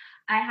ways.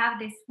 I have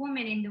this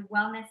woman in the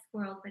wellness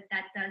world, but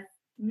that does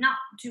not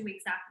do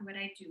exactly what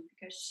I do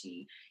because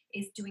she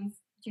is doing,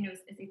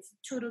 it's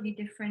totally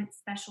different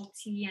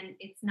specialty and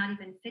it's not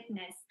even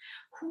fitness,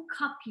 who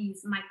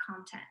copies my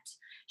content.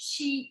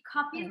 She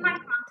copies my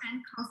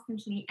content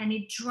constantly and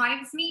it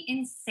drives me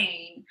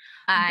insane.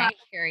 I But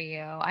hear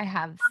you. I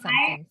have I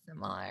something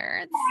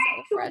similar. It's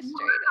so trying to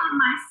work frustrating. on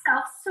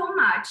myself so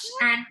much,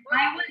 and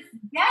I was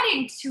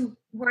getting to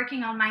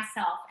working on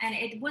myself and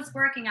it was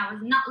working. I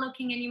was not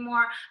looking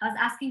anymore. I was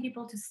asking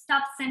people to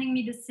stop sending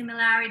me the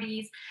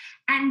similarities,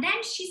 and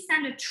then she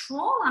sent a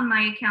troll on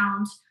my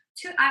account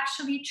to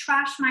actually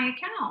trash my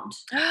account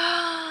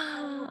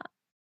and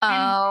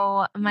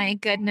Oh my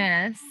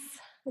goodness.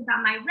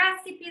 about my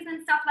recipes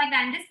and stuff like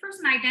that. And this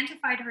person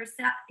identified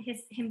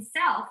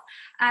himself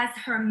as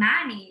her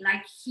nanny,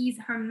 like he's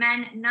her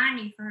man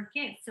nanny for her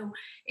kids. So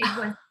it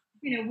was,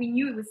 we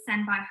knew it was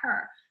sent by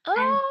her.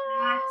 And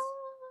that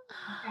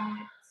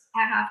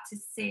I have to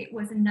say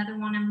was another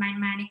one of my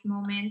manic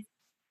moments.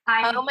 Oh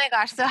I my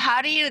gosh. So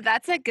how do you,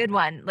 that's a good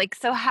one. Like,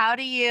 so how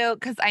do you,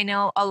 because I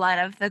know a lot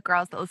of the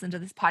girls that listen to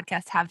this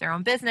podcast have their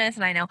own business.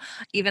 And I know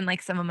even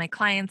like some of my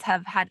clients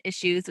have had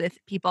issues with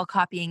people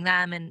copying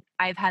them. And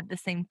I've had the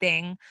same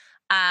thing.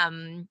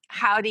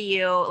 How do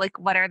you, like,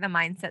 what are the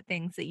mindset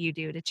things that you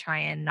do to try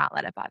and not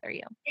let it bother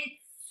you?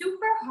 It's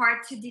super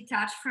hard to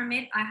detach from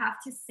it, I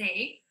have to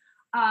say.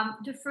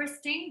 The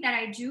first thing that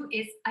I do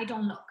is I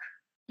don't look.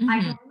 I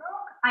don't Mhm.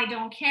 look, I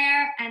don't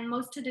care. And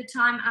most of the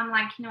time I'm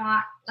like,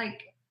 what,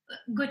 like,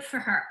 good for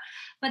her.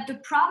 But the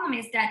problem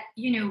is that,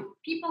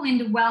 people in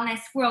the wellness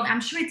world, I'm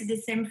sure it's the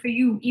same for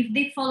you. If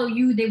they follow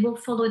you, they will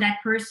follow that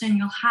person.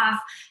 You'll have,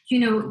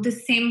 the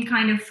same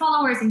kind of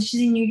followers. And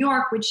she's in New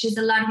York, which is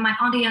a lot of my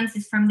audience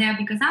is from there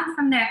because I'm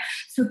from there.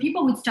 So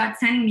people would start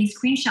sending me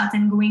screenshots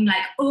and going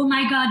like, oh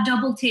my God,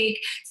 double take,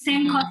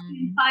 same coffee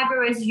and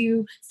fiber as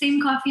you,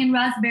 same coffee and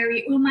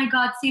raspberry. Oh my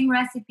God, same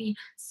recipe.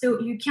 So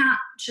you can't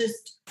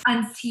just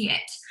unsee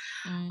it.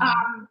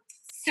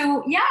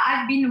 So yeah,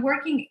 I've been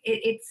working.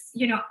 It's,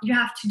 you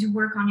have to do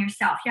work on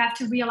yourself. You have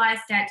to realize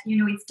that,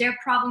 it's their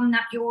problem,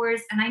 not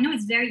yours. And I know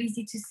it's very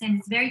easy to say, and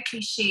it's very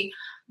cliche,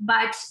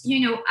 but,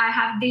 I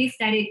have days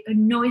that it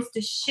annoys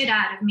the shit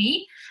out of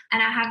me.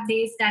 And I have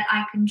days that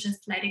I can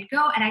just let it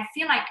go. And I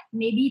feel like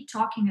maybe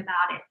talking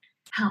about it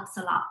helps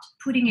a lot,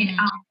 putting it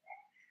out.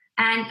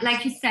 And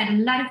like you said, a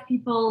lot of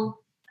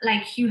people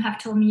like you have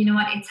told me, you know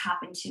what, it's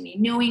happened to me.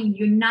 Knowing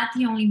you're not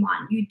the only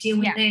one, you deal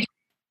with it.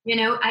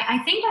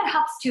 I think that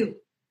helps too.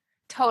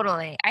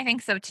 Totally. I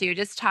think so too.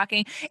 Just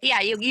talking. Yeah,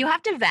 you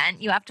have to vent,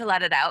 you have to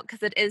let it out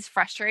because it is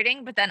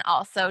frustrating, but then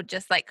also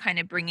just like kind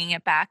of bringing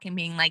it back and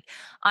being like,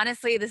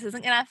 honestly, this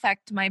isn't going to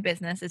affect my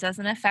business. It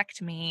doesn't affect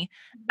me.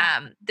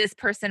 This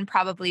person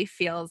probably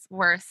feels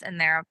worse in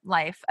their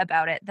life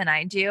about it than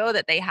I do,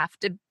 that they have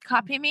to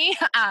copy me.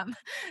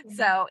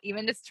 So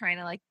even just trying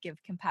to like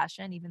give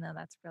compassion, even though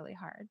that's really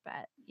hard,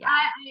 but yeah.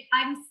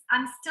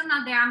 I'm still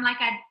not there. I'm like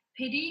at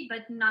pity,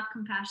 but not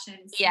compassion.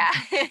 So Yeah.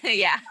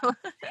 Yeah.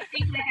 I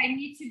think like I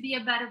need to be a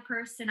better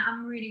person.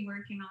 I'm really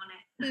working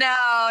on it.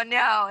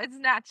 No, it's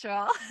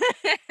natural.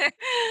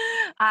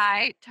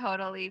 I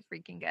totally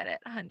freaking get it.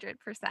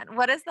 100%.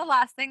 What is the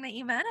last thing that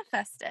you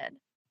manifested?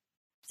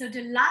 So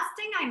the last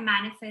thing I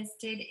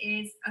manifested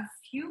is a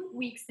few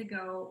weeks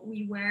ago,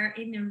 we were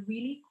in a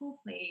really cool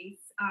place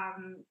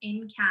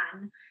in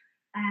Cannes,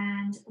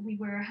 and we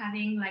were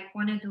having like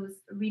one of those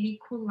really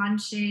cool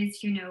lunches,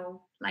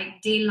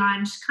 like day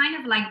lunch, kind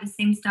of like the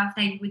same stuff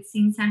that you would see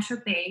in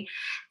Saint-Tropez.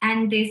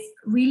 And this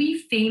really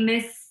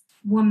famous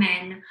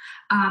woman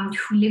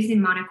who lives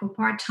in Monaco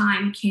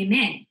part-time came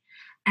in,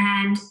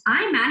 and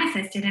I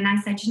manifested and I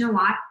said, you know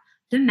what?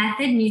 The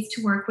method needs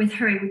to work with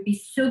her. It would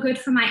be so good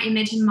for my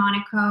image in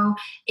Monaco.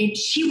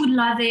 She would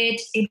love it.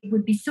 It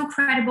would be so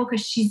credible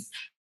because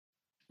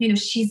I know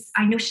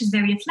she's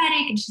very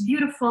athletic and she's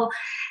beautiful.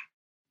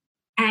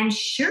 And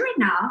sure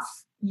enough,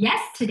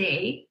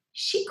 yesterday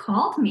she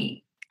called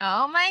me.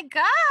 Oh my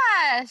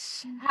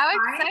gosh. How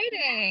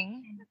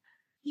exciting.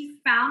 She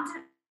found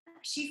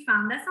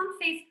us on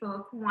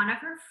Facebook. One of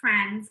her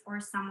friends or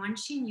someone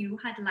she knew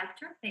had liked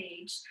her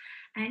page,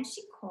 and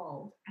she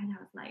called, and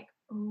I was like,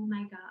 oh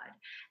my God.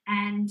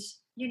 And,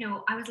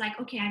 I was like,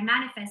 okay, I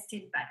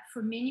manifested, but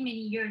for many, many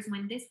years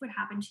when this would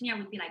happen to me, I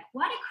would be like,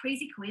 what a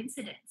crazy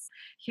coincidence,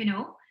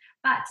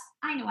 but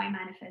I know I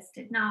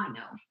manifested. Now I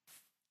know.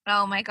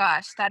 Oh my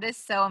gosh. That is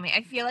so amazing.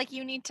 I feel like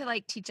you need to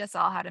like teach us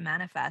all how to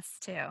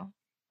manifest too.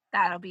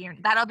 That'll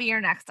be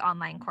your next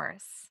online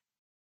course.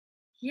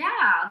 Yeah,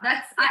 I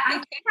think I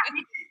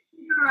need to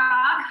figure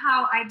out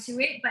how I do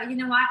it. But you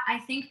know what? I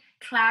think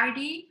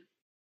clarity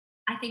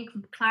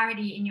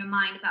in your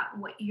mind about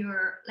what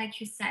your, like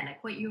you said,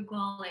 like what your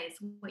goal is,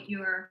 what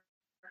your,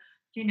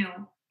 it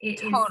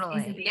is a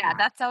Totally. big Yeah, one.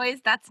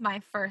 that's my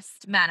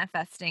first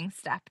manifesting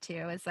step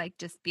too, is like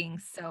just being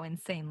so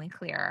insanely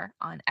clear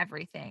on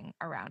everything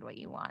around what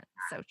you want.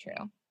 So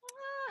true.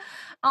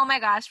 Oh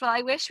my gosh. Well,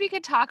 I wish we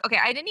could talk. Okay,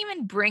 I didn't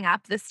even bring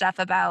up the stuff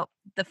about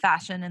the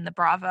fashion and the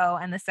Bravo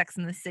and the Sex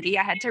and the City.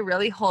 I had to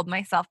really hold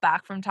myself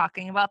back from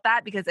talking about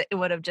that because it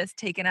would have just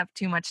taken up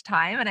too much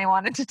time. And I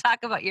wanted to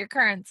talk about your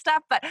current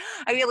stuff, but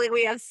I feel like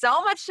we have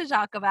so much to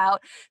talk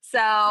about. So,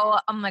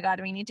 oh my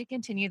God, we need to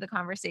continue the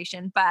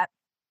conversation. But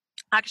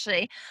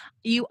actually,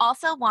 you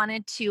also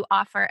wanted to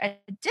offer a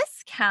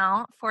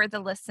discount for the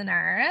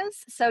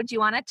listeners. So, do you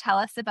want to tell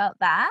us about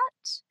that?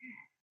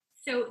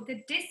 So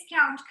the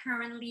discount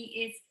currently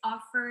is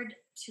offered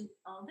to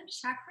all the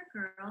chakra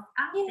girls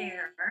out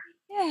there,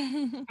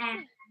 Yeah.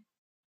 and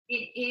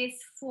it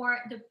is for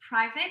the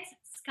private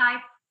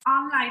Skype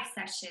on live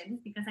sessions,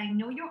 because I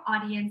know your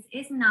audience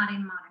is not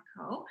in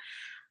Monaco.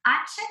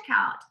 At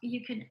checkout,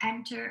 you can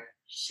enter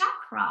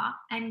chakra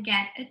and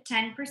get a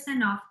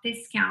 10% off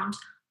discount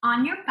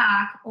on your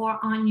pack or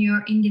on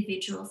your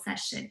individual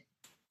session.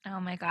 Oh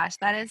my gosh,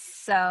 that is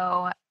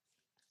so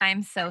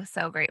I'm so,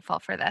 so grateful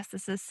for this.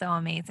 This is so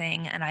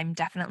amazing. And I'm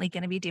definitely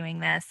going to be doing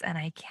this and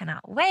I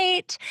cannot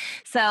wait.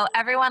 So,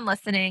 everyone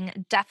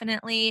listening,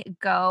 definitely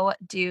go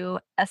do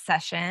a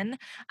session.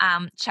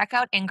 Check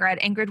out Ingrid.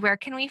 Ingrid, where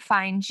can we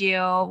find you?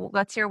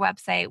 What's your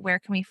website? Where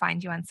can we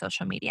find you on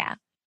social media?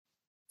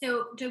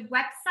 So the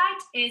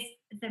website is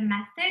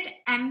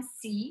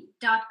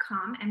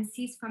themethodmc.com.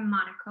 MC is from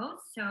Monaco.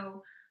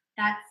 So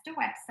that's the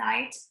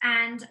website.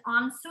 And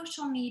on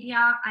social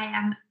media, I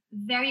am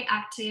very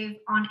active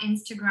on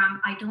Instagram.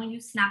 I don't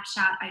use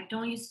Snapchat. I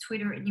don't use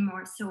Twitter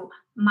anymore. So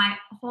my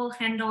whole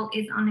handle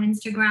is on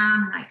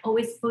Instagram, and I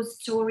always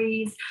post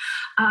stories.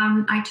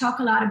 I talk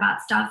a lot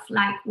about stuff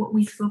like what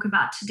we spoke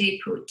about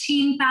today,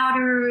 protein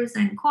powders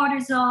and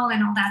cortisol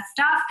and all that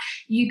stuff.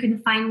 You can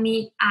find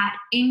me at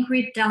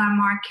Ingrid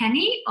Delamar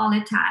Kenny, all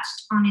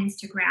attached on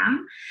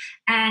Instagram.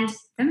 And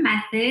the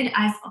method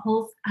has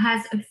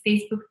a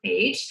Facebook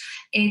page.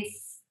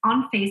 It's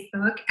on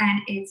Facebook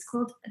and it's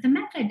called The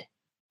Method.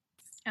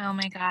 Oh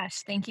my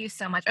gosh. Thank you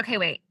so much. Okay,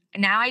 wait.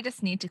 Now I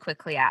just need to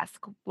quickly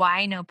ask,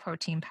 why no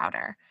protein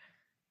powder?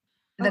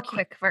 The Okay.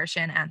 quick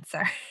version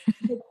answer.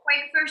 The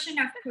quick version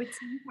of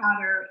protein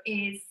powder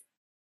is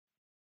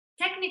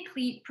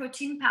technically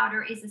protein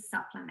powder is a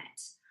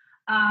supplement.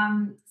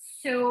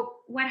 So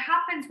what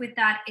happens with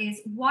that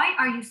is, why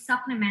are you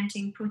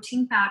supplementing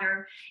protein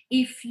powder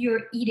if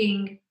you're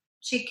eating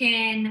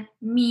chicken,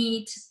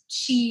 meat,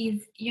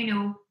 cheese,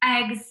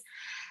 eggs?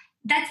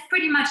 That's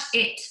pretty much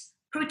it.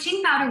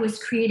 Protein powder was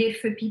created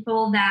for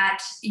people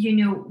that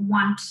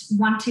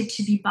wanted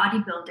to be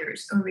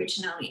bodybuilders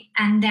originally,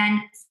 and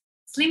then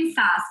Slim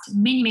Fast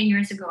many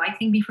years ago. I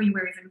think before you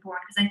were even born,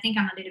 because I think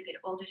I'm a little bit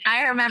older.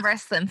 I remember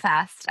Slim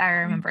Fast. So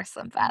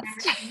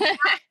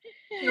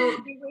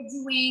they were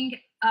doing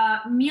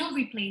meal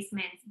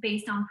replacements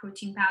based on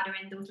protein powder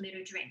and those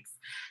little drinks.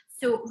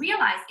 So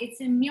realize it's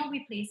a meal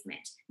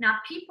replacement. Now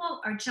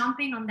people are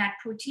jumping on that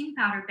protein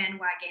powder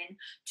bandwagon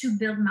to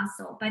build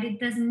muscle, but it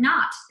does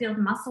not build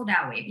muscle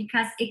that way,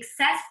 because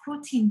excess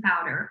protein,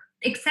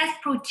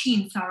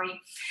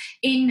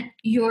 in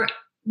your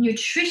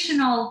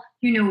nutritional,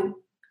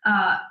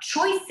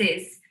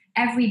 choices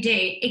every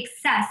day,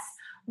 excess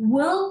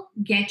will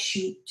get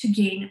you to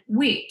gain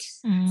weight.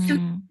 So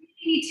you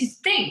need to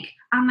think,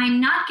 am I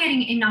not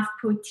getting enough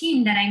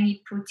protein that I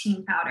need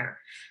protein powder?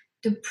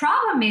 The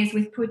problem is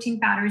with protein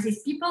powders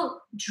is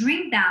people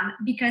drink them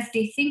because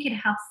they think it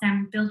helps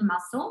them build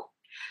muscle.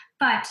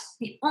 But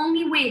the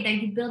only way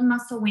that you build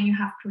muscle when you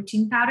have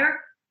protein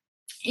powder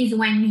is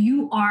when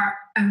you are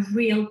a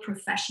real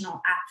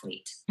professional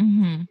athlete.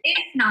 Mm-hmm.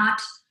 If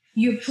not,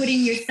 you're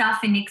putting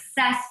yourself in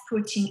excess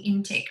protein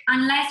intake.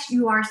 Unless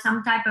you are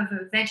some type of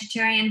a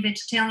vegetarian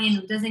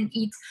who doesn't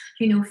eat,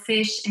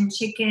 fish and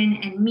chicken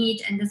and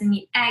meat and doesn't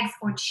eat eggs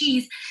or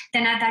cheese,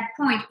 then at that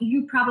point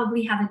you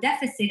probably have a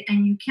deficit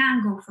and you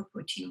can go for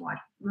protein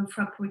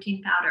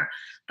powder.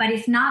 But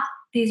if not,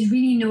 there's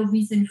really no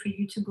reason for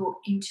you to go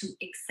into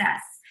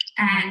excess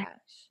and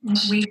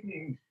weight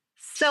gain.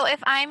 So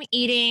if I'm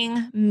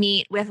eating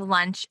meat with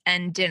lunch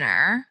and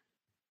dinner,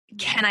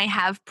 can I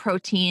have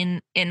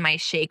protein in my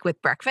shake with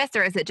breakfast,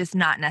 or is it just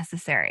not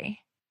necessary?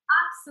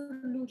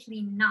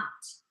 Absolutely not.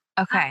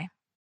 Okay.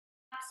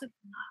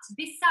 Absolutely not.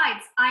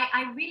 Besides,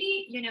 I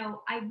really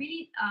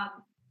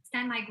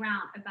stand my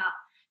ground about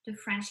the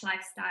French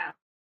lifestyle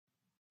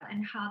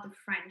and how the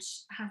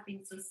French have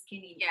been so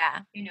skinny,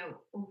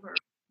 over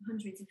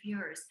hundreds of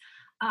years.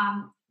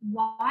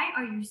 Why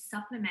are you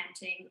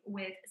supplementing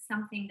with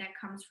something that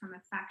comes from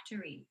a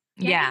factory?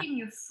 Get it in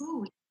your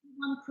food. You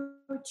want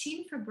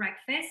protein for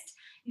breakfast.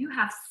 You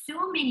have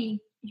so many,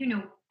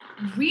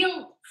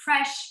 real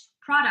fresh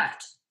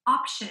product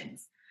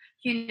options.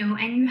 you know,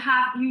 and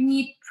you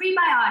need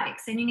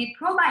prebiotics and you need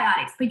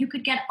probiotics, but you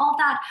could get all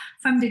that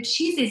from the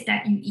cheeses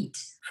that you eat,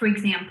 for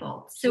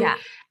example. So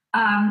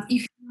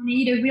if you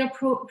need a real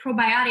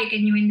probiotic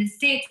and you're in the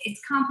States,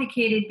 it's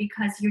complicated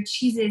because your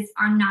cheeses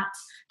are not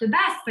the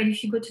best. But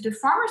if you go to the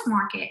farmer's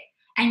market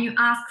and you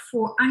ask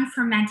for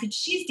unfermented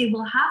cheese, they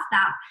will have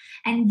that.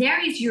 And there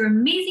is your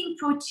amazing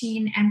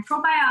protein and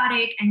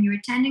probiotic, and you're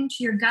attending to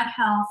your gut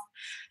health,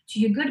 to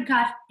your good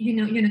gut, to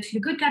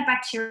your good gut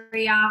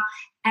bacteria,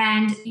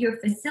 and you're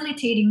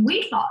facilitating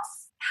weight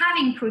loss.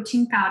 Having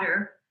protein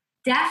powder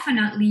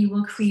definitely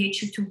will create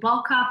you to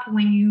bulk up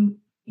when you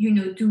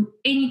do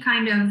any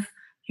kind of,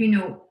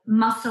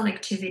 muscle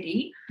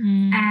activity.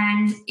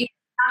 And it's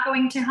not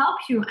going to help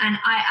you. And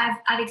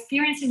I've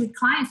experienced it with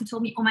clients who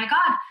told me, oh my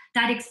God,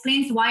 that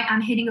explains why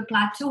I'm hitting a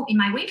plateau in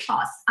my weight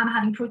loss. I'm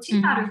having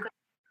protein powder because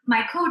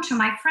my coach or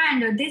my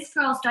friend or this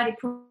girl started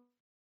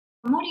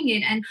promoting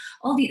it, and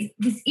all these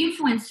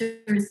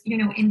influencers,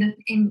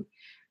 in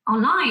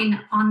online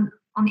on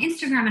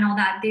Instagram and all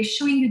that, they're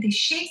showing you these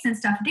shakes and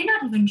stuff. They're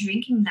not even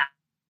drinking that,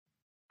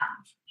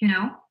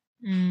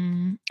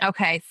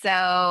 Okay,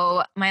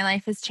 so my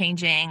life is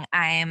changing.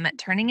 I'm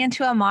turning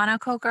into a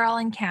Monaco girl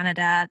in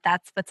Canada.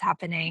 That's what's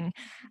happening.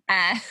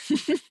 And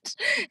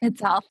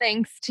it's all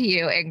thanks to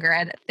you,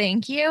 Ingrid.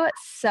 Thank you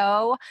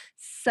so,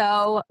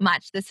 so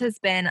much. This has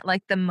been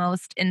like the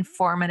most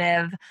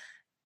informative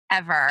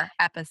ever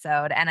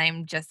episode. And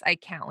I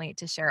can't wait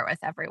to share it with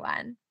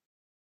everyone.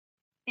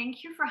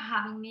 Thank you for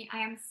having me. I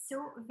am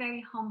so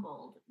very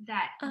humbled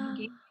that you gave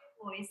me a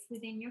voice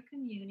within your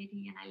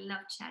community, and I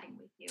love chatting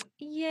with you.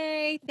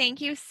 Yay.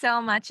 Thank you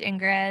so much,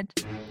 Ingrid.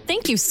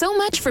 Thank you so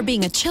much for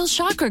being a chill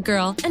chakra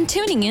girl and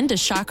tuning in to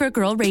Chakra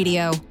Girl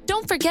Radio.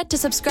 Don't forget to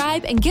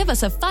subscribe and give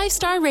us a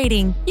 5-star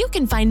rating. You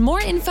can find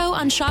more info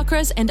on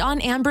chakras and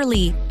on Amber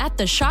Lee at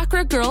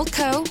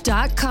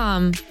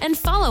thechakragirlco.com, and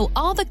follow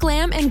all the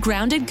glam and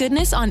grounded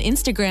goodness on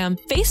Instagram,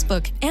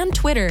 Facebook, and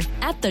Twitter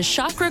at The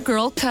Chakra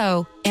Girl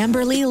Co.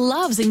 Amber Lee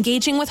loves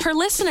engaging with her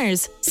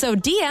listeners, so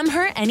DM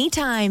her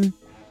anytime.